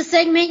 it's the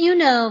segment you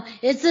know.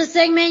 It's the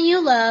segment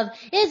you love.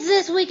 It's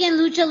This Week in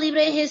Lucha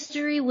Libre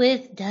History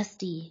with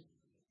Dusty.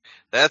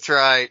 That's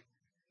right.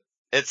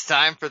 It's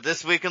time for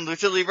This Week in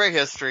Lucha Libre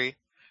History.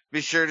 Be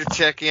sure to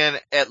check in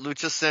at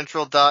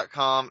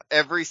luchacentral.com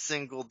every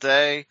single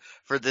day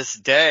for this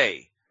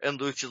day in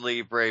Lucha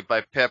Libre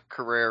by Pep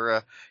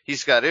Carrera.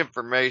 He's got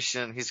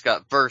information, he's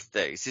got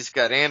birthdays, he's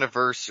got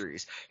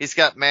anniversaries, he's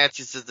got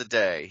matches of the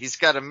day, he's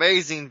got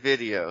amazing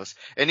videos,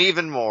 and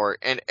even more.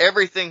 And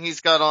everything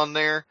he's got on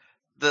there,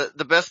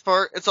 the best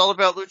part, it's all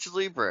about Lucha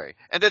Libre.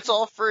 And it's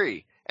all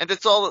free. And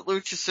it's all at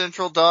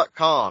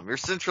luchacentral.com, your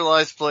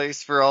centralized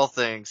place for all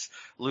things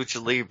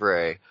Lucha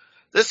Libre.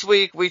 This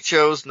week we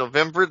chose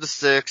November the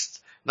 6th,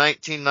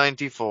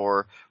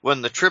 1994,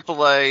 when the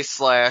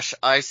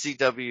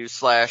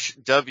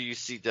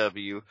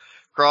AAA/ICW/WCW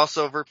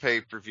crossover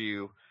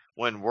pay-per-view,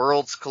 When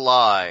Worlds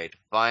Collide,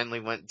 finally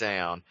went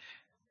down.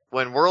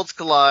 When Worlds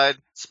Collide,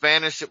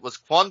 Spanish it was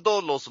Cuando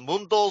los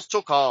Mundos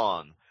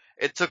Chocan.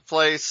 It took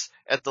place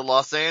at the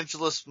Los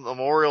Angeles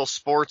Memorial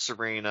Sports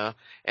Arena,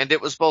 and it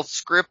was both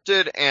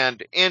scripted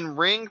and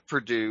in-ring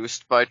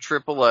produced by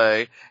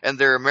AAA and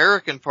their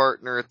American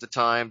partner at the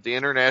time, the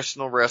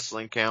International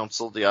Wrestling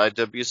Council, the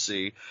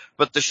IWC.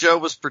 But the show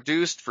was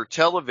produced for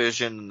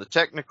television, and the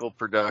technical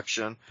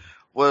production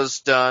was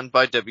done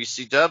by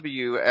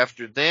WCW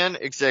after then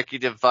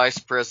Executive Vice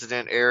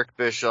President Eric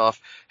Bischoff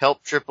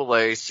helped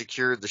AAA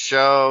secure the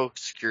show,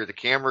 secure the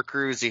camera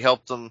crews. He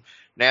helped them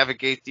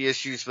navigate the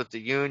issues with the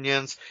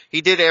unions.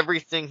 He did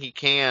everything he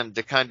can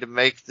to kind of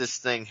make this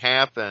thing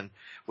happen,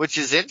 which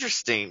is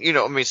interesting. You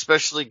know, I mean,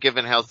 especially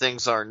given how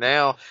things are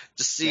now,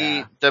 to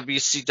see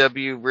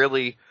WCW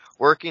really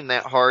working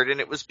that hard. And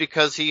it was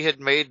because he had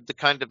made the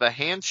kind of a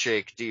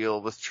handshake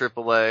deal with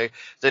AAA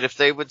that if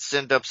they would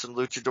send up some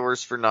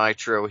luchadors for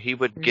Nitro, he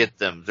would get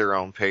them their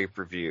own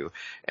pay-per-view.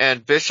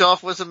 And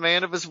Bischoff was a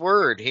man of his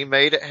word. He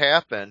made it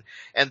happen.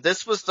 And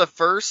this was the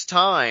first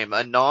time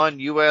a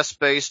non-US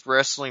based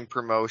wrestling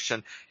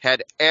promotion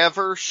had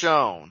ever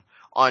shown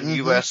on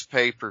US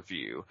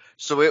pay-per-view.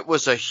 So it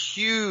was a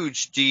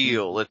huge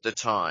deal at the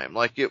time.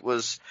 Like, it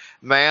was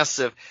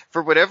massive.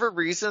 For whatever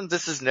reason,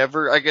 this is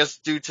never, I guess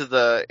due to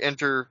the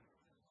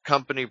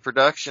intercompany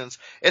productions,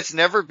 it's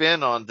never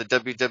been on the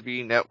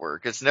WWE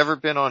network. It's never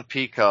been on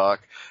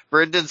Peacock.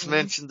 Brendan's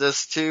mentioned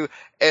this too.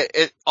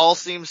 It all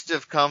seems to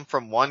have come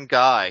from one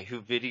guy who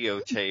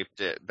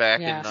videotaped it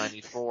back in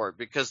 94,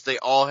 because they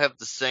all have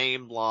the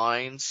same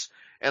lines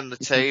and the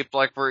tape,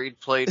 like where he'd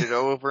played it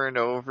over and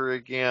over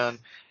again.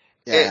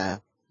 Yeah.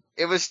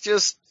 It was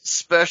just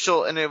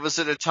special, and it was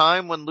at a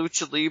time when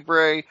Lucha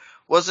Libre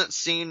wasn't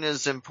seen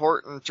as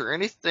important or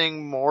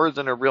anything more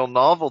than a real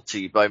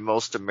novelty by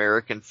most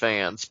American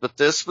fans. But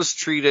this was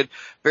treated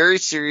very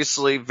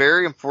seriously,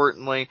 very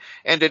importantly,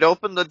 and it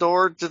opened the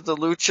door to the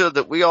lucha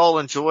that we all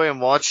enjoy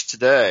and watch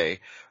today.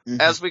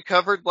 As we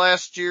covered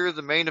last year,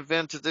 the main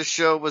event of this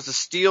show was a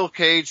steel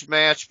cage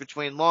match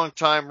between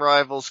longtime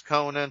rivals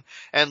Conan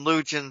and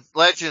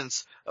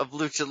legends of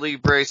Lucha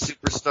Libre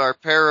superstar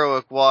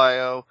Perro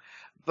Aguayo.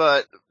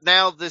 But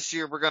now this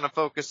year we're going to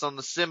focus on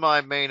the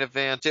semi-main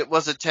event. It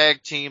was a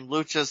tag team,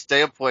 Luchas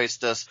de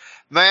Apuestas,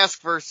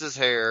 Mask versus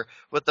Hair,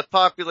 with the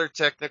popular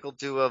technical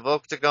duo of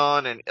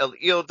Octagon and El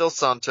Hijo del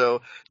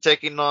Santo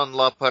taking on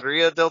La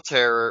Parrilla del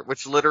Terror,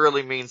 which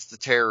literally means the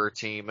Terror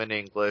Team in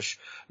English,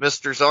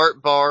 Mr. Art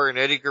Barr and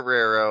Eddie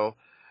Guerrero.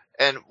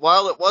 And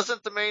while it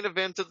wasn't the main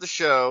event of the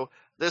show,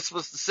 this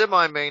was the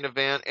semi-main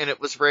event, and it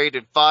was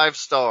rated 5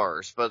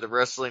 stars by the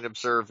Wrestling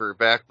Observer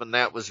back when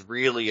that was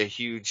really a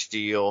huge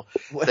deal.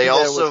 They there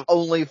also was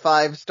only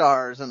 5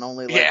 stars and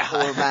only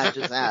 4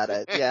 matches at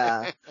it.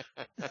 Yeah.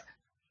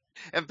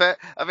 And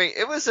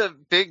it was a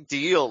big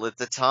deal at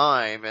the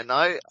time, and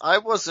I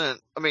wasn't,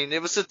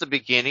 it was at the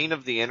beginning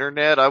of the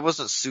internet. I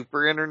wasn't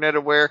super internet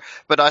aware,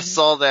 but I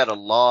saw that a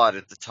lot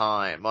at the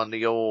time on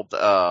the old,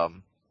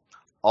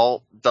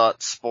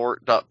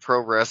 alt.sport.pro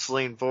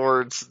wrestling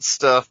boards and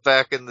stuff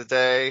back in the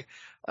day.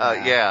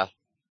 But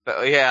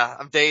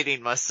I'm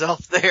dating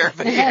myself there,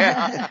 but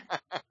yeah.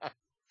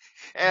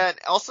 And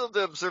also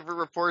the Observer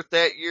Report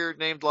that year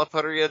named La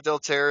Parrilla del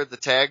Terror the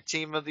tag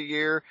team of the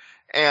year,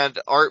 and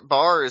Art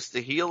Barr is the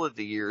heel of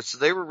the year. So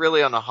they were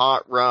really on a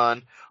hot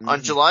run.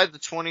 On July the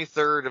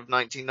 23rd of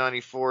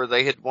 1994,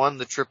 they had won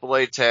the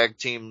AAA tag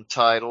team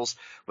titles,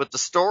 with the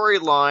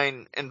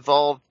storyline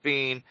involved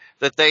being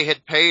that they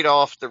had paid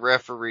off the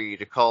referee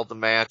to call the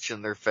match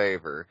in their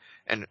favor.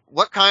 And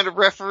what kind of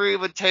referee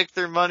would take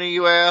their money,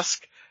 you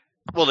ask?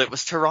 Well, it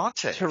was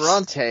Tarantes.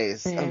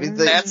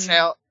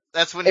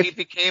 That's when he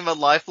became a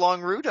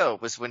lifelong Rudo,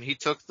 was when he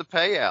took the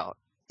payout.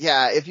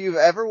 Yeah, if you've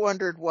ever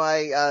wondered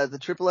why the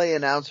AAA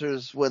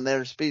announcers, when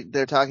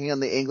they're talking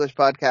on the English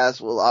podcast,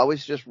 will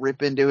always just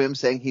rip into him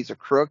saying he's a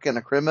crook and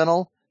a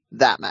criminal,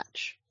 that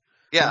match.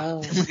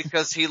 Yeah, it's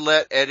because he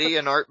let Eddie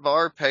and Art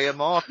Barr pay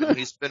him off, and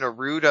he's been a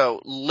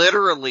Rudo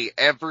literally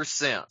ever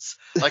since.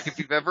 Like, if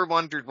you've ever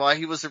wondered why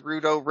he was a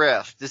Rudo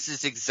ref, this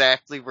is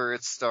exactly where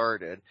it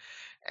started.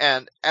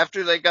 And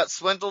after they got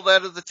swindled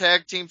out of the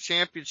tag team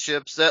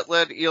championships, that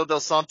led Hijo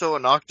del Santo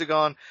and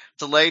Octagon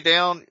to lay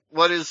down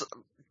what is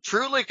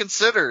truly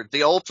considered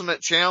the ultimate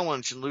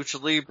challenge in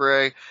Lucha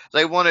Libre.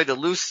 They wanted a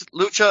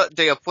Lucha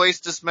de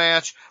Apuestas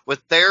match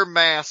with their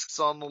masks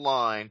on the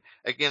line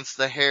against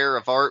the hair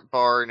of Art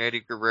Barr and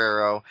Eddie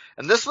Guerrero.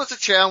 And this was a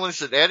challenge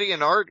that Eddie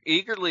and Art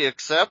eagerly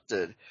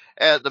accepted.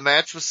 The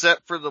match was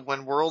set for the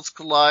When Worlds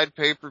Collide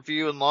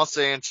pay-per-view in Los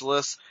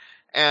Angeles.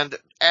 And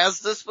as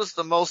this was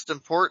the most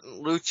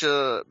important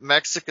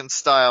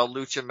Mexican-style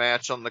lucha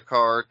match on the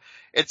card,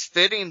 it's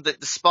fitting that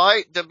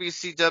despite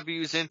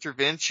WCW's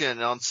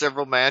intervention on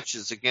several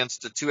matches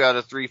against a 2 out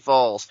of 3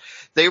 falls,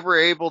 they were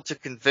able to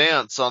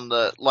convince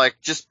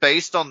just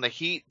based on the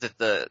heat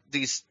that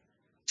these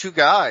two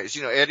guys,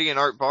 Eddie and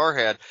Art Barr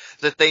had,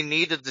 that they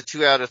needed the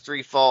 2 out of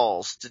 3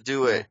 falls to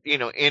do it,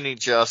 any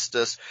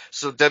justice.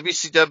 So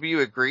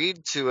WCW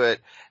agreed to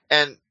it,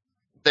 and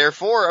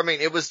therefore, I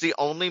mean, it was the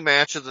only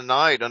match of the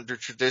night under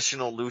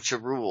traditional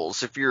lucha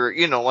rules. If you're,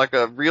 like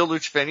a real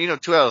lucha fan,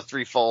 2 out of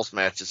 3 falls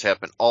matches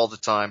happen all the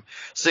time.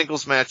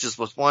 Singles matches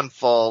with 1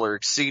 fall are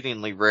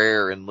exceedingly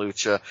rare in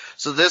lucha.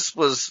 So this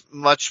was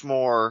much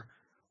more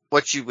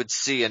what you would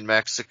see in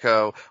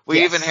Mexico.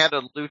 We even had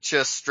a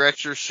lucha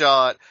stretcher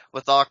shot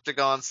with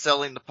Octagon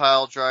selling the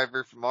pile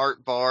driver from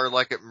Art Barr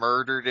like it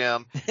murdered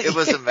him. It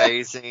was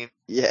amazing.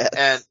 Yes.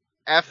 And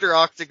after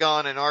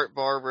Octagon and Art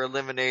Barr were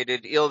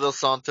eliminated, Il Del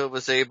Santo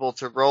was able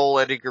to roll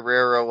Eddie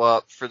Guerrero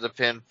up for the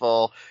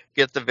pinfall,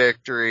 get the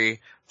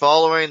victory.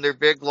 Following their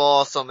big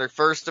loss on their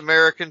first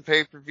American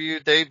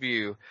pay-per-view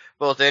debut,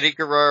 both Eddie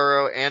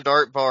Guerrero and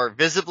Art Barr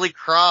visibly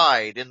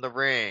cried in the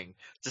ring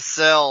to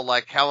sell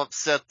like how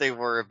upset they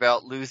were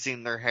about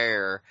losing their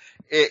hair.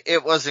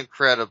 It was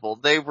incredible.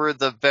 They were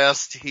the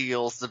best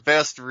heels, the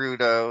best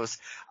Rudos.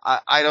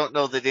 I don't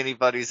know that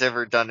anybody's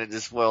ever done it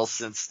as well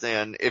since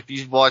then. If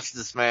you watch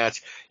this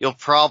match, you'll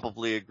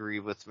probably agree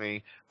with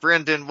me.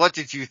 Brendan, what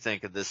did you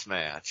think of this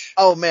match?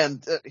 Oh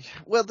man,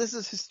 well, this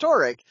is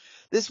historic.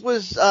 This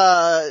was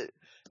the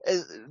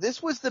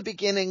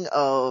beginning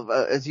of,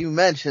 as you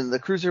mentioned, the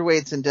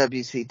cruiserweights in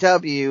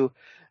WCW.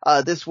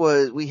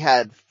 We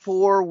had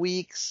 4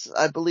 weeks,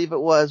 I believe it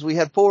was. We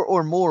had 4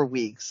 or more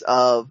weeks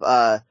of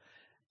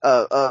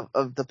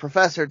the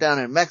professor down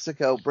in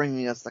Mexico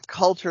bringing us the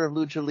culture of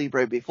lucha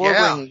libre before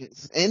bringing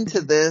us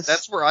into this.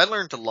 That's where I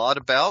learned a lot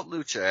about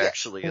lucha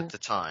actually at the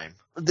time.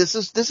 This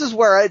is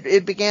where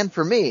it began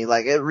for me.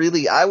 Like it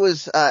really, I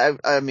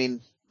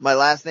mean, my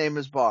last name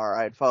is Barr.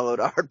 I had followed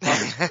Art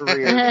Barr's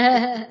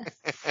career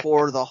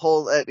for the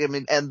whole,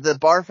 and the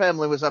Barr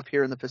family was up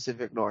here in the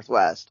Pacific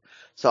Northwest.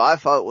 So I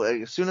thought,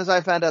 as soon as I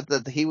found out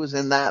that he was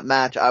in that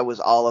match, I was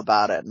all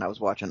about it. And I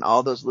was watching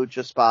all those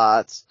lucha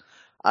spots.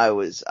 I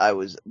was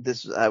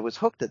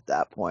hooked at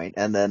that point.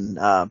 And then,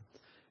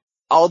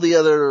 all the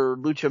other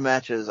lucha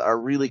matches are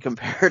really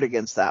compared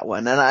against that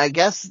one. And I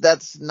guess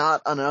that's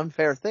not an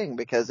unfair thing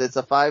because it's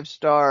a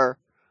 5-star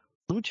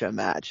lucha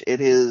match. It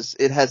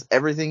has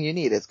everything you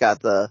need. It's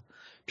got the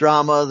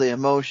drama, the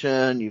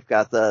emotion, you've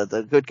got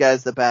the good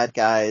guys, the bad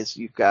guys,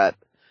 you've got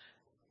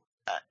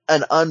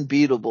an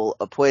unbeatable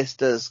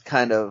apuestas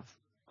kind of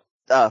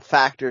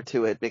factor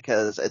to it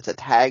because it's a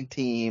tag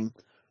team,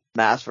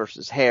 mask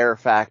versus hair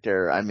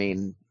factor. I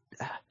mean,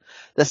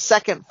 the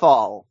second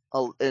fall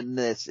in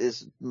this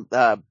is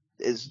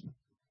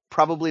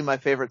probably my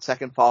favorite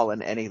second fall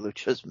in any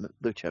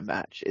lucha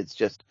match. It's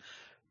just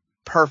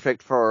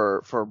perfect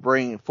for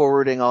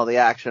forwarding all the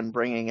action,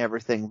 bringing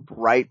everything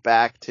right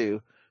back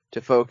to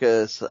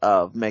focus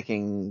of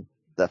making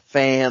the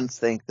fans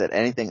think that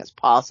anything is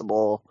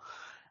possible.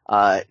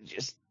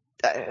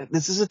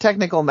 This is a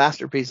technical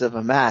masterpiece of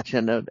a match,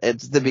 and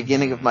it's the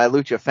beginning of my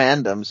lucha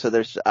fandom.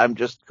 So I'm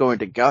just going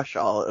to gush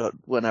all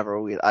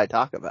whenever I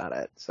talk about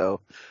it.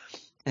 So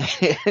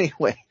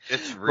anyway,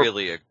 it's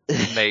really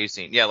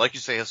amazing. Yeah, like you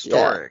say,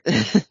 historic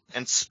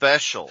and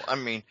special. I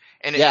mean,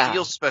 and it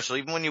feels special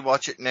even when you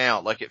watch it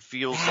now. Like it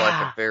feels like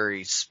a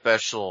very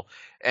special,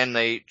 and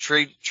they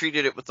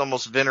treated it with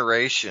almost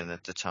veneration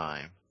at the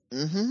time.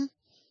 Mm-hmm.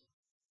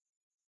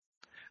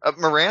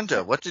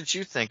 Miranda, what did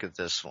you think of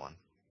this one?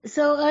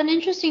 So an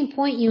interesting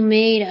point you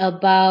made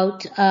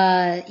about,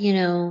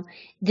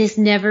 this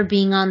never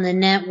being on the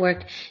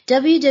network.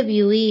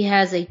 WWE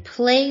has a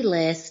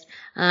playlist,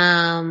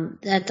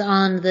 that's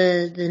on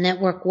the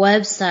network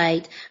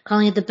website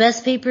calling it the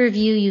best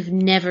pay-per-view you've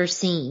never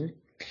seen.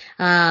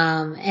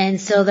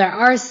 And so there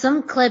are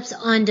some clips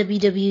on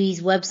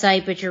WWE's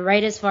website, but you're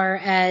right as far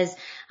as,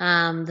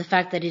 the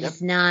fact that it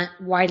is not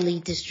widely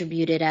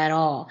distributed at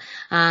all.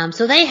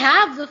 So they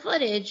have the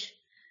footage.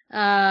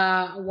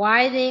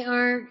 Why they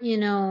aren't,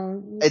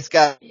 it's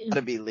got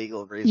to be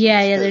legal reasons.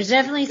 Yeah, there's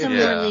definitely some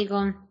more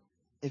legal.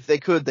 If they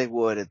could, they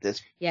would at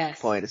this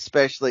point,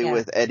 especially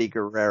with Eddie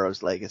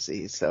Guerrero's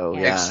legacy. So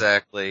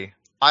exactly.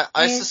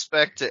 I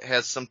suspect it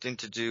has something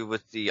to do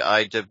with the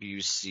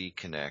IWC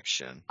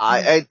connection.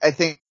 I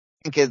think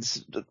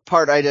it's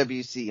part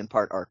IWC and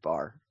part Art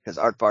Barr, because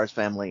Art Barr's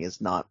family is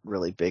not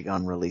really big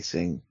on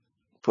releasing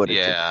footage.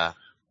 Yeah.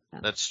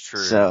 That's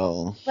true.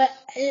 So, but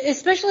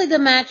especially the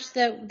match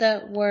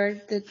that we're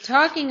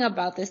talking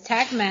about, this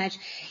tag match,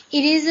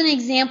 it is an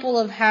example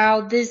of how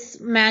this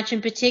match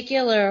in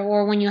particular,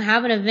 or when you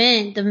have an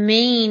event,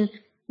 being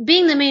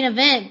the main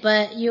event,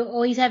 but you're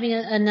always having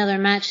another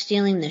match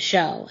stealing the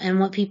show and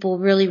what people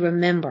really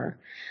remember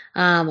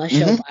a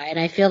show by. And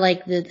I feel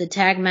like the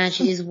tag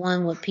match is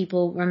what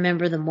people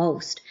remember the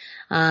most.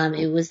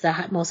 It was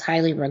the most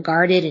highly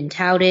regarded and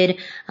touted.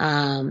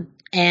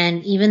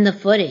 And even the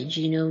footage,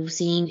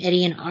 seeing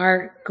Eddie and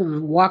Art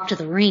walk to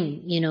the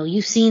ring,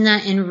 you've seen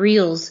that in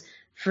reels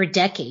for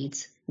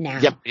decades now.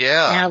 Yep.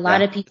 Yeah. And a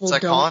lot of people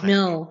don't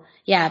know.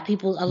 Yeah,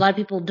 a lot of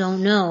people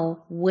don't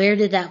know where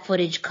did that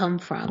footage come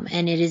from,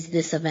 and it is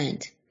this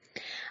event.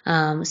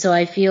 So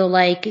I feel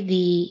like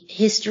the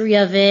history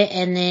of it,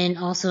 and then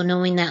also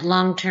knowing that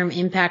long-term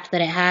impact that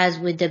it has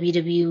with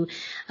WCW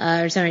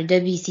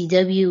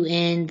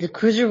and the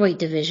cruiserweight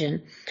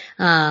division.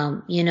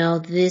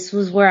 This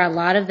was where a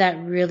lot of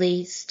that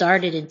really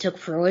started and took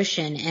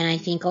fruition. And I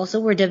think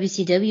also where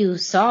WCW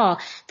saw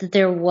that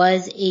there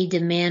was a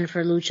demand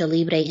for lucha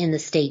libre in the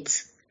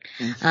States.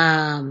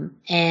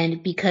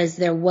 And because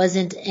there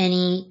wasn't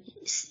any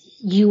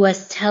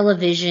U.S.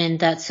 television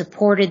that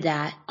supported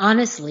that,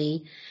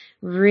 honestly,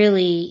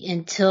 really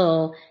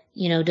until,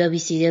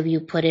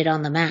 WCW put it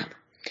on the map.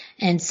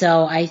 And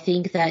so I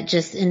think that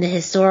just in the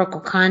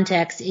historical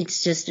context,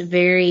 it's just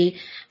very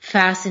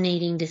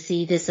fascinating to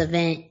see this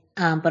event,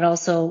 but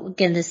also,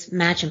 again, this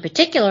match in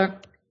particular,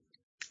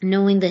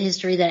 knowing the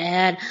history that it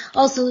had.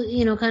 Also,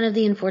 kind of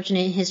the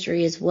unfortunate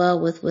history as well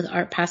with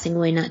Art passing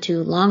away not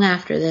too long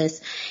after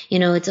this.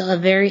 It's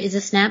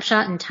a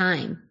snapshot in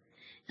time.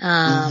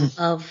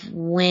 Of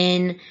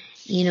when,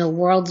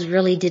 worlds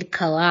really did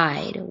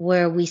collide,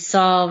 where we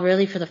saw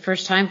really for the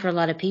first time for a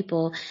lot of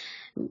people,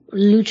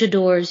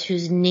 luchadors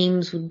whose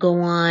names would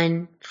go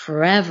on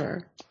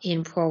forever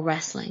in pro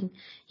wrestling,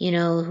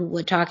 who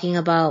were talking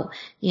about,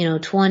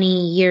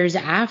 20 years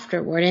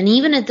afterward. And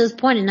even at this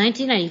point in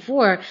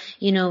 1994,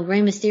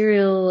 Rey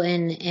Mysterio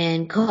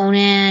and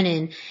Conan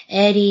and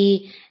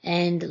Eddie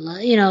and,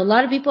 a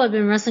lot of people have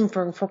been wrestling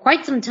for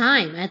quite some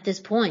time at this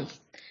point.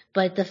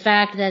 But the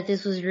fact that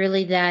this was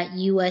really that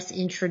U.S.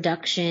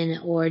 introduction,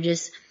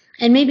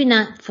 and maybe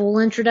not full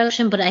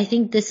introduction, but I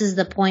think this is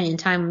the point in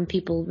time when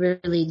people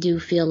really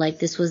do feel like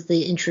this was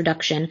the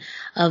introduction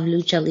of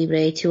Lucha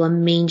Libre to a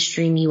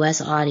mainstream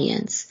U.S.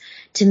 audience.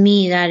 To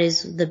me, that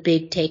is the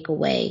big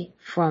takeaway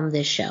from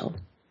this show.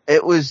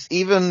 It was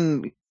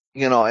even,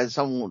 as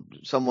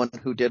someone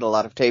who did a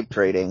lot of tape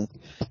trading,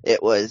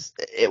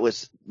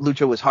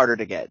 Lucha was harder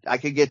to get. I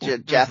could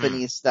get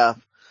Japanese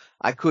stuff.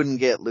 I couldn't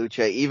get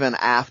Lucha even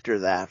after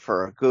that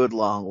for a good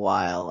long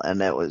while,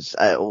 and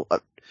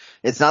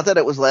it's not that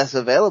it was less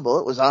available.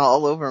 It was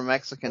all over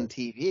Mexican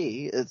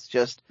TV. It's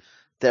just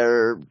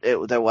there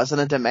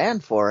wasn't a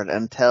demand for it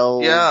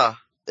until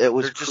it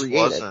was created.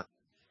 Wasn't.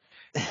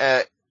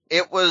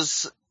 It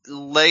was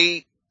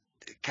late,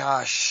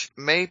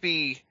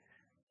 maybe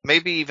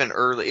even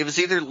early. It was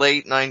either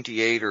late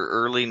 98 or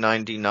early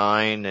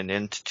 99 and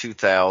into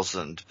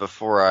 2000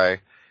 before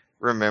I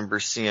remember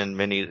seeing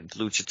many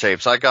lucha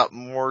tapes. I got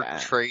more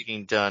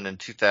trading done in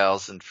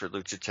 2000 for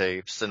lucha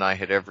tapes than I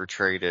had ever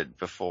traded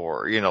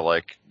before,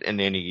 like in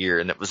any year,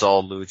 and it was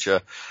all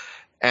lucha.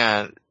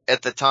 And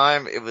at the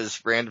time, it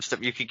was random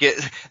stuff you could get.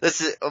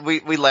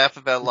 We laugh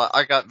about it a lot.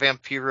 I got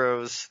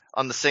Vampiro's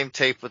on the same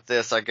tape with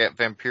this. I got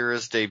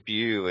Vampiro's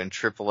debut in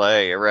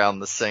AAA around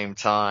the same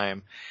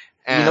time.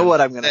 And you know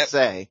what I'm going to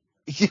say?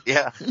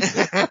 Yeah.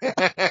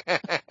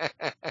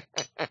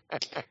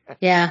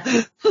 Yeah.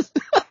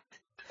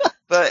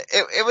 But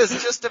it was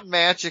just a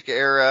magic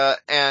era,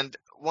 and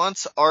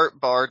once Art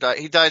Barr died,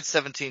 he died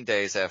 17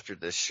 days after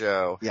this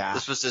show. Yeah.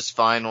 This was his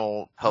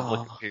final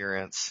public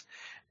appearance.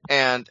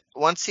 And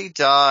once he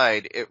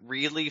died, it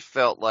really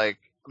felt like,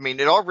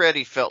 it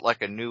already felt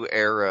like a new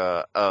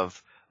era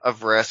of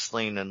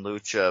wrestling and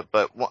lucha,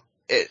 but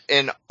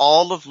in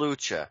all of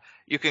lucha,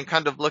 you can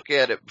kind of look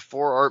at it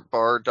before Art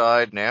Barr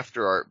died and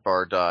after Art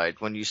Barr died,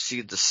 when you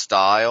see the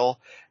style,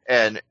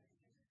 and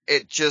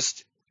it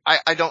just,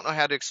 I don't know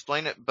how to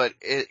explain it, but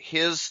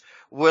his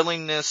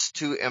willingness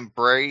to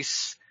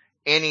embrace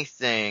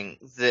anything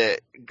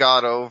that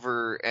got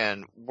over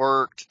and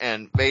worked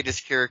and made his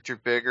character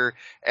bigger,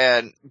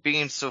 and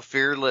being so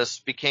fearless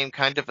became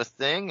kind of a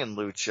thing in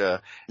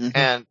lucha.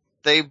 And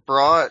they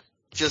brought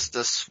just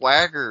a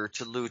swagger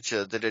to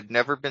lucha that had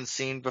never been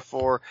seen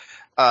before.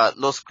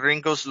 Los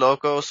Gringos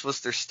Locos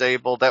was their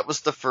stable. That was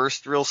the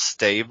first real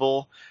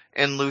stable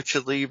in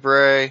Lucha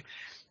Libre.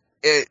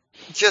 It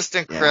just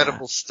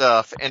incredible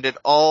stuff, and it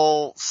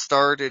all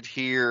started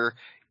here.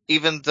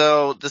 Even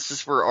though this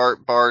is where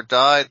Art Barr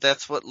died,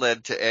 that's what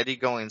led to Eddie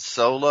going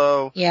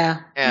solo.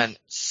 Yeah. And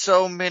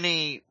so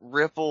many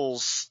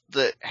ripples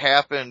that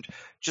happened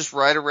just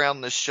right around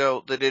the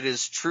show, that it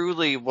is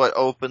truly what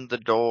opened the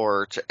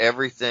door to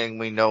everything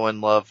we know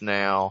and love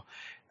now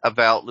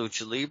about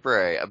Lucha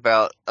Libre,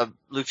 about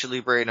Lucha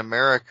Libre in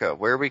America,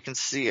 where we can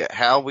see it,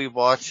 how we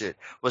watch it,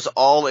 was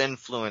all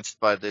influenced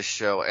by this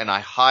show, and I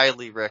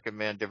highly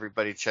recommend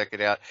everybody check it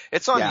out.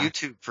 It's on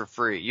YouTube for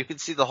free. You can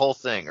see the whole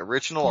thing.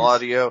 Original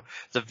audio.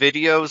 The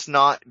video's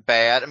not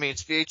bad.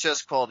 It's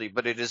VHS quality,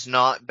 but it is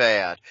not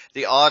bad.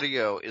 The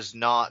audio is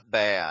not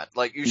bad.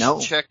 You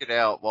should check it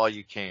out while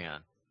you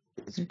can.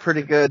 It's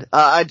pretty good.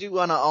 I do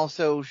want to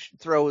also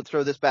throw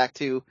this back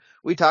to,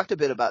 we talked a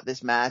bit about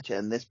this match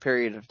and this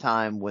period of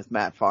time with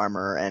Matt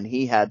Farmer, and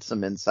he had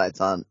some insights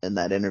in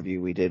that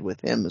interview we did with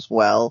him as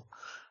well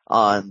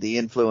on the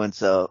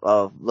influence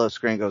of Los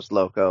Gringos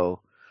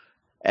Loco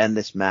and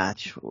this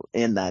match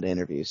in that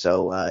interview.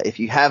 So if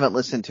you haven't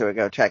listened to it,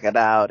 go check it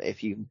out.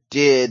 If you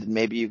did,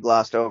 maybe you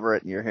glossed over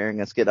it and you're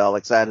hearing us get all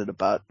excited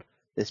about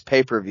this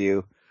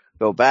pay-per-view,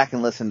 go back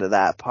and listen to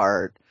that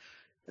part.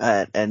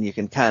 and you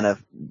can kind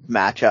of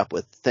match up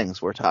with things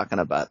we're talking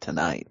about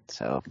tonight.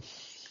 So.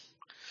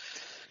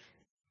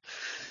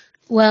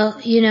 Well,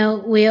 you know,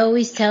 we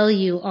always tell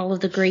you all of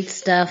the great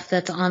stuff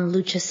that's on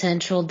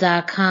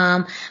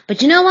luchacentral.com.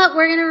 But you know what?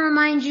 We're going to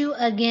remind you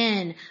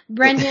again.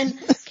 Brendan,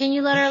 can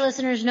you let our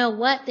listeners know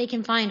what they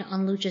can find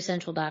on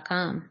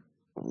luchacentral.com?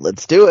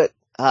 Let's do it.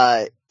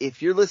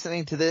 If you're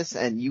listening to this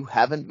and you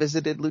haven't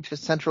visited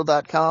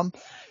luchacentral.com,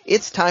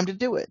 it's time to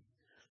do it.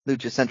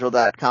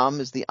 Luchacentral.com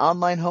is the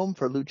online home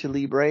for Lucha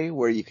Libre,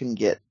 where you can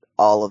get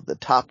all of the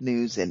top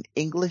news in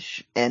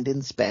English and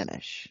in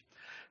Spanish.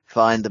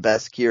 Find the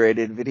best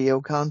curated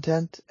video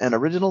content and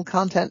original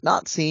content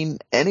not seen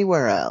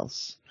anywhere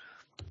else.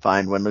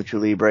 Find when Lucha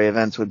Libre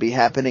events would be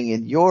happening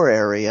in your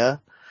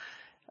area.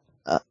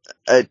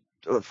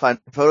 Find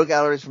photo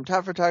galleries from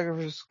top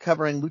photographers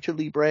covering Lucha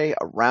Libre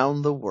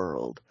around the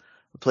world.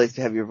 A place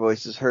to have your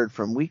voices heard,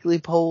 from weekly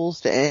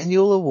polls to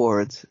annual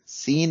awards,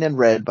 seen and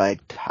read by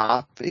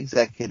top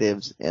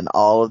executives in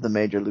all of the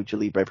major Lucha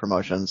Libre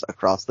promotions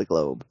across the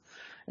globe.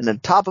 And on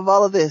top of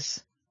all of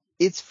this,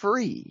 it's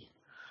free.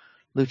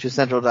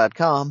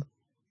 LuchaCentral.com,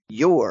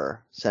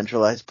 your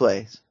centralized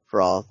place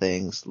for all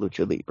things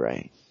Lucha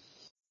Libre.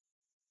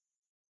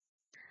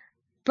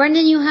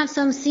 Brendan, you have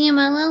some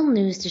CMLL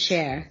news to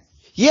share.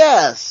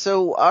 Yeah,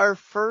 so our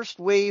first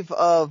wave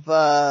of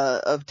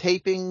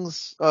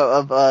tapings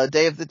of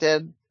Day of the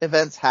Dead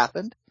events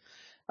happened.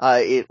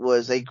 It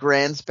was a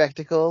grand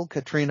spectacle.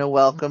 Katrina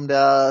welcomed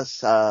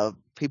us.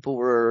 People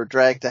were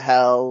dragged to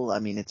hell. I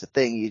mean, it's a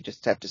thing. You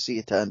just have to see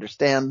it to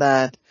understand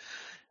that.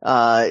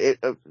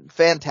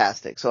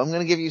 Fantastic. So I'm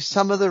going to give you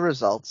some of the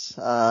results.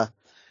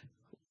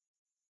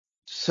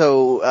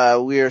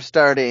 So we are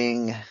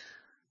starting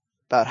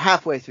about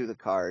halfway through the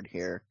card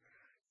here.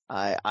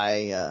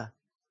 I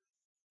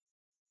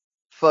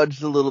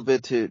fudged a little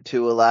bit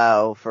to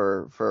allow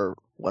for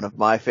one of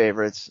my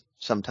favorites.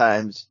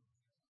 Sometimes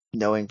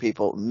knowing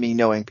people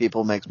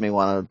makes me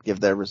want to give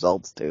their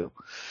results too.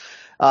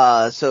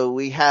 So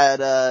we had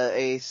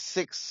a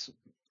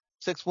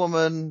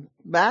six-woman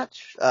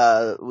match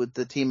with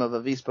the team of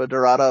Avispa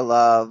Dorada,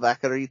 La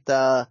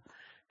Vaquerita,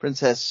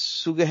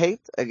 Princess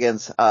Sugahate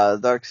against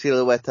Dark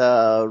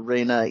Silueta,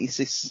 Reina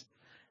Isis,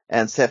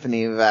 and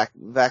Stephanie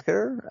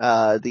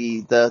Vaquer.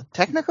 The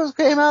Technicals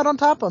came out on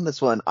top on this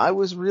one. I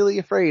was really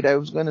afraid I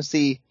was going to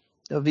see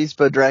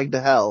Avispa dragged to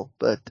hell,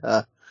 but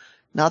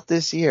not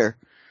this year.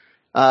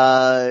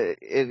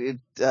 Everybody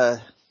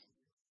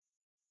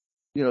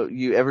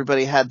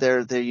had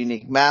their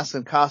unique masks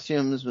and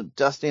costumes.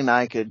 Dusty and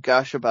I could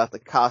gush about the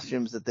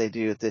costumes that they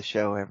do at this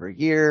show every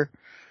year.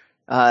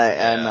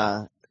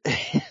 And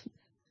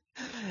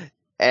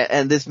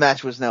this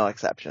match was no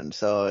exception.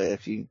 So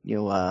if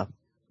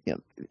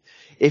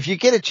if you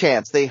get a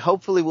chance, they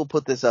hopefully will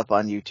put this up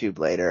on YouTube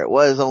later. It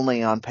was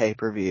only on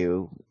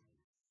pay-per-view.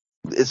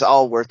 It's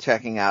all worth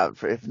checking out.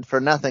 For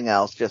nothing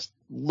else, just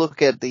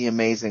look at the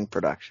amazing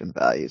production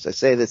values. I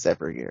say this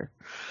every year.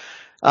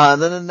 Then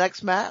the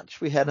next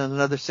match, we had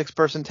another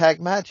 6-person tag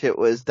match. It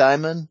was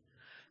Diamond,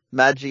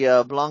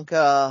 Magia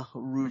Blanca,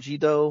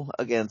 Rugido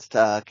against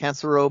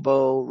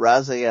Cancerobo,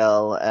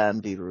 Raziel,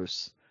 and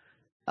Virus.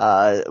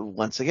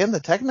 Once again, the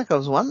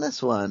Technicals won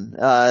this one.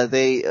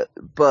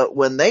 But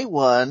when they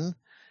won,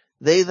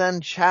 they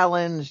then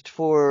challenged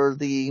for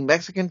the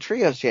Mexican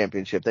Trios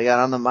Championship. They got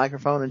on the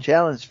microphone and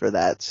challenged for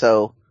that.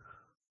 So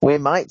we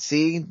might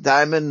see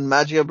Diamond,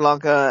 Magia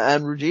Blanca,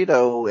 and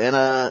Rugido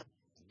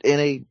in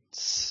a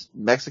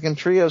Mexican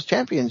Trios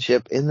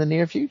Championship in the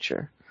near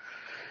future.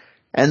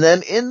 And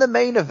then in the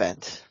main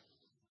event,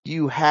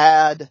 you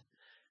had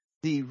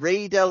the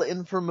Rey del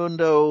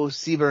Inframundo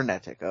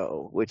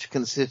Cibernetico, which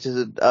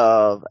consisted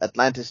of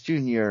Atlantis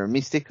Jr.,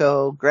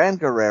 Mystico, Gran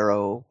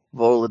Guerrero,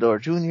 Volador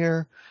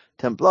Jr.,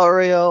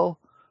 Templario,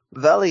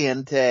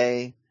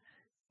 Valiente,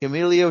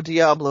 Camilio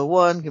Diablo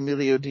 1,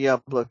 Camilio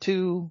Diablo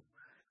 2,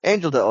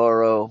 Angel de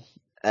Oro,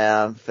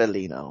 and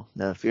Felino.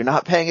 Now, if you're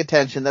not paying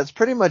attention, that's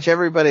pretty much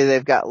everybody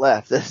they've got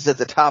left. That's at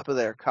the top of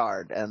their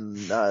card, and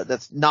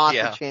that's not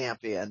the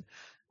champion.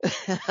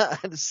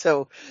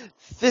 So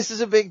this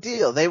is a big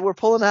deal. They were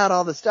pulling out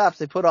all the stops.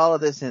 They put all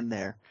of this in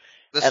there.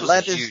 This was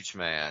a huge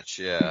match,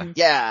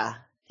 Yeah.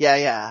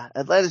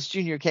 Atlantis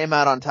Jr. came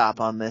out on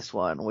top on this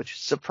one, which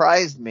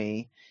surprised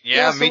me.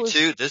 Yeah, me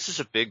too. This is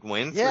a big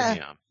win for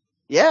him.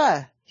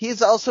 Yeah.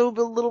 He's also a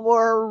little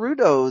more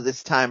rudo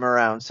this time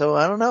around. So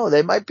I don't know.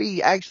 They might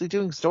be actually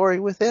doing story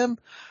with him.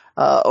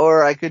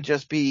 Or I could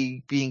just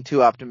be being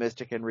too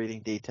optimistic and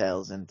reading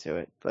details into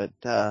it.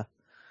 But,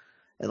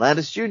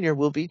 Atlantis Jr.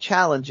 will be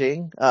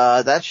challenging.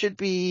 That should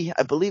be,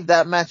 I believe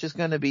that match is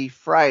going to be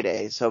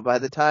Friday. So by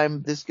the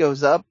time this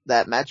goes up,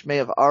 that match may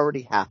have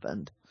already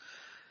happened.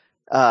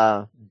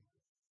 But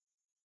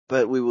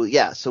we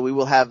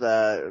will have,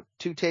 2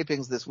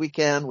 tapings this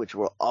weekend, which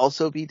will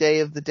also be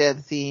Day of the Dead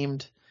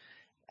themed.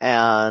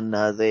 And,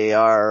 they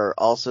are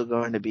also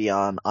going to be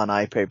on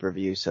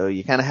iPay-per-view. So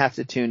you kind of have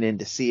to tune in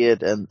to see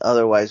it, and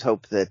otherwise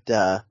hope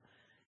that,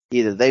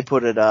 either they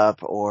put it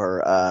up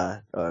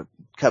or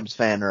Cubs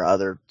fan or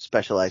other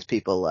specialized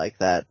people like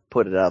that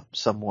put it up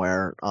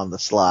somewhere on the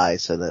sly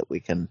so that we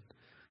can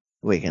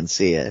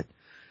see it.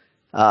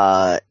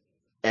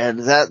 And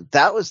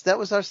that was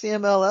our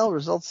CMLL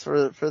results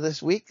for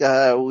this week.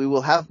 We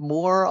will have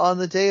more on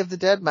the Day of the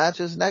Dead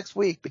matches next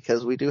week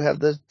because we do have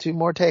the 2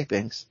 more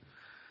tapings.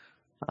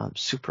 I'm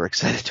super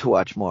excited to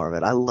watch more of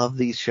it. I love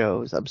these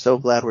shows. I'm so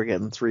glad we're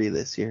getting 3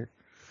 this year.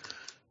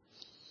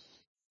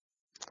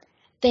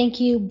 Thank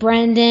you,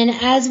 Brendan.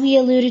 As we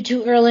alluded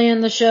to earlier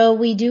in the show,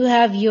 we do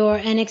have your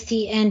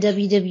NXT and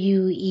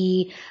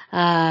WWE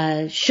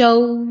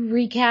show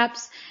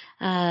recaps.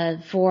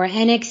 For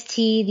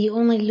NXT, the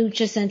only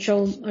Lucha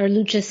Central or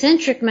Lucha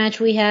Centric match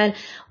we had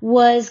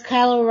was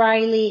Kyle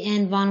O'Reilly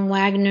and Von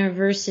Wagner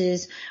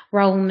versus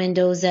Raul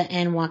Mendoza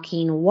and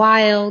Joaquin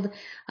Wilde.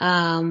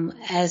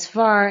 As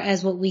far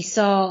as what we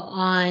saw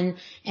on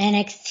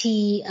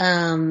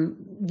NXT,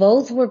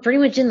 both were pretty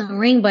much in the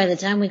ring by the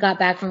time we got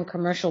back from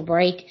commercial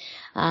break.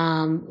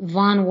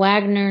 Von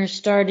Wagner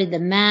started the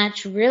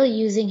match really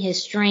using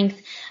his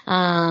strength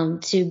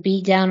to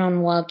beat down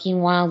on Joaquin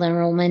Wilde and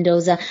Raul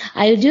Mendoza.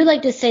 I do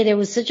like to say there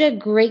was such a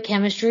great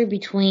chemistry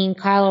between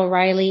Kyle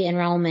O'Reilly and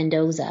Raul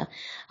Mendoza.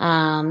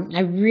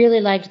 I really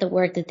liked the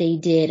work that they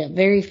did,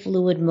 very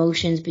fluid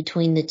motions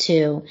between the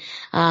two.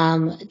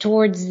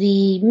 Towards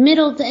the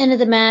middle to end of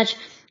the match,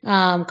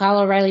 Kyle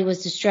O'Reilly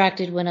was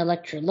distracted when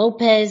Elektra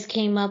Lopez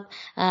came up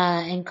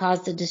and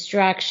caused a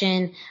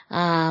distraction.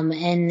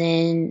 And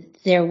then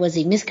there was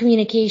a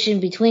miscommunication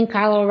between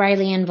Kyle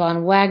O'Reilly and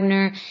Von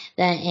Wagner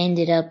that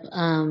ended up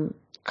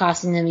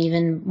costing them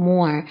even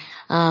more,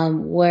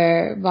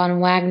 where Von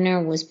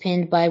Wagner was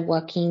pinned by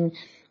Joaquin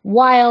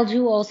Wilde,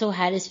 who also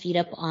had his feet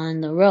up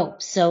on the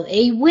ropes. So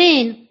a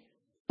win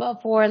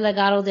for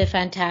Legado del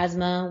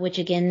Fantasma, which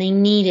again they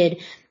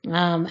needed,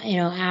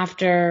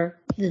 after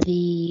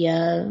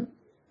the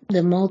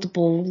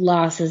multiple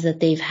losses that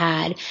they've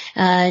had.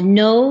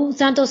 No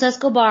Santos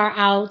Escobar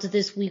out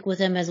this week with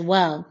him as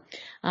well.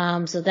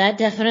 So that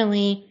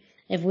definitely,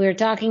 if we're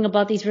talking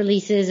about these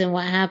releases and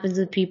what happens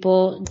with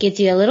people, gets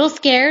you a little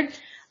scared.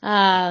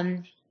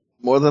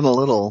 More than a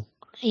little.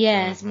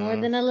 Yes, more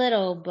than a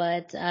little,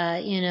 but,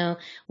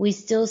 we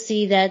still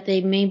see that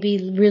they may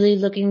be really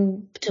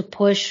looking to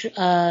push,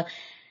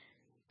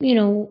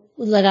 Legado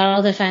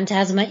del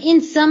Fantasma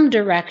in some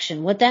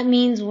direction. What that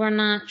means, we're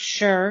not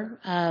sure,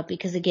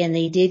 because again,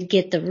 they did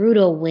get the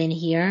Rudo win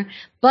here,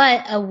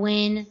 but a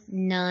win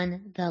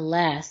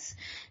nonetheless.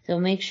 So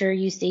make sure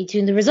you stay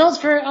tuned. The results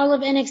for all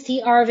of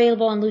NXT are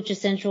available on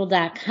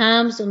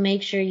luchacentral.com, so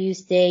make sure you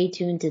stay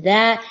tuned to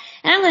that.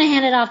 And I'm going to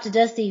hand it off to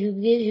Dusty,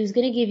 who's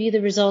going to give you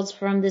the results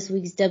from this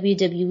week's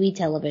WWE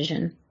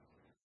television.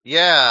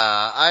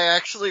 Yeah, I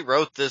actually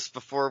wrote this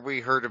before we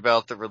heard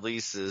about the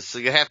releases, so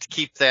you have to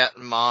keep that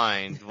in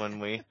mind when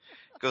we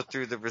go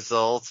through the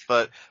results.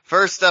 But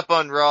first up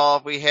on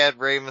Raw, we had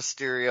Rey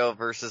Mysterio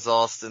versus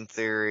Austin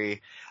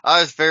Theory.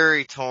 I was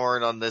very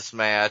torn on this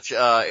match.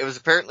 It was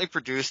apparently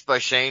produced by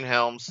Shane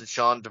Helms and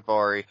Sean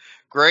Daivari.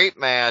 Great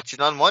match.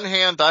 And on one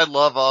hand, I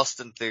love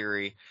Austin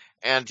Theory,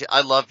 and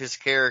I love his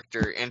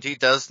character, and he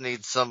does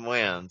need some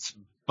wins.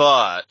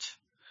 But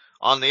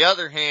on the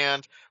other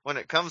hand, when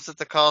it comes at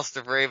the cost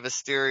of Rey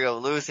Mysterio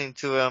losing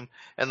to him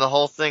and the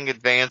whole thing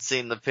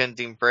advancing the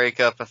pending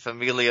breakup of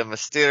Familia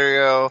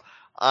Mysterio,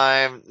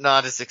 I'm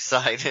not as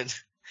excited.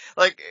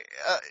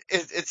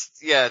 It's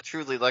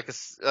truly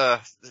it's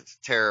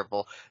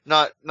terrible.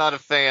 Not a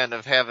fan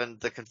of having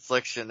the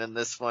confliction in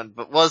this one,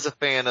 but was a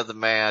fan of the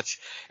match.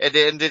 It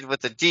ended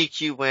with a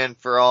DQ win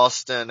for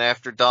Austin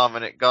after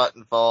Dominic got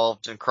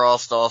involved and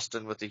crossed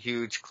Austin with a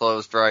huge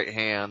closed right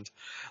hand.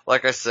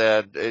 Like I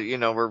said,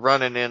 we're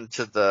running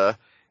into the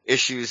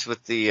issues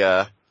with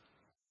the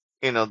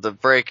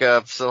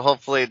breakup, so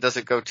hopefully it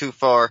doesn't go too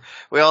far.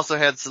 We also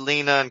had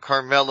Selena and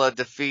Carmella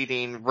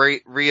defeating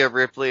Rhea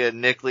Ripley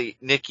and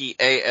Nikki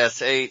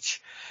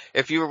ASH.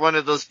 If you were one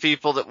of those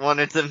people that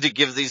wanted them to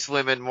give these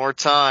women more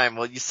time,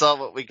 well, you saw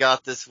what we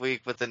got this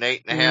week with an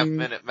 8.5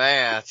 minute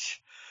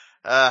match.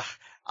 I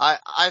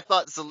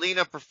thought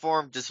Zelina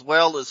performed as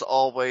well as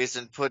always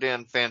and put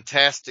in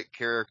fantastic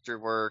character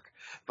work,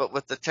 but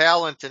with the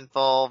talent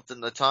involved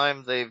and the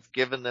time they've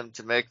given them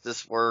to make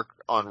this work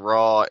on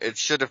Raw, it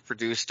should have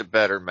produced a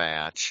better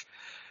match.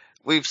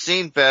 We've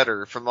seen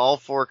better from all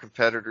 4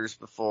 competitors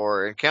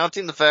before, and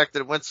counting the fact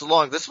that it went so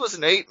long, this was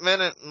an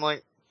 8-minute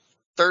and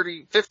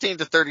 15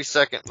 to 30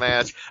 second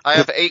match. I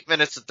have 8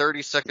 minutes and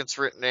 30 seconds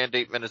written and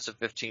 8 minutes and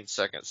 15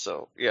 seconds,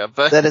 so yeah.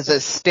 But that is a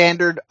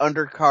standard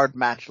undercard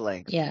match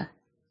length. Yeah.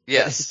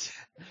 Yes.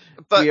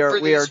 But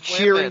we are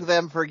cheering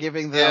them for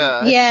giving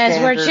them. Yeah.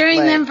 Yes, we're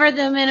cheering them for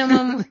the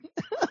minimum.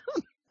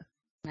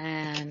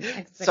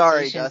 Man,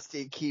 sorry,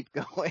 Dusty, keep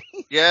going.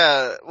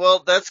 Yeah,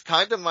 well, that's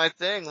kind of my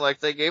thing.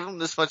 They gave them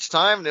this much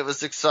time and it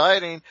was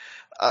exciting.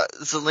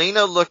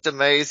 Zelina looked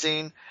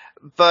amazing,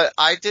 but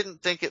I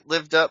didn't think it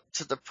lived up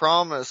to the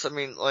promise. I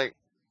mean,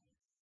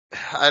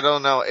 I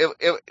don't know.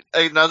 It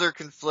another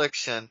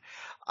confliction.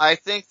 I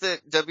think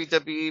that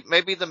WWE,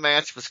 maybe the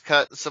match was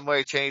cut in some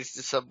way, changed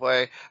in some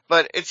way,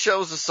 but it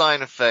shows a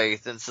sign of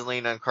faith in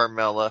Zelina and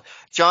Carmella.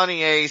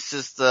 Johnny Ace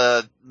is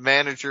the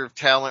manager of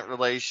talent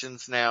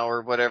relations now,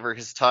 or whatever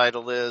his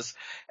title is,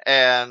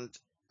 and,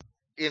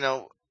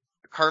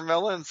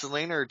 Carmella and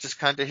Zelina are just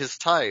kind of his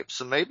type,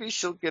 so maybe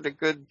she'll get a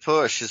good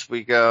push as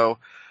we go.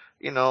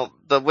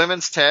 The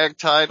women's tag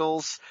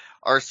titles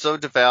are so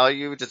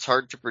devalued, it's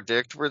hard to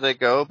predict where they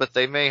go, but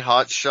they may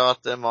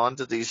hotshot them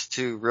onto these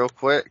two real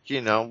quick.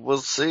 We'll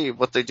see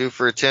what they do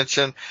for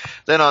attention.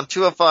 Then on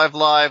 205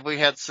 Live, we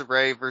had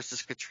Sarray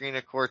versus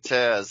Katrina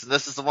Cortez. And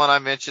this is the one I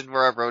mentioned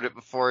where I wrote it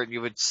before and you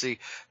would see,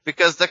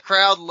 because the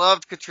crowd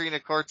loved Katrina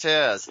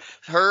Cortez.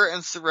 Her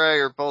and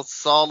Sarray are both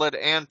solid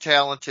and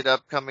talented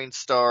upcoming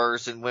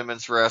stars in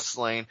women's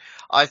wrestling.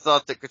 I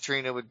thought that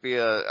Katrina would be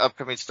a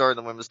upcoming star in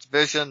the women's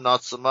division,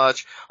 not so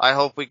much. I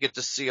hope we get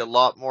to see a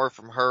lot more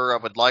from her. I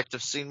would like to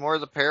have seen more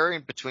of the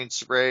pairing between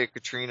Sarray and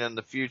Katrina in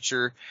the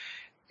future.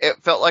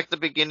 It felt like the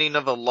beginning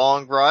of a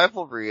long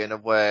rivalry in a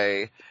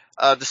way.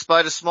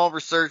 Despite a small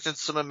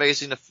resurgence, some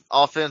amazing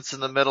offense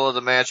in the middle of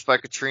the match by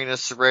Katrina,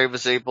 Sarray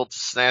was able to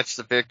snatch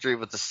the victory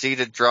with a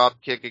seated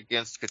drop kick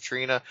against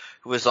Katrina,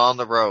 who was on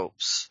the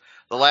ropes.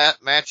 The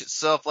match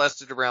itself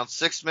lasted around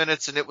 6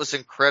 minutes, and it was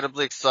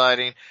incredibly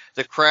exciting.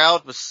 The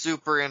crowd was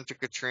super into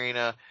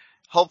Katrina.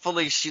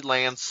 Hopefully she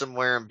lands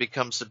somewhere and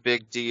becomes a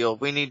big deal.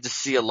 We need to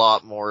see a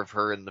lot more of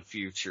her in the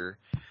future.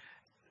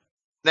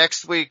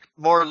 Next week,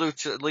 more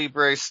Lucha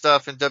Libre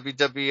stuff in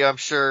WWE. I'm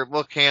sure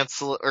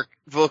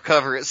we'll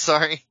cover it.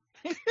 Sorry.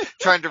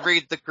 Trying to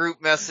read the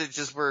group message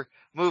as we're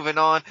moving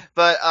on.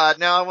 But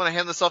now I want to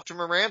hand this off to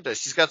Miranda.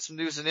 She's got some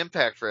news in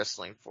Impact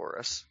Wrestling for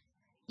us.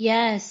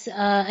 Yes,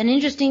 an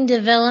interesting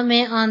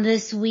development on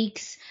this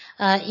week's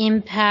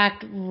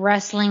Impact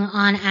Wrestling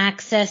on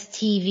Access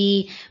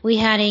TV. We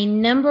had a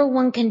number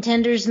one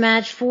contenders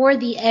match for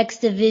the X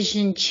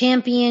Division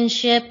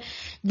Championship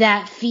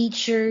that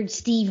featured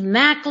Steve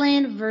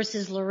Maclin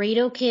versus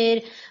Laredo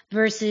Kid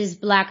versus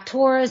Black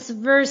Taurus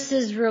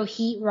versus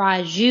Rohit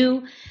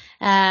Raju.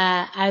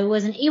 I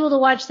wasn't able to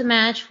watch the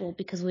match,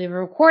 because we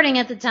were recording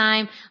at the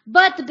time,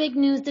 but the big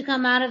news to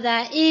come out of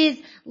that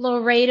is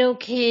Laredo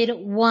Kid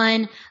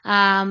won.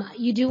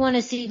 You do want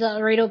to see the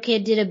Laredo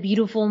Kid did a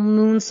beautiful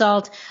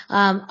moonsault,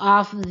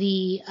 off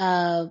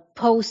the,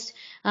 post,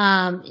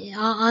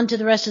 onto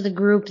the rest of the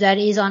group that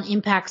is on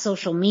Impact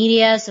social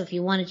media. So if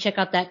you want to check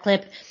out that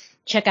clip,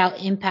 check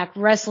out Impact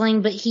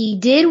Wrestling. But he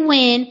did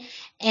win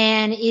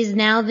and is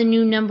now the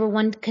new number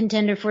one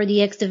contender for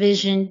the X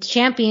Division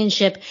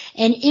Championship.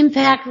 And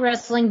Impact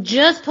Wrestling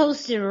just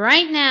posted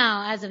right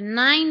now, as of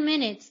 9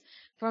 minutes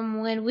from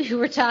when we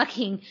were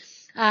talking,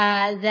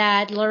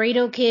 that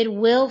Laredo Kid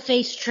will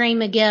face Trey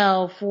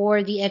Miguel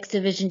for the X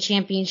Division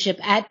Championship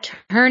at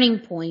Turning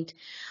Point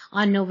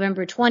on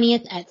November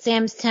 20th at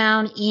Sam's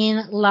Town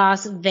in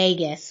Las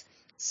Vegas.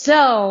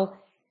 So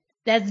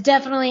that's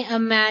definitely a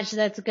match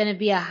that's going to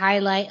be a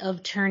highlight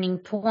of Turning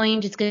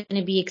Point. It's going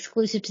to be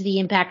exclusive to the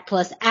Impact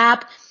Plus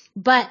app,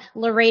 but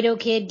Laredo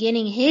Kid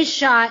getting his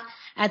shot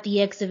at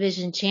the X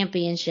Division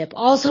Championship.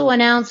 Also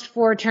announced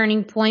for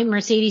Turning Point,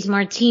 Mercedes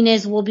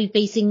Martinez will be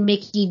facing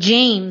Mickie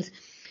James.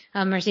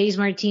 Mercedes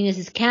Martinez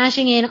is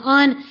cashing in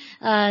on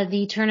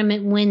the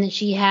tournament win that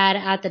she had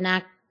at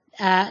the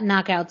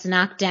Knockouts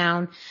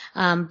Knockdown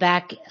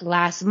back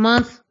last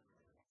month.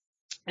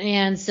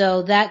 And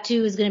so that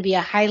too is going to be a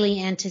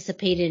highly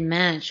anticipated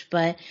match.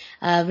 But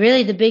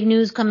really the big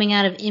news coming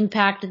out of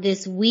Impact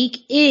this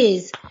week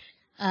is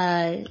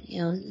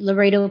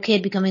Laredo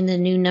Kid becoming the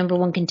new number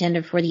one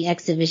contender for the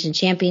X Division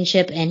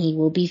Championship, and he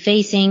will be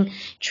facing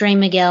Trey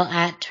Miguel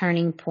at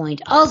Turning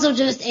Point. Also,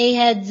 just a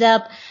heads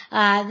up,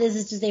 this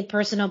is just a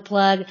personal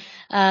plug,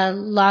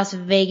 Las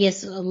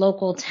Vegas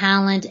local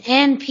talent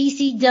and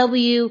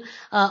PCW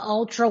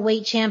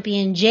ultraweight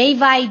champion Jay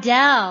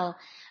Vidal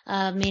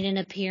made an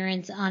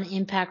appearance on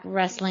Impact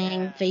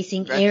Wrestling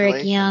facing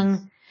Eric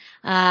Young.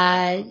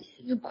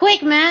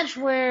 Quick match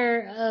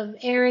where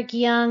Eric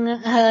Young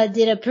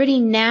did a pretty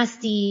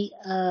nasty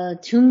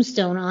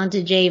tombstone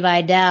onto Jay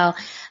Vidal.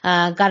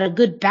 Got a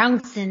good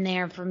bounce in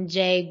there from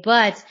Jay,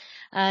 but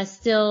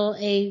still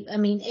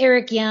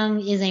Eric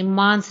Young is a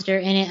monster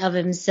in it of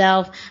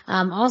himself.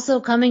 Also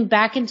coming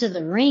back into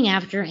the ring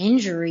after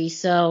injury,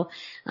 so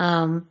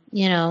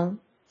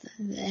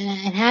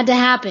it had to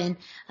happen,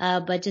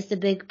 but just a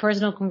big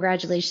personal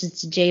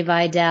congratulations to Jay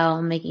Vidal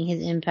on making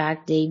his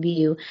Impact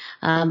debut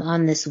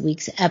on this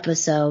week's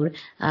episode.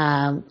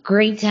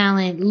 Great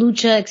talent,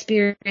 lucha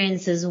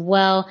experience as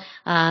well,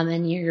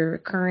 and your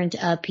current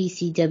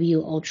PCW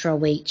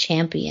ultraweight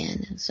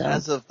champion. So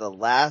as of the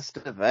last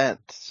event,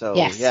 so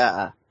yes.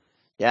 yeah,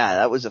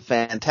 that was a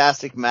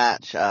fantastic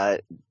match.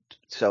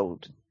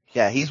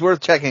 Yeah, he's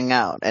worth checking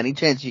out any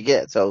chance you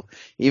get. So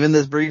even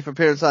this brief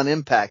appearance on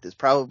Impact is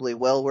probably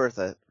well worth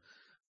it.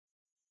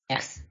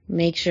 Yes,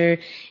 make sure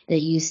that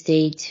you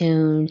stay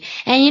tuned.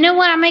 And you know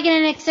what? I'm making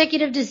an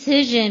executive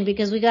decision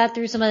because we got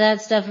through some of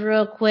that stuff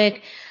real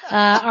quick.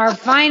 Our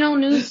final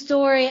news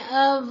story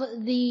of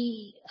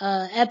the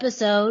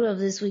episode of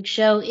this week's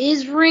show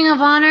is Ring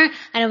of Honor.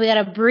 I know we got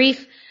a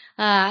brief,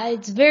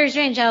 it's very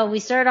strange how we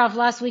started off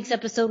last week's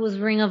episode with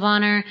Ring of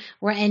Honor.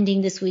 We're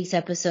ending this week's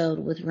episode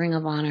with Ring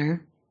of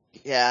Honor.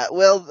 Yeah,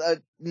 well,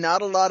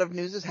 not a lot of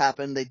news has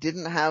happened. They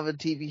didn't have a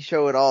TV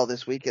show at all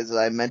this week, as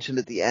I mentioned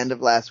at the end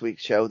of last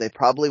week's show. They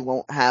probably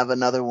won't have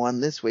another one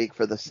this week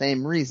for the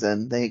same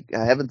reason.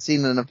 I haven't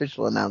seen an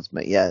official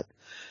announcement yet.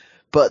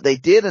 But they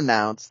did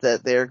announce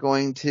that they're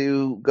going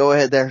to go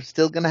ahead. They're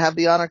still going to have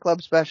the Honor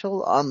Club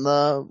special on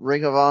the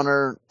Ring of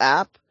Honor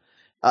app.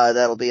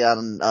 That'll be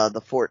on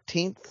the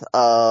 14th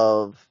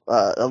of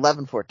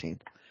 11/14.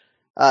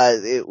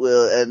 It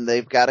will, and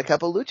they've got a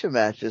couple lucha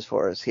matches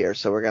for us here.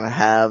 So we're going to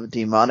have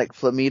Demonic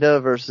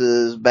Flamita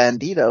versus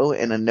Bandito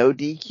in a no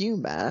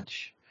DQ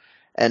match.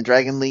 And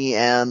Dragon Lee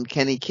and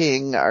Kenny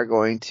King are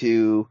going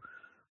to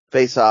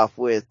face off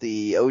with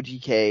the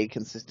OGK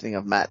consisting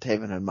of Matt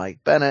Taven and Mike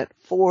Bennett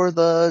for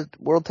the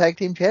World Tag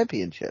Team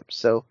Championship.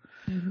 So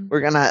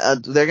they're going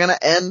to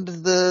end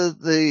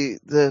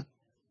the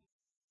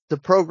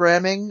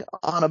programming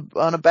on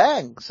a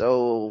bang.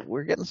 So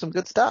we're getting some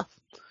good stuff.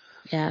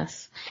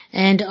 Yes.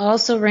 And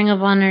also Ring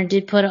of Honor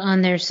did put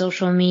on their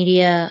social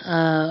media,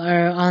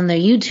 or on their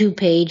YouTube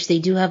page, they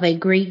do have a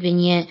great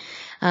vignette,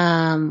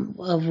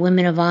 of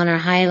Women of Honor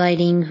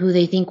highlighting who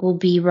they think will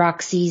be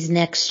Roxy's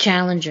next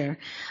challenger,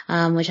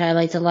 which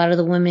highlights a lot of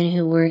the women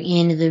who were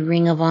in the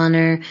Ring of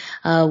Honor,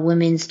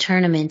 women's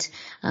tournament,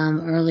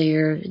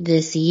 earlier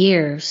this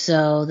year.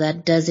 So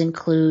that does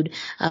include,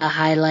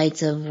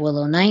 highlights of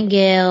Willow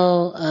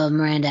Nightingale,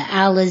 Miranda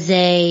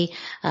Alizé,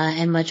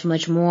 and much,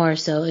 much more.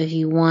 So if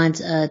you want,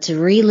 to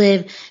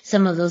relive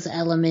some of those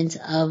elements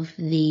of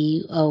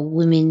the,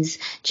 women's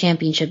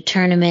championship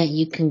tournament,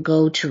 you can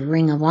go to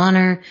Ring of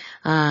Honor.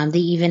 They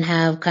even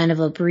have kind of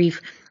a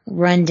brief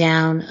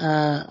rundown,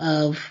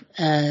 of,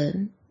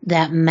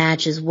 that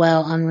match as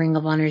well on Ring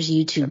of Honor's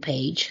YouTube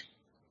page.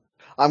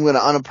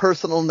 On a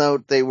personal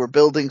note, they were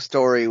building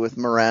story with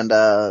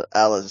Miranda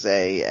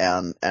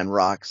Alizé and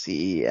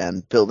Roxy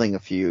and building a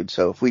feud.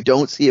 So if we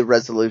don't see a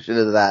resolution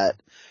of that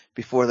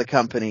before the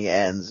company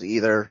ends,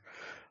 either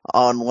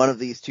on one of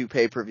these two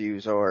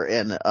pay-per-views or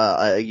in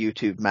a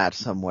YouTube match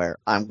somewhere,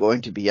 I'm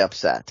going to be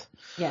upset.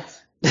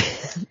 Yes.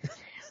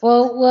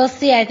 Well, we'll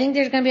see. I think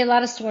there's going to be a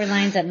lot of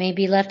storylines that may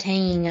be left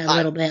hanging a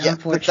little bit,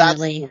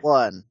 unfortunately.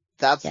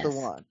 That's the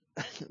one.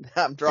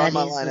 I'm drawing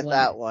my line at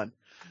that one.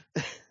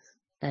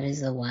 That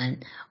is the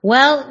one.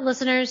 Well,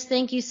 listeners,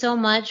 thank you so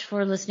much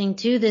for listening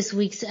to this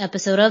week's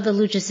episode of the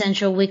Lucha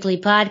Central Weekly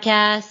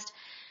Podcast.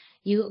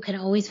 You can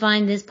always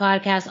find this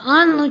podcast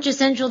on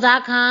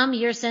luchacentral.com,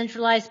 your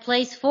centralized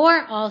place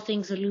for all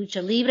things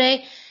Lucha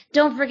Libre.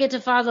 Don't forget to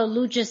follow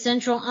Lucha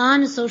Central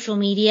on social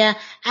media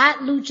at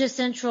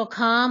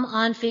LuchaCentral.com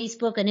on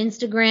Facebook and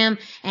Instagram,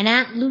 and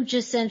at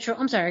Lucha Central.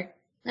 I'm sorry.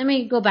 Let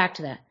me go back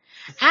to that.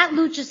 At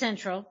Lucha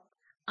Central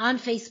on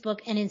Facebook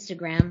and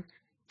Instagram,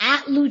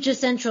 at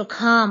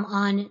LuchaCentral.com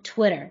on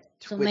Twitter.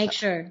 So make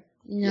sure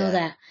you know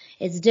that.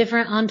 It's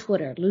different on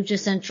Twitter.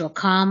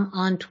 LuchaCentral.com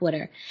on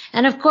Twitter.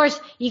 And of course,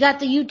 you got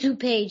the YouTube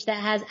page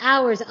that has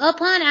hours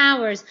upon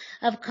hours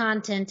of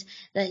content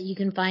that you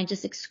can find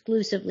just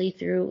exclusively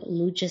through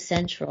Lucha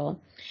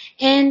Central.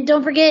 And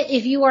don't forget,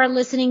 if you are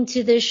listening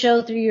to this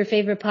show through your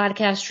favorite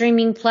podcast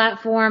streaming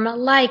platform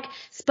like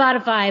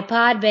Spotify,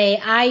 Podbay,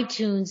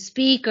 iTunes,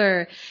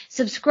 Speaker,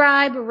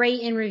 subscribe,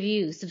 rate, and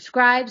review.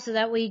 Subscribe so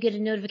that way you get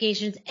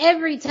notifications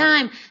every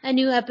time a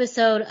new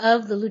episode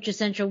of the Lucha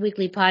Central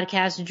Weekly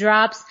Podcast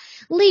drops.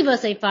 Leave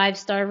us a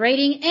 5-star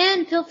rating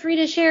and feel free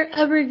to share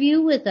a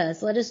review with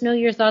us. Let us know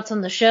your thoughts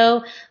on the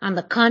show, on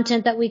the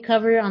content that we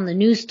cover, on the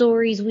news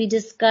stories we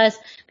discuss,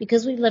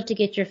 because we'd love to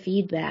get your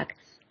feedback.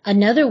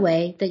 Another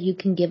way that you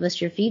can give us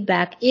your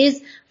feedback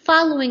is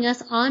following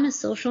us on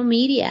social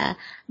media.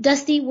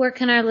 Dusty, where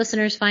can our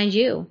listeners find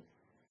you?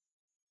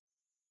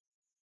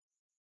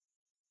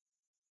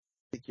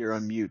 I think you're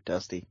on mute,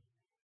 Dusty.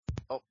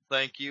 Oh,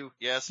 thank you.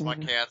 Yes, my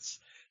cats,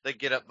 they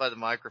get up by the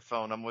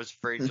microphone. I'm always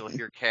afraid you'll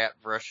hear cat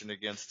brushing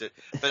against it.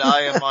 But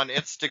I am on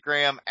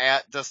Instagram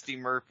at Dusty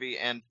Murphy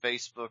and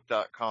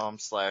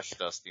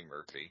Facebook.com/Dusty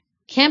Murphy.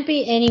 Can't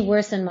be any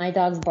worse than my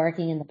dog's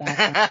barking in the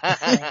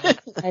background.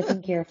 I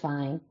think you're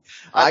fine.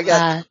 I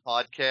got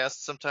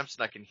podcasts sometimes,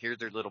 and I can hear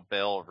their little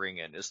bell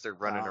ringing as they're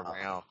running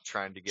around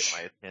trying to get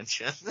my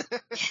attention.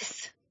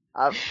 Yes.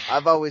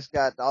 I've always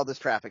got all this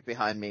traffic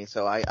behind me,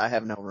 so I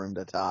have no room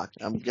to talk.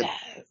 I'm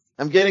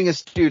getting a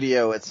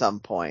studio at some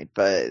point,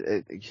 but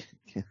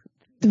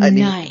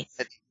I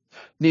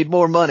need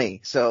more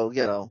money.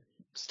 So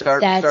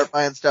start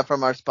buying stuff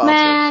from our sponsors.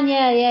 Man,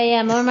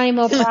 yeah. More money,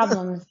 more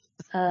problems.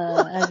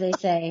 As they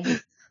say.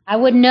 I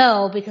would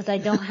know because I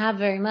don't have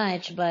very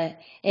much, but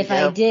if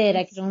I did,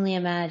 I could only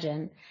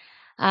imagine.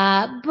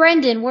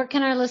 Brendan, where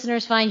can our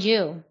listeners find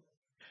you?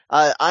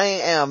 I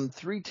am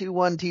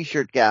 321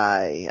 T-shirt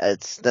guy.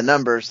 It's the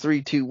numbers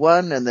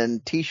 321 and then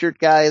T-shirt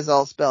guy is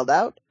all spelled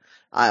out.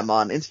 I'm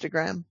on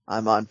Instagram,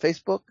 I'm on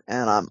Facebook,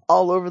 and I'm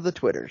all over the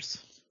Twitters.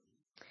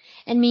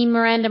 And me,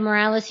 Miranda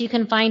Morales, you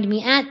can find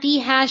me at the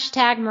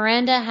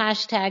 #Miranda,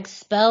 #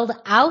 spelled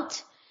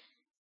out.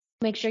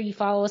 Make sure you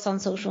follow us on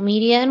social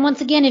media. And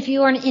once again, if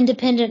you are an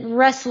independent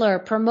wrestler,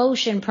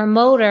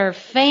 promoter,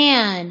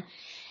 fan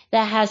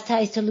that has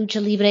ties to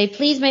Lucha Libre,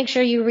 please make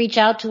sure you reach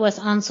out to us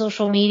on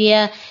social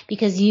media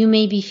because you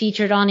may be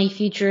featured on a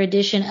future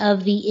edition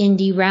of the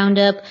Indie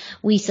Roundup.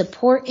 We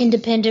support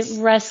independent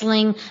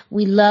wrestling.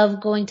 We love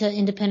going to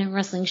independent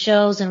wrestling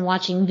shows and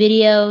watching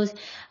videos.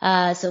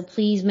 So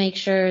please make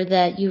sure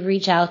that you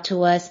reach out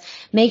to us.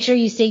 Make sure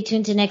you stay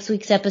tuned to next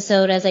week's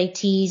episode. As I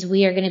tease,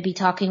 we are going to be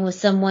talking with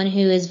someone who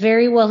is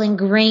very well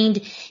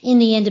ingrained in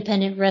the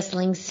independent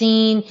wrestling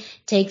scene,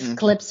 takes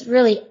clips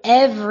really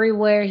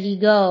everywhere he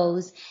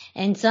goes,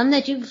 and some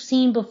that you've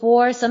seen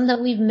before, some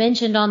that we've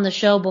mentioned on the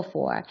show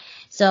before.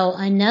 So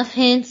enough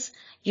hints.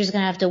 You're just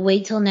going to have to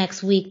wait till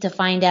next week to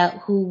find out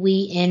who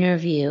we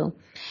interview.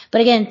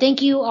 But again,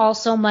 thank you all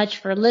so much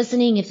for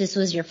listening. If this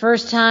was your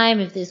first time,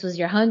 if this was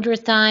your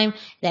 100th time,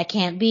 that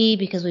can't be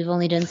because we've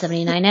only done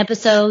 79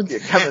 episodes.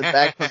 You're coming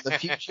back from the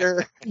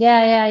future.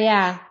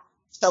 Yeah.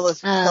 Tell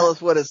us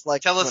what it's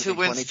like. Tell us who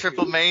wins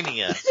Triple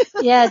Mania.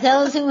 Yeah,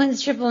 tell us who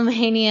wins Triple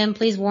Mania, and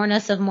please warn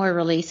us of more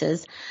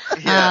releases.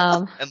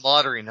 Yeah, and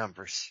lottery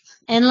numbers.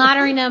 And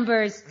lottery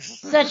numbers.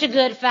 Such a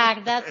good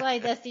fact. That's why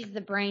Dusty's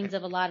the brains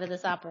of a lot of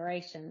this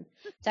operation.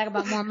 Talk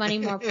about more money,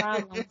 more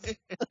problems.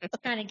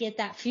 Trying to get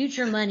that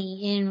future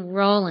money in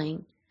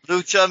rolling.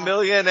 Lucha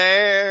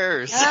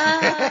Millionaires.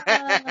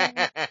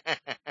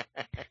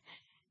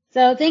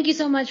 So thank you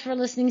so much for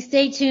listening.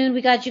 Stay tuned. We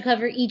got you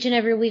covered each and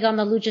every week on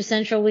the Lucha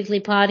Central Weekly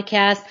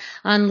Podcast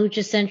on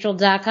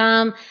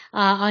luchacentral.com,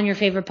 on your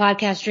favorite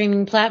podcast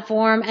streaming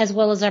platform, as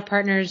well as our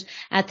partners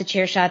at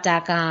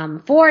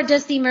thechairshot.com. For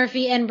Dusty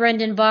Murphy and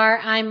Brendan Barr,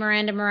 I'm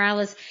Miranda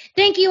Morales.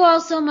 Thank you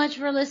all so much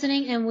for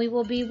listening, and we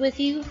will be with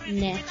you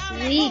next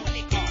week.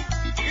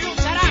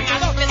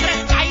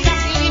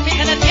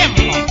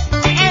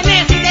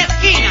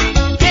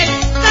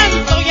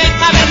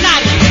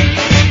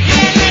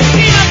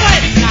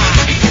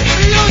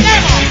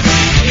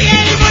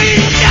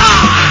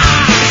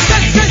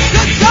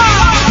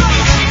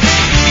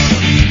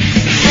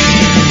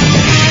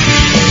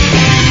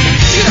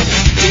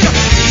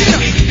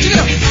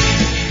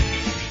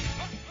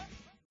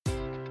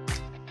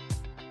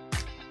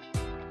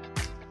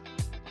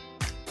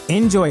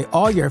 Enjoy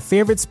all your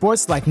favorite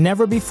sports like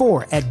never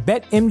before at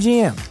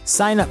BetMGM.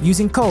 Sign up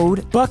using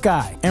code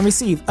Buckeye and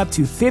receive up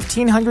to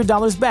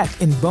 $1,500 back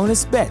in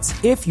bonus bets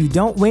if you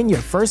don't win your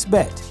first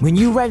bet. When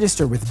you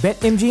register with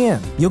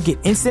BetMGM, you'll get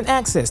instant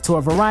access to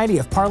a variety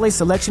of parlay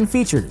selection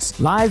features,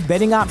 live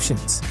betting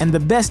options, and the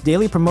best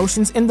daily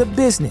promotions in the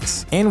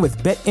business. And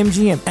with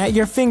BetMGM at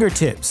your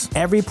fingertips,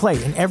 every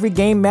play and every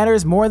game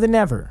matters more than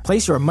ever.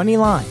 Place your money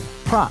line,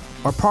 prop,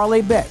 or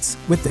parlay bets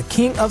with the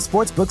king of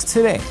sportsbooks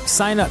today.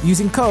 Sign up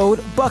using code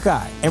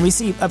Buckeye and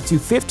receive up to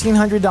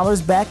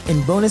 $1,500 back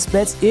in bonus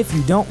bets if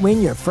you don't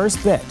win your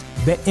first bet.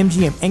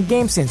 BetMGM and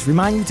GameSense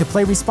remind you to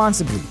play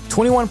responsibly.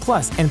 21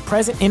 plus and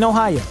present in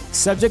Ohio,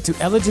 subject to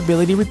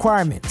eligibility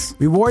requirements.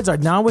 Rewards are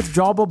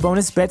non-withdrawable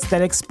bonus bets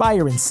that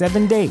expire in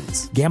 7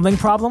 days. Gambling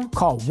problem?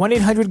 Call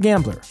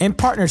 1-800-GAMBLER. In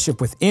partnership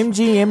with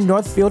MGM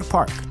Northfield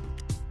Park.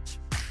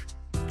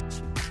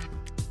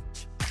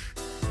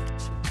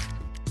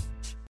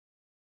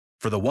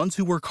 For the ones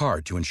who work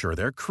hard to ensure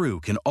their crew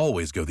can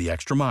always go the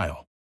extra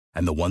mile,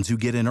 and the ones who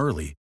get in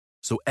early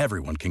so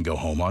everyone can go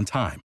home on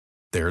time,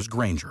 there's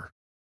Grainger,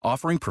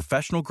 offering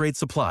professional-grade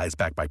supplies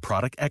backed by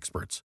product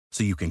experts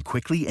so you can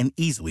quickly and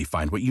easily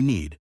find what you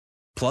need.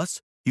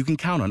 Plus, you can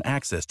count on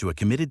access to a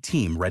committed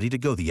team ready to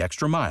go the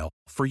extra mile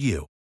for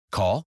you.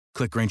 Call,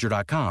 click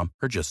Grainger.com,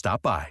 or just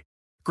stop by.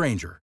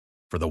 Grainger,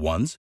 for the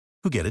ones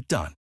who get it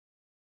done.